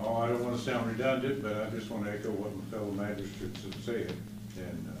 Oh, I don't want to sound redundant, but I just want to echo what my fellow magistrates have said,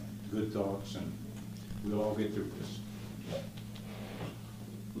 and good thoughts, and we'll all get through this.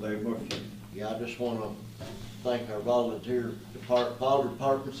 Larry Murphy. Yeah, I just want to thank our volunteer fire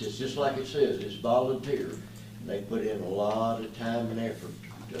departments. It's just like it says, it's volunteer. They put in a lot of time and effort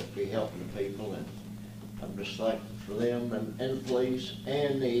to be helping the people, and I'm just thankful for them and the police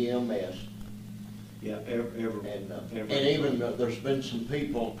and the EMS. Yeah, and even there's been some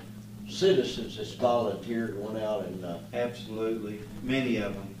people, citizens that's volunteered and went out and absolutely, many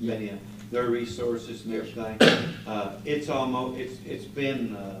of them, their resources and everything. It's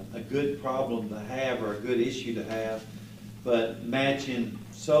been a good problem to have, or a good issue to have, but matching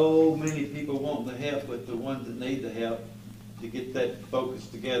so many people wanting to help with the ones that need the help to get that focus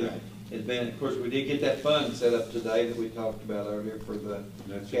together. It's been, of course, we did get that fund set up today that we talked about earlier for the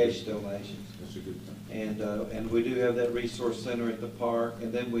cash donations. That's a good thing. And we do have that resource center at the park,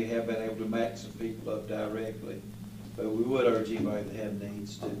 and then we have been able to match some people up directly. But we would urge anybody that have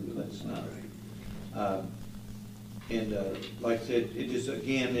needs to let us know. Like I said, it just,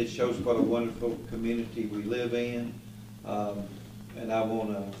 again, it shows what a wonderful community we live in. And I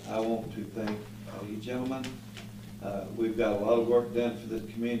want to thank all you gentlemen. We've got a lot of work done for the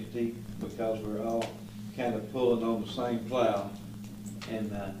community because we're all kind of pulling on the same plow.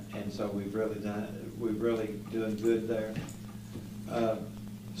 And so we're really doing good there.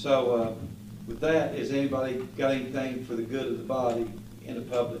 With that, is anybody got anything for the good of the body in the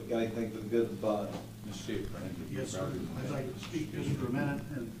public, got anything for the good of the body? Yes, sir. I'd like to speak just for a minute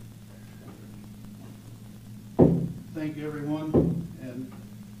and thank everyone. And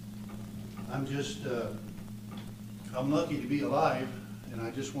I'm just, I'm lucky to be alive, and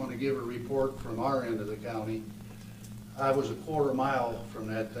I just want to give a report from our end of the county. I was a quarter mile from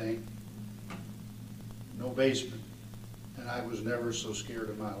that thing, no basement, and I was never so scared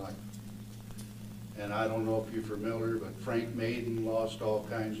in my life. And I don't know if you're familiar, but Frank Maiden lost all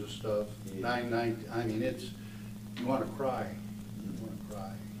kinds of stuff. Yeah. I mean, you want to cry. You want to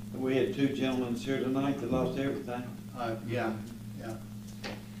cry. We had two gentlemen here tonight that lost everything. Yeah.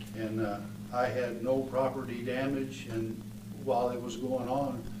 And I had no property damage, and while it was going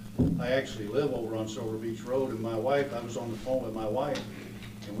on, I actually live over on Silver Beach Road, and my wife, I was on the phone with my wife,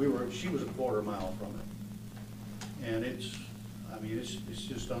 and she was a quarter mile from it. And it's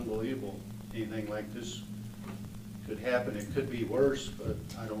just unbelievable. Anything like this could happen. It could be worse, but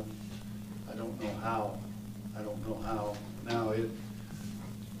I don't know how. I don't know how. Now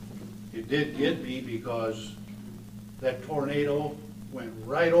it did get me because that tornado went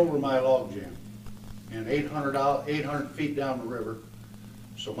right over my log jam and 800 feet down the river.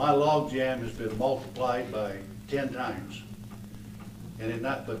 So my log jam has been multiplied by 10 times.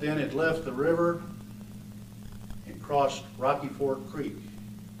 But then it left the river and crossed Rocky Fork Creek.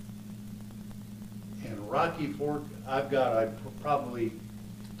 And Rocky Fork, I've got probably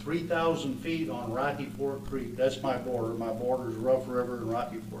 3,000 feet on Rocky Fork Creek. That's my border. My border is Rough River and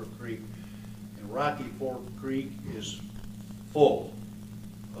Rocky Fork Creek. And Rocky Fork Creek is full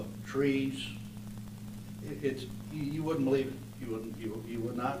of trees. You wouldn't believe it. You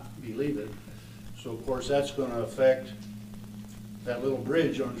would not believe it. So of course that's going to affect that little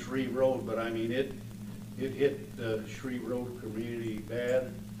bridge on Shreve Road. But I mean it hit the Shreve Road community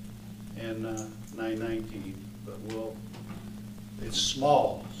bad, and 919. But it's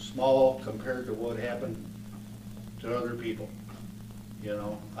small compared to what happened to other people. You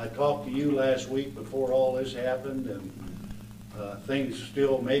know, I talked to you last week before all this happened, and things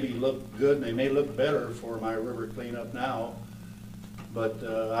still maybe look good, and they may look better for my river cleanup now. But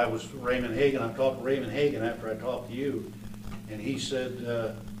I was Raymond Hagan. I talked to Raymond Hagan after I talked to you, and he said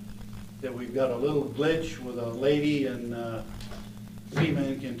that we've got a little glitch with a lady in FEMA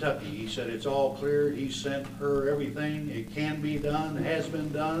in Kentucky. He said it's all cleared. He sent her everything. It can be done, has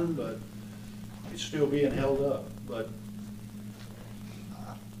been done, but it's still being held up. But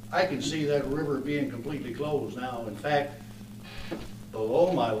I can see that river being completely closed now. In fact,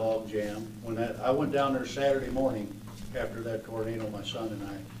 below my log jam, I went down there Saturday morning after that tornado, my son and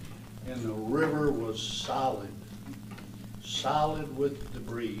I, and the river was solid with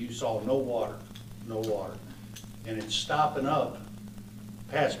debris. You saw no water, and it's stopping up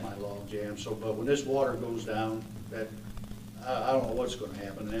past my log jam. So, but when this water goes down, I don't know what's going to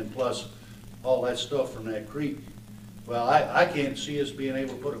happen. And then plus all that stuff from that creek. Well, I can't see us being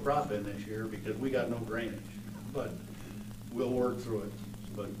able to put a crop in this year because we got no drainage. But we'll work through it.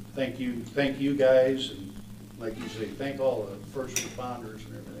 But thank you guys, and like you say, thank all the first responders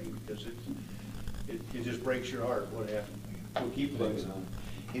and everything, because it just breaks your heart what happened. We'll keep looking on.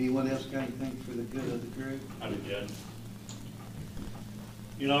 Anyone else got anything for the good of the group? I do, Judge.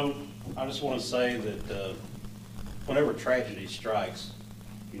 You know, I just want to say that whenever tragedy strikes,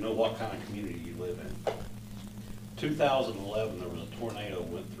 you know what kind of community you live in. 2011, there was a tornado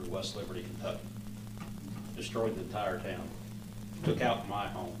went through West Liberty, Kentucky, destroyed the entire town, took out my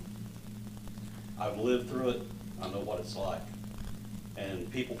home. I've lived through it. I know what it's like. And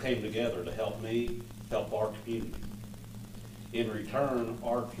people came together to help me, help our community. In return,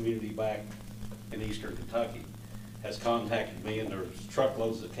 our community back in eastern Kentucky has contacted me, and there's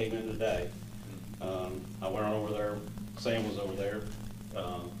truckloads that came in today. I went on over there, Sam was over there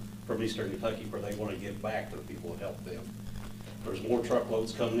from eastern Kentucky, where they want to give back to the people that helped them. There's more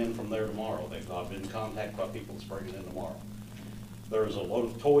truckloads coming in from there tomorrow. I've been contacted by people that's bringing in tomorrow. There's a load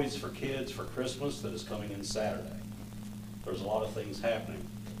of toys for kids for Christmas that is coming in Saturday. There's a lot of things happening.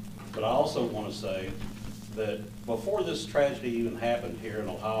 But I also want to say that before this tragedy even happened here in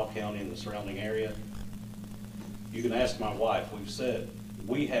Ohio County and the surrounding area, you can ask my wife, we've said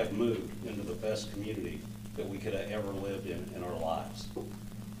we have moved into the best community that we could have ever lived in our lives.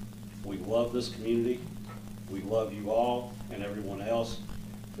 We love this community. We love you all and everyone else.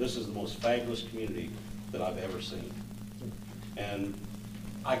 This is the most fabulous community that I've ever seen. And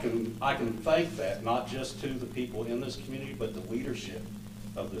I can thank that not just to the people in this community, but the leadership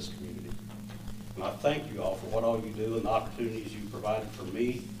of this community. And I thank you all for what all you do and the opportunities you provided for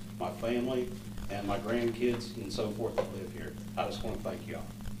me, my family, and my grandkids and so forth that live here. I just want to thank you all.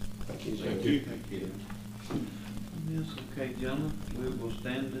 Thank you. Thank you. Thank you. Yes, okay, gentlemen, we will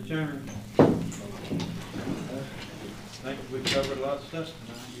stand adjourned. I think we covered a lot of stuff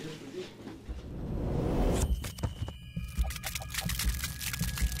tonight. Yes, we did.